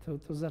tutaj.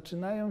 To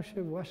zaczynają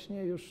się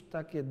właśnie już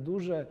takie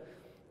duże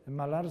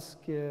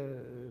malarskie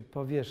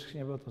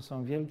powierzchnie, bo to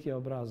są wielkie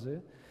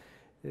obrazy,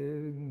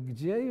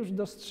 gdzie już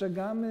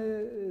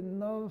dostrzegamy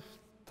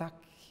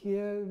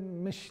takie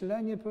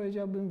myślenie,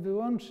 powiedziałbym,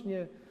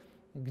 wyłącznie,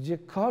 gdzie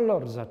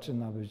kolor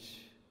zaczyna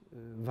być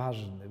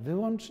ważny,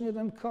 wyłącznie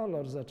ten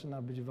kolor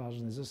zaczyna być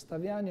ważny,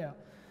 zestawiania,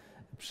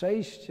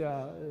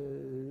 przejścia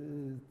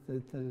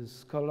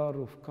z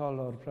koloru w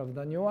kolor,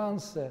 prawda,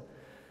 niuanse.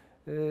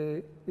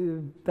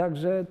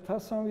 Także to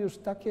są już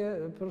takie,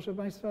 proszę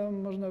Państwa,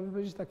 można by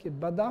powiedzieć, takie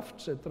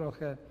badawcze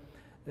trochę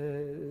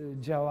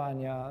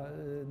działania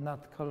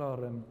nad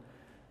kolorem,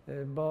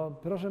 bo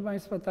proszę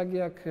Państwa, tak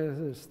jak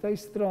z tej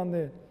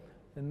strony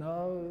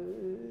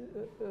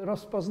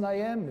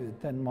rozpoznajemy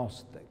ten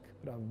mostek,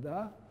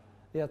 prawda?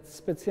 Ja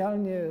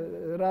specjalnie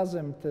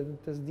razem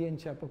te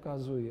zdjęcia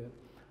pokazuję,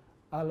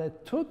 ale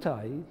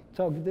tutaj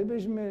to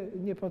gdybyśmy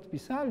nie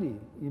podpisali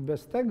i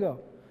bez tego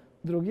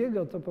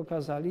drugiego to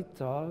pokazali,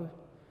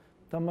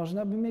 to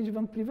można by mieć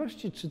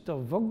wątpliwości, czy to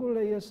w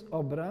ogóle jest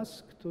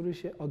obraz, który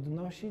się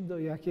odnosi do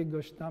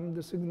jakiegoś tam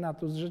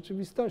desygnatu z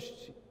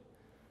rzeczywistości,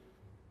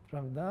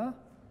 prawda?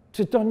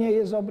 Czy to nie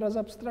jest obraz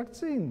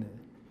abstrakcyjny?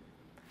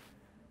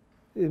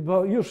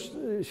 Bo już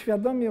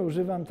świadomie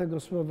używam tego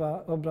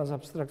słowa obraz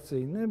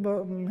abstrakcyjny,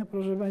 bo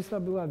proszę Państwa,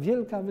 była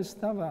wielka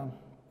wystawa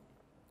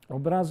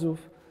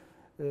obrazów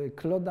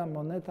Claude'a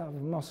Moneta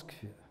w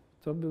Moskwie.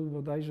 To był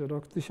bodajże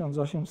rok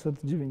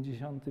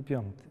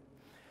 1895.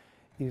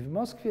 I w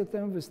Moskwie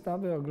tę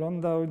wystawę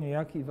oglądał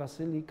niejaki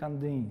Wasylij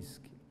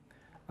Kandyński.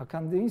 A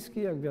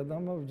Kandyński, jak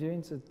wiadomo, w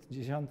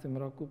 1910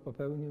 roku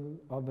popełnił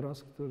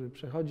obraz, który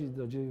przechodzi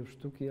do dziejów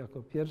sztuki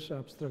jako pierwsza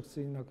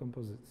abstrakcyjna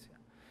kompozycja.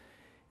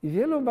 I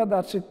wielu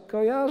badaczy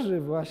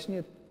kojarzy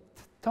właśnie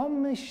to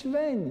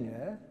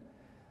myślenie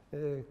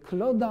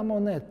Claude'a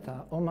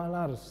Moneta o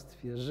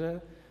malarstwie,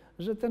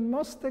 że ten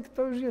mostek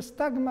to już jest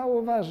tak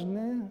mało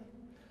ważny,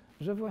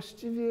 że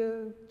właściwie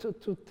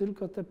tu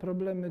tylko te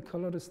problemy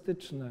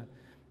kolorystyczne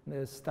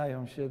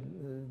stają się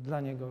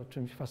dla niego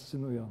czymś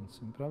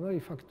fascynującym, prawda? I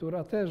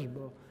faktura też,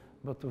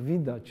 bo tu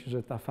widać,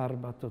 że ta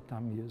farba to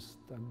tam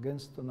jest tak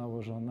gęsto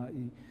nałożona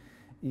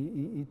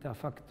i ta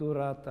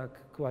faktura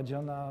tak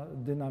kładziona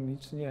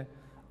dynamicznie,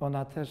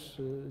 ona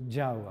też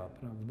działa,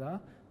 prawda?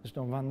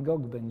 Zresztą Van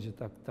Gogh będzie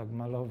tak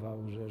malował,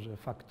 że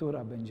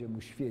faktura będzie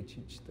mu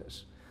świecić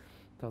też.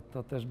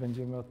 To też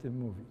będziemy o tym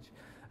mówić.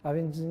 A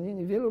więc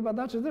wielu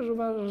badaczy też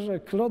uważa, że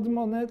Claude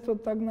Monet to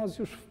tak nas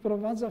już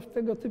wprowadza w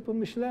tego typu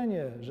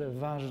myślenie, że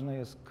ważny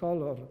jest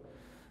kolor,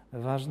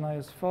 ważna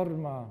jest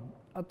forma,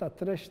 a ta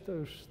treść to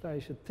już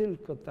staje się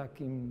tylko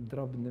takim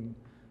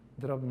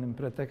drobnym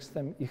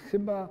pretekstem i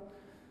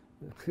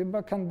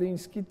chyba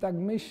Kandyński tak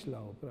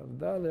myślał,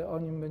 prawda? Ale o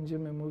nim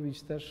będziemy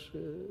mówić też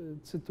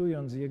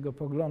cytując jego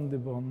poglądy,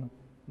 bo on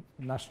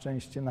na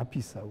szczęście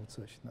napisał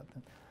coś na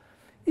ten.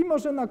 I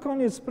może na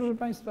koniec, proszę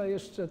Państwa,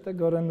 jeszcze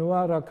tego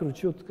Renoira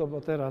króciutko,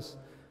 bo teraz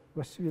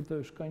właściwie to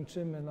już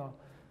kończymy,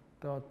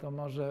 to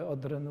może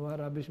od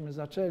Renoira byśmy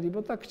zaczęli,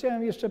 bo tak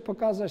chciałem jeszcze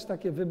pokazać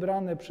takie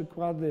wybrane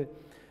przykłady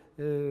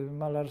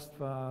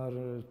malarstwa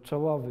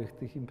czołowych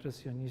tych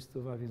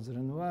impresjonistów, a więc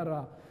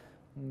Renoira,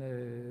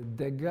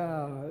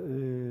 Degas,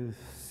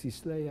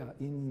 Sisleya,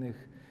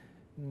 innych.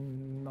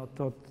 No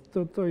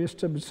to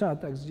jeszcze by trzeba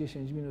tak z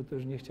 10 minut, to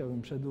już nie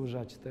chciałbym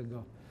przedłużać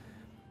tego.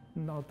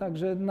 No,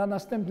 także na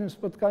następnym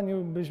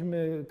spotkaniu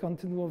byśmy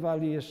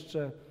kontynuowali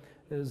jeszcze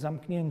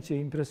zamknięcie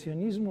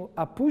impresjonizmu,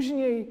 a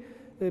później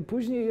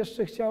Później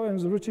jeszcze chciałem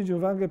zwrócić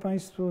uwagę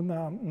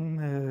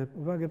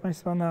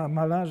Państwa na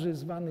malarzy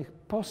zwanych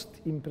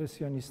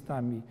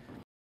postimpresjonistami.